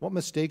 And what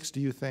mistakes do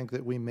you think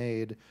that we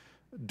made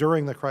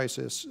during the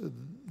crisis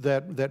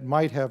that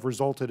might have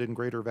resulted in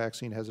greater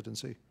vaccine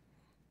hesitancy?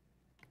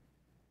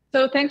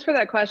 So thanks for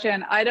that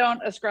question. I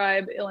don't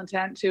ascribe ill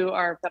intent to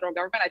our federal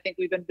government. I think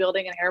we've been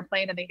building an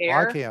airplane in the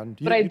air. I can.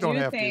 But you don't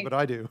have to, but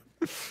I do.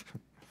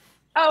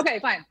 Oh, okay,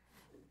 fine.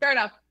 Fair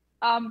enough.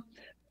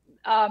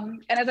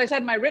 And as I said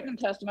in my written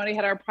testimony,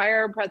 had our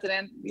prior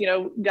president,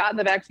 gotten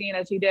the vaccine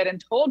as he did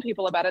and told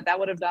people about it, that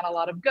would have done a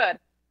lot of good.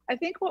 I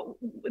think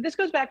this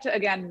goes back to,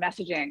 again,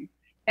 messaging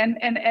and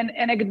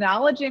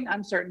acknowledging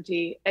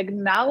uncertainty,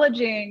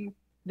 acknowledging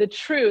the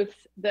truth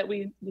that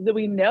we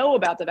know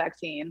about the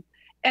vaccine,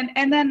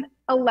 and then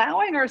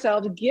allowing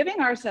ourselves, giving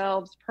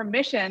ourselves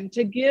permission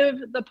to give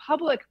the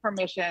public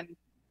permission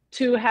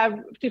to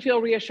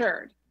feel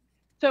reassured.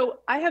 So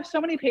I have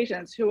so many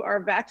patients who are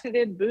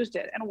vaccinated,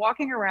 boosted, and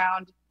walking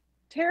around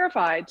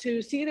terrified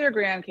to see their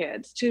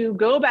grandkids, to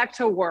go back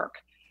to work,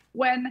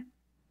 when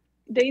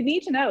they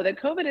need to know that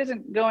COVID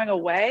isn't going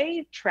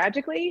away,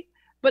 tragically,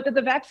 but that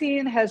the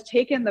vaccine has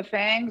taken the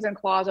fangs and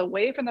claws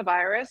away from the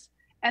virus,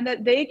 and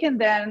that they can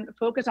then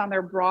focus on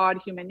their broad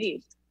human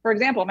needs. For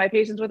example, my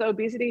patients with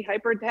obesity,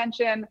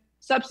 hypertension,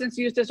 substance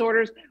use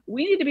disorders,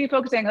 we need to be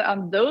focusing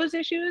on those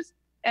issues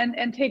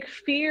and take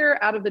fear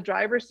out of the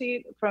driver's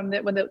seat from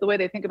the way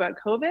they think about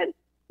COVID,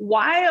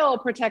 while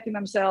protecting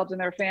themselves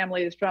and their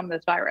families from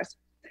this virus.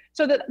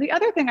 So the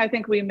other thing I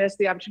think we missed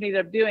the opportunity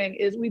of doing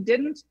is we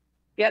didn't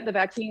get the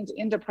vaccines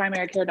into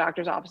primary care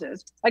doctors'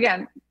 offices.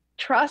 Again,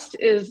 trust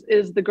is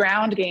the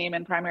ground game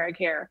in primary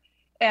care.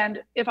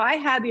 And if I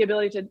had the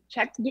ability to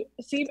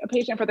see a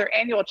patient for their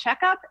annual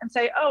checkup and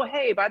say, oh,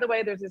 hey, by the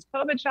way, there's this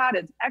COVID shot,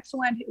 it's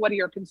excellent, what are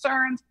your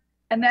concerns?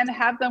 And then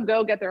have them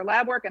go get their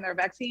lab work and their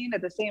vaccine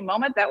at the same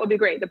moment, that would be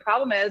great. The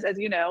problem is, as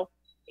you know,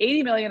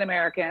 80 million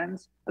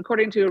Americans,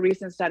 according to a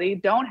recent study,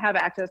 don't have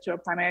access to a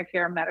primary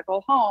care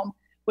medical home,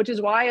 which is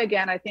why,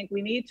 again, I think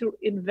we need to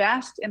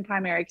invest in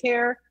primary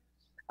care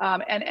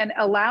and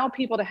allow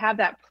people to have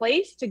that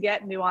place to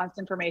get nuanced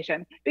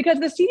information. Because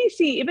the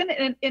CDC, even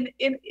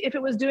if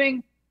it was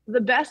doing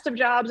the best of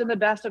jobs and the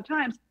best of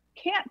times,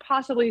 can't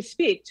possibly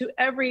speak to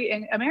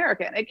every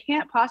American. It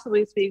can't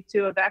possibly speak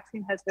to a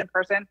vaccine hesitant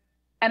person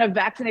and a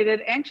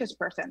vaccinated anxious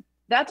person.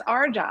 That's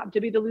our job,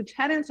 to be the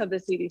lieutenants of the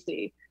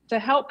CDC, to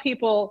help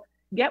people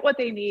get what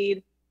they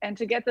need and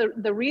to get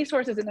the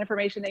resources and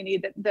information they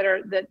need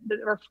that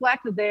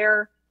reflect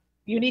their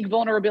unique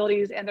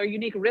vulnerabilities and their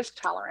unique risk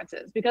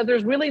tolerances, because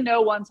there's really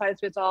no one size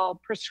fits all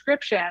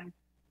prescription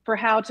for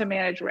how to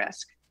manage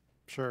risk.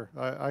 Sure,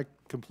 I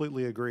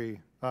completely agree.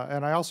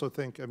 And I also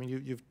think, I mean,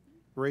 you've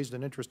raised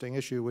an interesting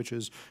issue, which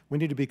is we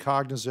need to be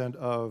cognizant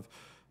of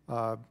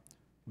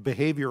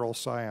behavioral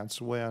science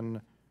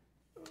when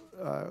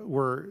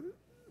we're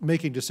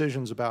making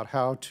decisions about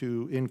how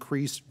to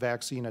increase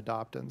vaccine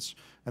adoptance.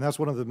 And that's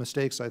one of the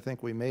mistakes I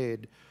think we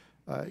made.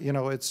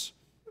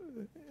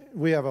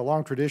 We have a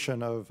long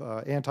tradition of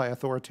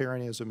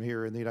anti-authoritarianism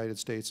here in the United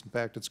States. In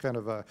fact, it's kind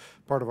of a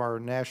part of our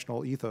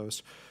national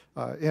ethos.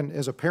 And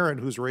as a parent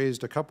who's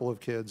raised a couple of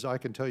kids, I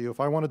can tell you, if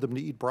I wanted them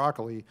to eat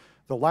broccoli,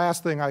 the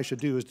last thing I should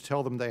do is to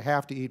tell them they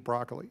have to eat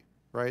broccoli,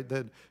 right?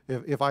 That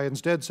if I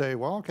instead say,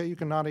 well, okay, you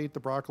cannot eat the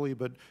broccoli,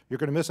 but you're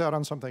going to miss out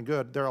on something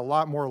good, they're a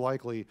lot more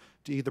likely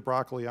to eat the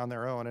broccoli on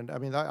their own. And I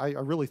mean, I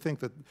really think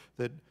that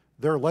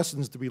there are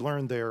lessons to be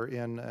learned there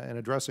in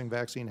addressing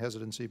vaccine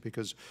hesitancy,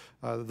 because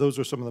those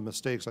are some of the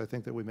mistakes I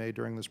think that we made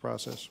during this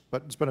process.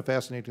 But it's been a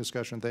fascinating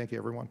discussion. Thank you,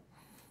 everyone.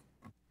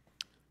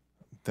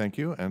 Thank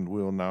you, and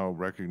we'll now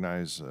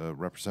recognize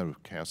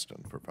Representative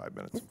Caston for 5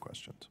 minutes of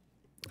questions.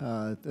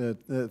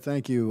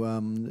 Thank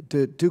you.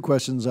 Two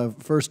questions.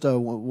 First,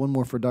 one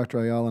more for Dr.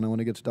 Ayala, and I want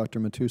to get to Dr.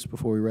 Matus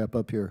before we wrap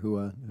up here,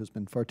 who has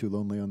been far too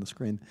lonely on the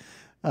screen.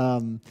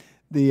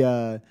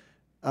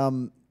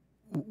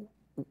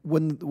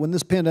 When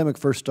this pandemic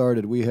first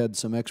started, we had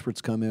some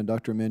experts come in.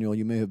 Dr. Emanuel,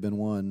 you may have been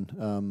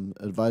one,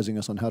 advising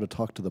us on how to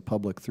talk to the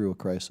public through a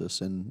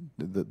crisis. And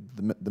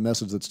the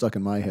message that stuck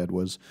in my head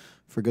was,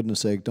 for goodness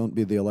sake, don't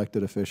be the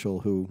elected official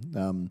who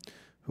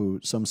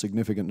some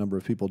significant number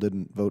of people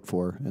didn't vote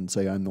for and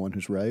say, I'm the one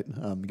who's right.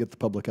 Get the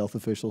public health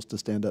officials to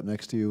stand up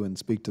next to you and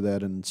speak to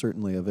that, and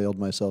certainly availed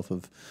myself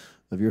of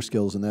your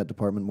skills in that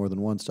department more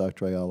than once,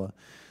 Dr. Ayala.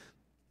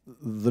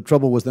 The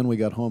trouble was then we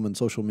got home and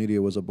social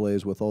media was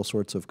ablaze with all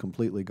sorts of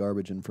completely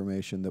garbage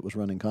information that was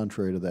running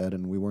contrary to that,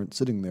 and we weren't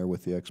sitting there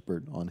with the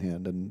expert on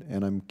hand.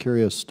 And I'm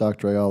curious,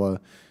 Dr. Ayala,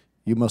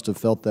 you must have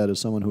felt that as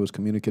someone who was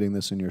communicating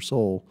this in your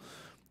soul.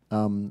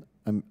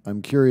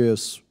 I'm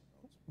curious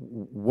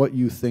what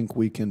you think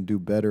we can do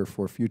better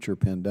for future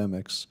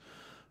pandemics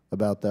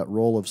about that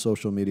role of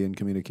social media and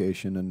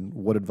communication, and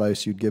what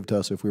advice you'd give to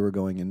us if we were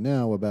going in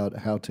now about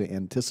how to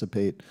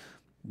anticipate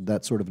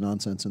that sort of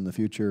nonsense in the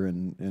future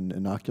and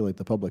inoculate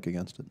the public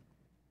against it.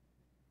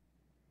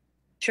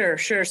 Sure.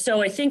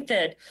 So I think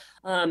that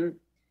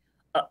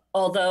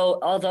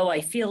although I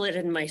feel it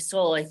in my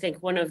soul, I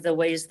think one of the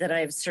ways that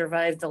I've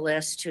survived the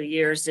last 2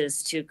 years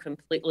is to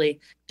completely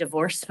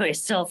divorce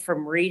myself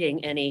from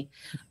reading any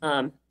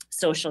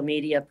social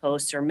media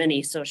posts or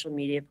many social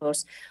media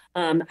posts.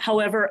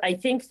 However, I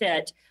think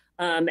that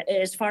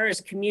as far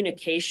as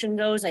communication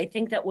goes, I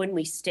think that when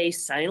we stay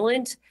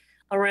silent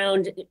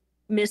around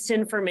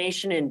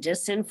misinformation and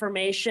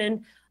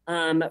disinformation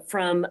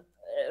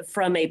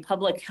from a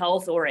public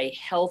health or a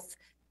health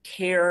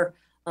care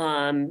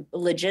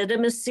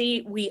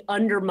legitimacy, we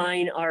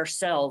undermine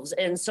ourselves.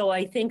 And so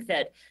I think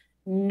that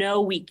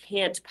no, we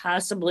can't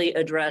possibly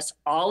address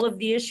all of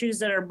the issues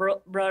that are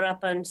brought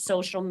up on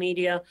social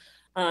media.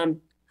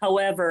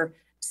 However,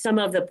 some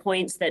of the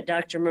points that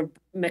Dr.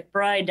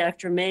 McBride,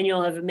 Dr.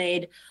 Emanuel have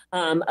made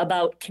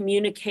about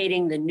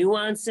communicating the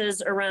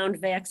nuances around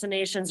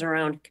vaccinations,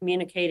 around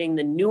communicating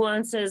the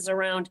nuances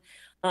around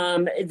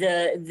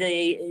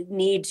the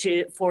need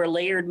for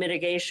layered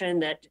mitigation,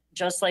 that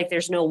just like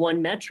there's no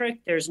one metric,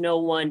 there's no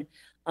one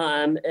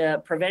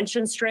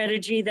prevention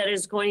strategy that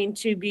is going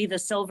to be the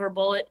silver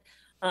bullet.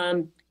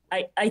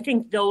 I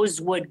think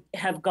those would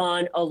have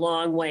gone a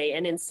long way.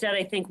 And instead,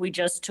 I think we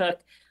just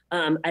took,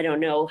 I don't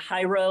know,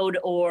 high road,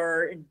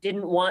 or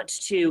didn't want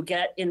to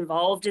get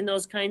involved in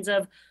those kinds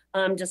of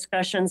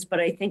discussions. But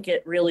I think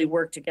it really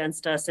worked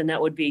against us. And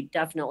that would be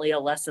definitely a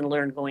lesson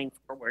learned going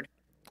forward.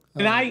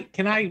 Can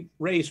I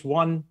raise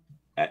one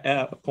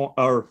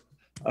or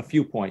a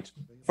few points?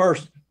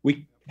 First,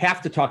 we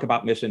have to talk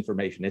about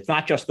misinformation. It's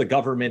not just the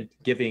government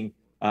giving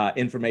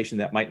information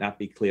that might not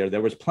be clear.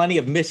 There was plenty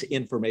of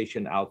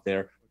misinformation out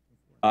there,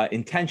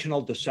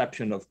 intentional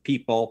deception of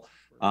people.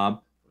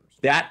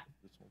 That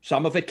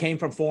some of it came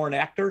from foreign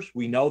actors.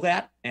 We know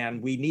that,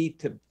 and we need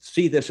to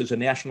see this as a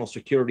national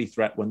security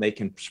threat when they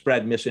can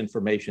spread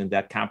misinformation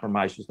that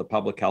compromises the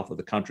public health of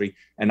the country.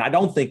 And I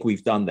don't think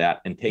we've done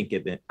that and take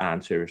it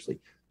on seriously.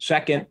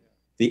 Second,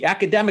 the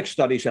academic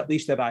studies, at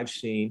least that I've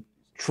seen,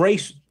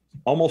 trace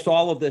almost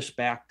all of this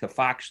back to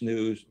Fox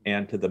News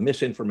and to the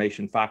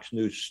misinformation Fox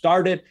News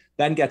started,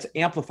 then gets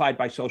amplified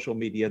by social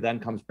media, then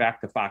comes back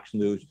to Fox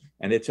News.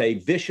 And it's a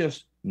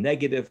vicious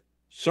negative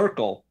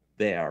circle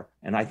there.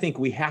 And I think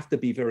we have to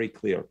be very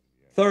clear.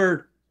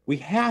 Third, we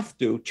have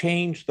to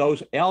change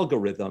those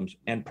algorithms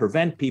and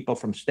prevent people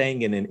from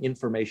staying in an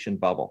information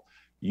bubble.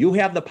 You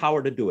have the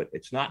power to do it.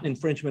 It's not an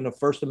infringement of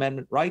First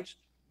Amendment rights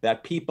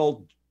that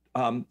people,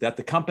 that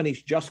the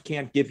companies just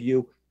can't give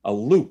you a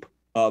loop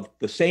of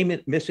the same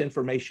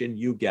misinformation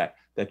you get,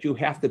 that you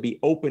have to be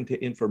open to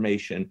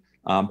information.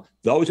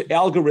 Those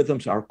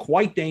algorithms are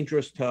quite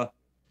dangerous to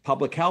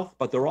public health,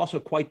 but they're also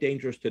quite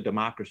dangerous to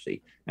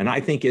democracy. And I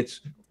think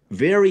it's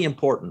very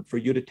important for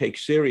you to take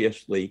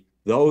seriously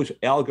those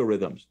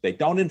algorithms. They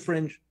don't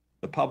infringe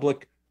the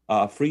public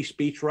free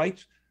speech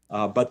rights,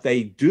 but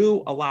they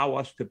do allow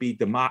us to be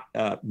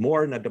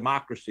more in a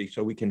democracy,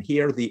 so we can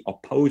hear the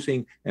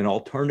opposing and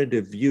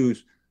alternative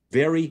views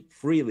very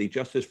freely,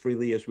 just as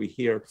freely as we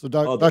hear. So,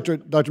 Dr.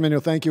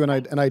 Emanuel, thank you, and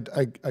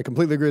I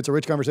completely agree. It's a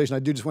rich conversation. I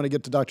do just want to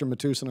get to Dr.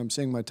 Matus, and I'm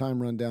seeing my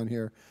time run down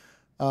here.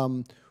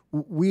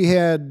 We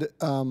had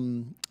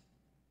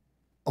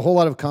a whole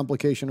lot of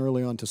complication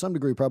early on, to some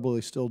degree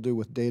probably still do,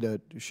 with data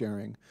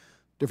sharing.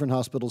 Different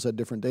hospitals had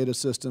different data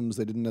systems.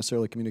 They didn't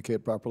necessarily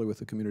communicate properly with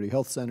the community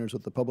health centers,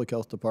 with the public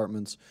health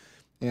departments.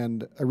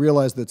 And I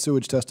realize that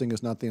sewage testing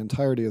is not the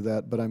entirety of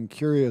that, but I'm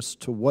curious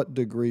to what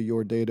degree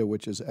your data,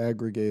 which is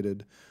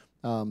aggregated,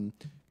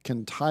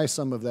 can tie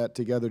some of that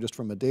together just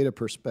from a data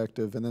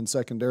perspective. And then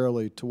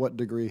secondarily, to what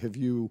degree have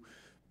you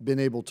been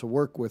able to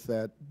work with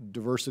that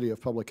diversity of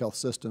public health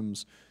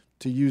systems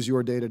to use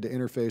your data to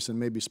interface and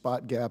maybe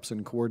spot gaps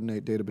and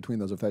coordinate data between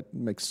those, if that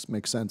makes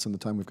sense in the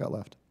time we've got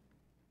left?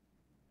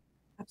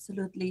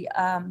 Absolutely.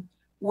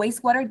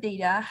 Wastewater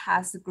data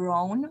has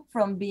grown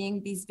from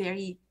being this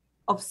very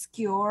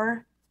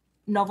obscure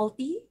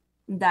novelty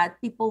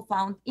that people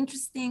found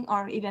interesting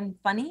or even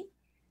funny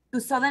to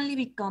suddenly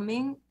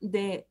becoming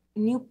the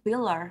new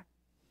pillar,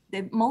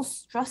 the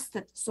most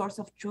trusted source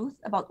of truth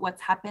about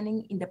what's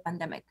happening in the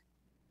pandemic.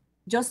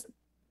 Just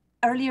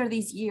earlier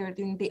this year,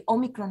 during the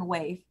Omicron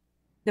wave,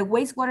 the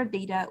wastewater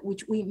data,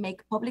 which we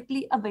make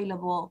publicly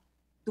available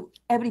to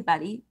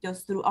everybody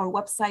just through our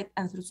website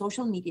and through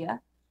social media,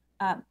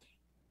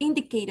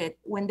 indicated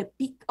when the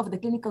peak of the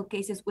clinical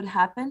cases would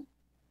happen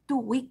 2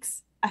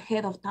 weeks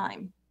ahead of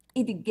time.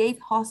 It gave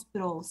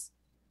hospitals,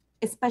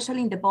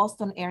 especially in the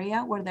Boston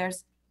area where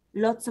there's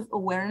lots of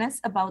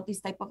awareness about this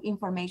type of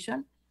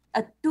information,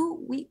 a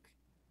 2-week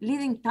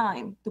leading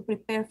time to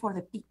prepare for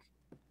the peak.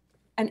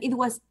 And it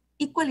was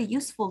equally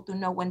useful to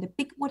know when the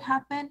peak would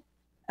happen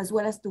as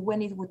well as to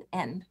when it would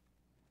end.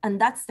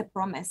 And that's the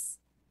promise.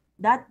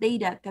 That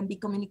data can be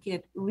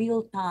communicated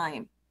real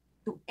time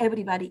to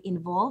everybody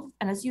involved.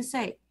 And as you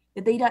say,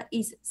 the data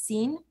is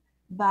seen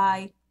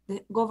by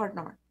the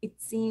governor,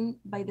 it's seen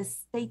by the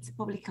state's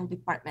public health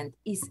department,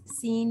 is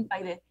seen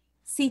by the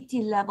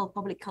city level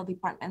public health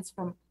departments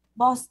from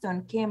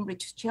Boston,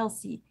 Cambridge,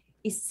 Chelsea,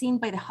 is seen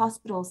by the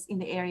hospitals in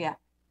the area,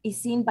 is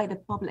seen by the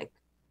public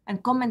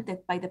and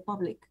commented by the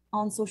public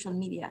on social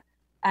media.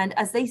 And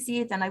as they see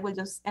it, and I will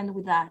just end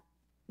with that,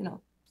 you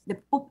know, the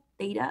poop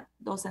data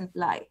doesn't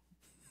lie.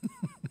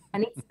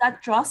 And it's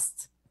that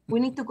trust. We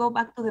need to go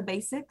back to the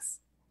basics,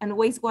 and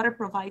wastewater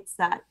provides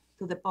that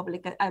to the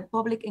public, a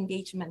public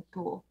engagement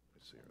tool.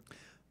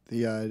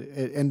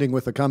 The ending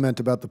with a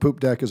comment about the poop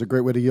deck is a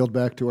great way to yield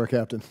back to our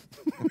captain.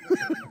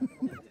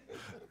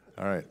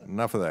 All right,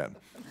 enough of that.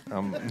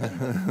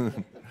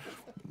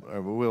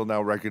 We'll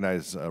now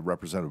recognize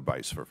Representative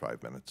Bice for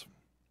 5 minutes.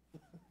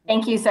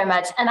 Thank you so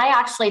much. And I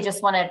actually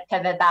just want to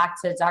pivot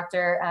back to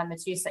Dr.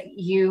 Matus.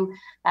 You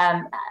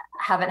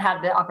haven't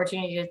had the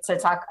opportunity to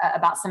talk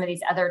about some of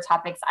these other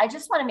topics. I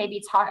just want to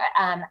maybe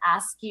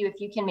ask you if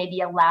you can maybe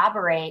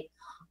elaborate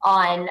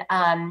on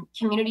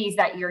communities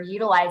that you're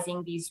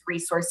utilizing these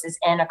resources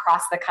in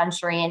across the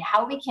country, and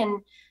how we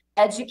can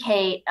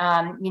educate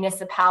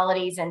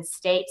municipalities and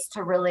states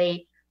to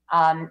really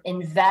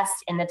invest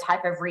in the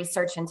type of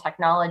research and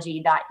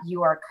technology that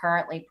you are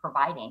currently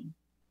providing.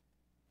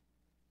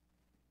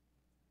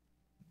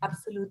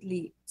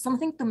 Absolutely.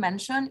 Something to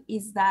mention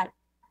is that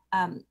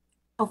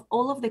of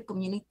all of the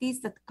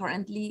communities that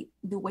currently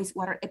do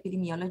wastewater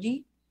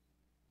epidemiology,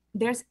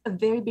 there's a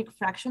very big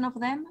fraction of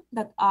them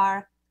that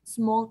are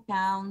small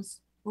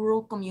towns,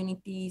 rural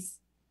communities,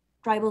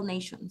 tribal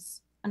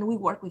nations, and we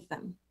work with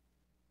them.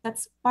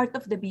 That's part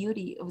of the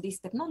beauty of this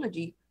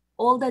technology.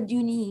 All that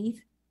you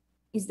need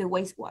is the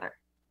wastewater.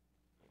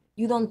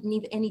 You don't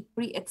need any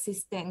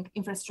pre-existing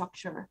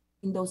infrastructure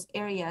in those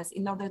areas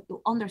in order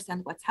to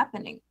understand what's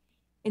happening.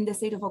 In the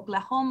state of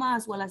Oklahoma,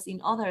 as well as in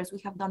others,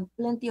 we have done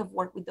plenty of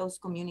work with those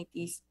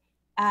communities.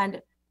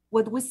 And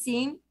what we're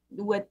seeing,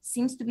 what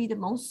seems to be the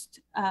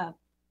most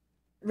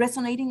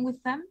resonating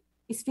with them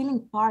is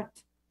feeling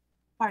part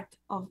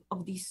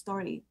of this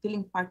story,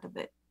 feeling part of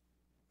it.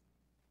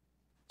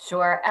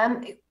 Sure.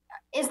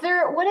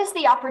 What is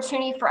the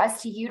opportunity for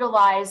us to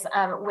utilize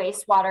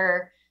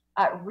wastewater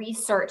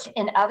research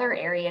in other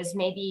areas?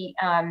 Maybe,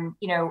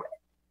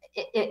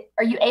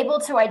 are you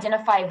able to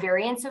identify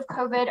variants of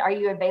COVID? Are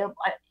you available?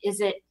 Is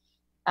it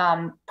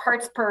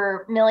parts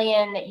per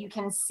million that you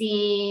can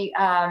see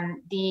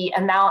the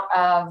amount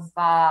of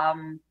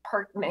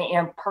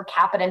per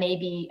capita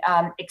maybe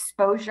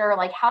exposure?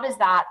 Like, how does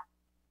that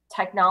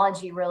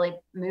technology really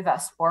move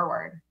us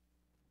forward?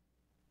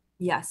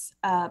 Yes,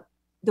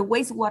 the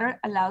wastewater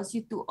allows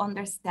you to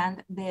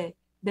understand the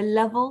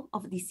level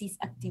of disease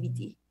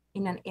activity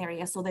in an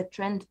area. So the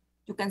trend,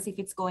 you can see if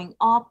it's going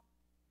up,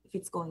 if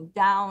it's going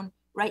down.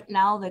 Right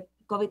now, the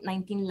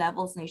COVID-19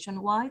 levels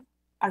nationwide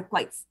are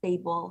quite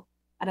stable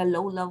at a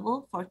low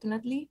level,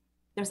 fortunately.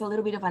 There's a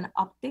little bit of an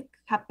uptick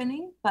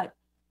happening, but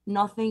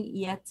nothing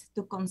yet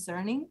too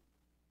concerning.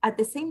 At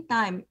the same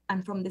time,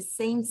 and from the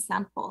same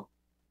sample,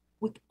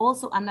 we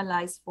also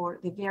analyze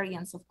for the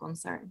variants of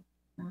concern,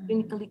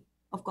 clinically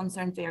of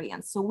concern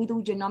variants. So we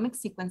do genomic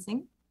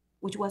sequencing,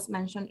 which was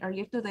mentioned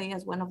earlier today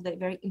as one of the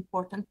very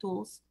important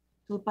tools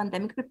to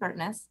pandemic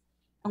preparedness.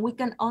 And we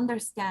can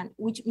understand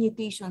which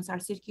mutations are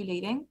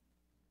circulating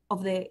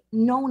of the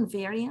known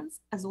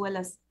variants, as well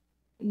as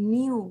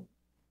new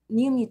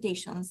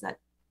mutations that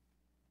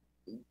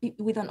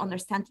we don't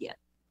understand yet.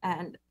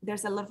 And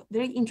there's a lot of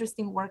very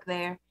interesting work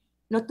there,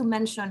 not to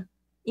mention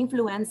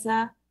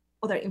influenza,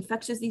 other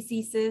infectious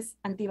diseases,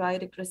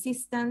 antibiotic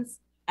resistance,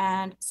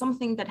 and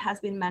something that has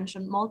been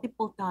mentioned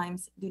multiple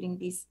times during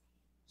this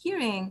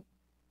hearing,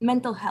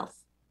 mental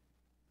health.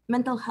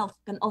 Mental health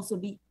can also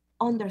be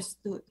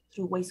understood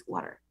through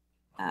wastewater.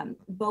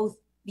 Both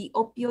the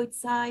opioid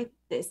side,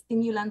 the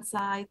stimulant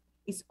side,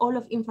 is all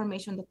of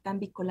information that can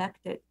be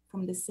collected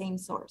from the same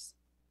source.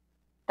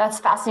 That's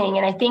fascinating.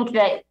 And I think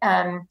that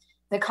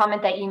the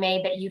comment that you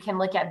made that you can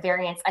look at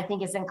variants, I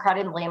think is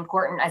incredibly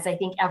important, as I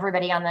think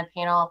everybody on the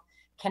panel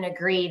can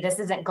agree, this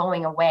isn't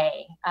going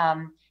away.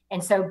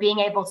 And so being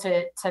able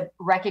to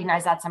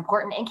recognize that's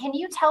important. And can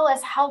you tell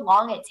us how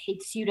long it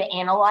takes you to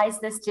analyze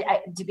this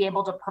to be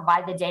able to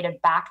provide the data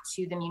back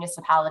to the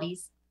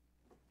municipalities?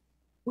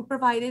 We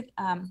provided,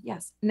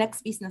 yes,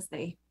 next business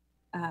day.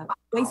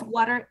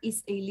 Wastewater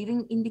is a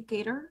leading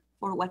indicator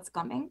for what's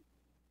coming.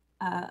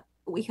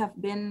 We have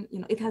been,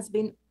 it has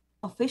been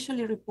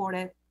officially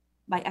reported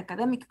by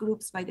academic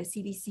groups, by the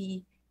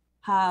CDC,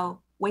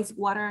 how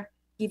wastewater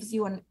gives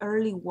you an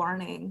early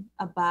warning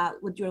about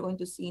what you're going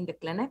to see in the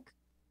clinic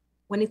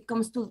when it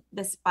comes to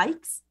the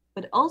spikes,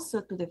 but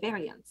also to the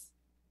variants.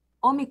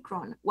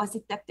 Omicron was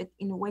detected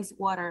in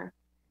wastewater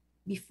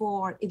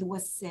before it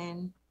was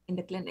seen in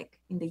the clinic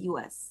in the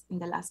US in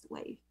the last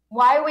wave.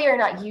 Why we are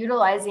not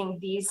utilizing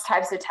these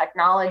types of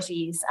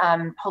technologies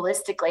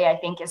holistically, I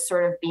think, is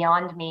sort of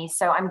beyond me.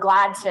 So I'm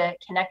glad to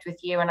connect with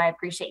you, and I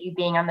appreciate you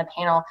being on the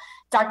panel.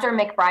 Dr.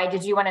 McBride,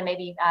 did you want to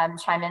maybe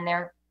chime in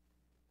there?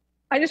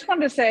 I just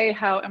wanted to say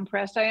how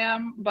impressed I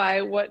am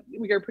by what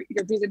your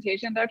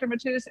presentation, Dr.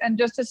 Matus, and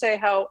just to say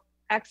how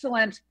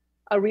excellent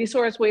a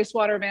resource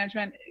wastewater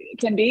management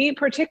can be,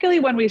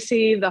 particularly when we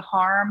see the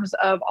harms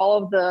of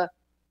all of the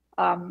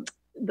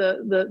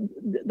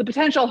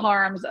potential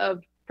harms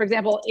of, for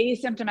example,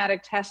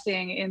 asymptomatic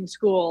testing in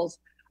schools.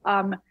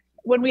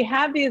 When we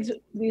have these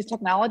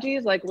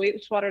technologies like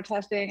wastewater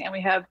testing, and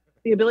we have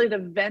the ability to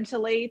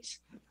ventilate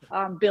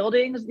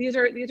buildings, these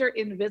are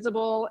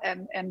invisible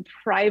and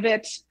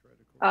private.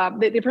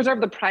 They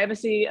preserve the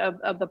privacy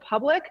of the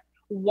public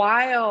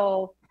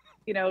while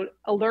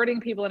alerting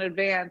people in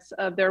advance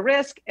of their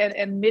risk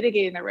and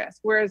mitigating the risk.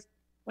 Whereas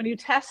when you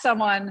test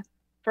someone,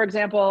 for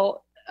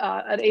example,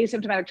 an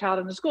asymptomatic child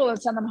in the school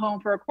and send them home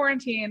for a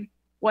quarantine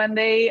when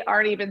they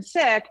aren't even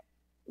sick,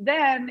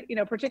 then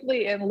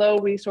particularly in low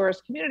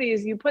resource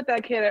communities, you put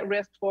that kid at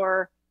risk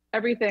for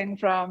everything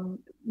from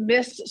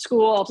missed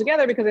school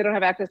altogether because they don't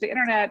have access to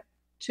internet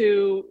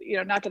to, you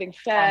know, not getting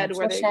fed,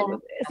 where they,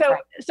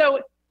 so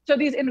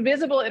these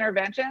invisible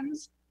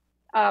interventions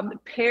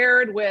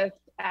paired with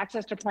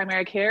access to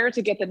primary care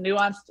to get the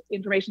nuanced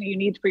information that you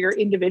need for your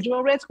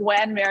individual risk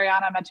when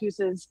Mariana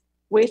Matus's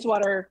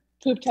wastewater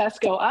poop tests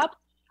go up.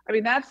 I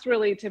mean, that's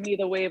really, to me,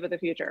 the wave of the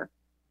future.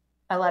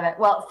 I love it.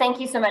 Well, thank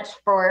you so much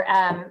for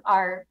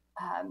our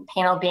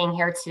panel being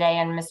here today.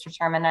 And Mr.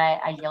 Chairman,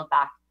 I yield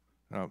back.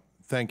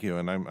 Thank you,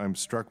 and I'm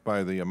struck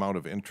by the amount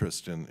of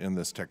interest in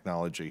this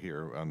technology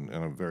here in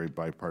a very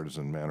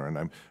bipartisan manner, and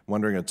I'm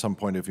wondering at some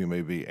point if you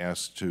may be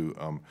asked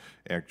to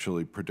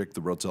actually predict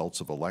the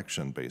results of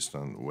election based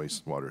on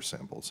wastewater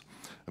samples.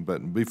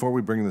 But before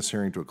we bring this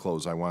hearing to a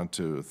close, I want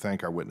to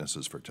thank our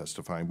witnesses for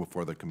testifying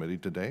before the committee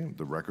today.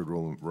 The record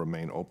will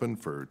remain open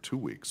for 2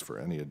 weeks for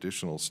any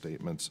additional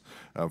statements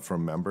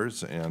from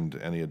members and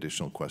any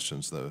additional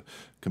questions the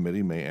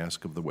committee may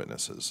ask of the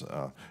witnesses.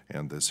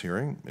 And this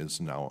hearing is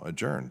now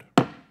adjourned.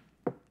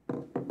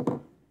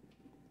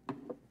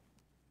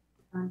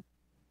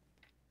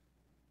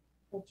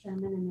 The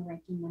chairman and the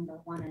ranking member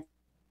want to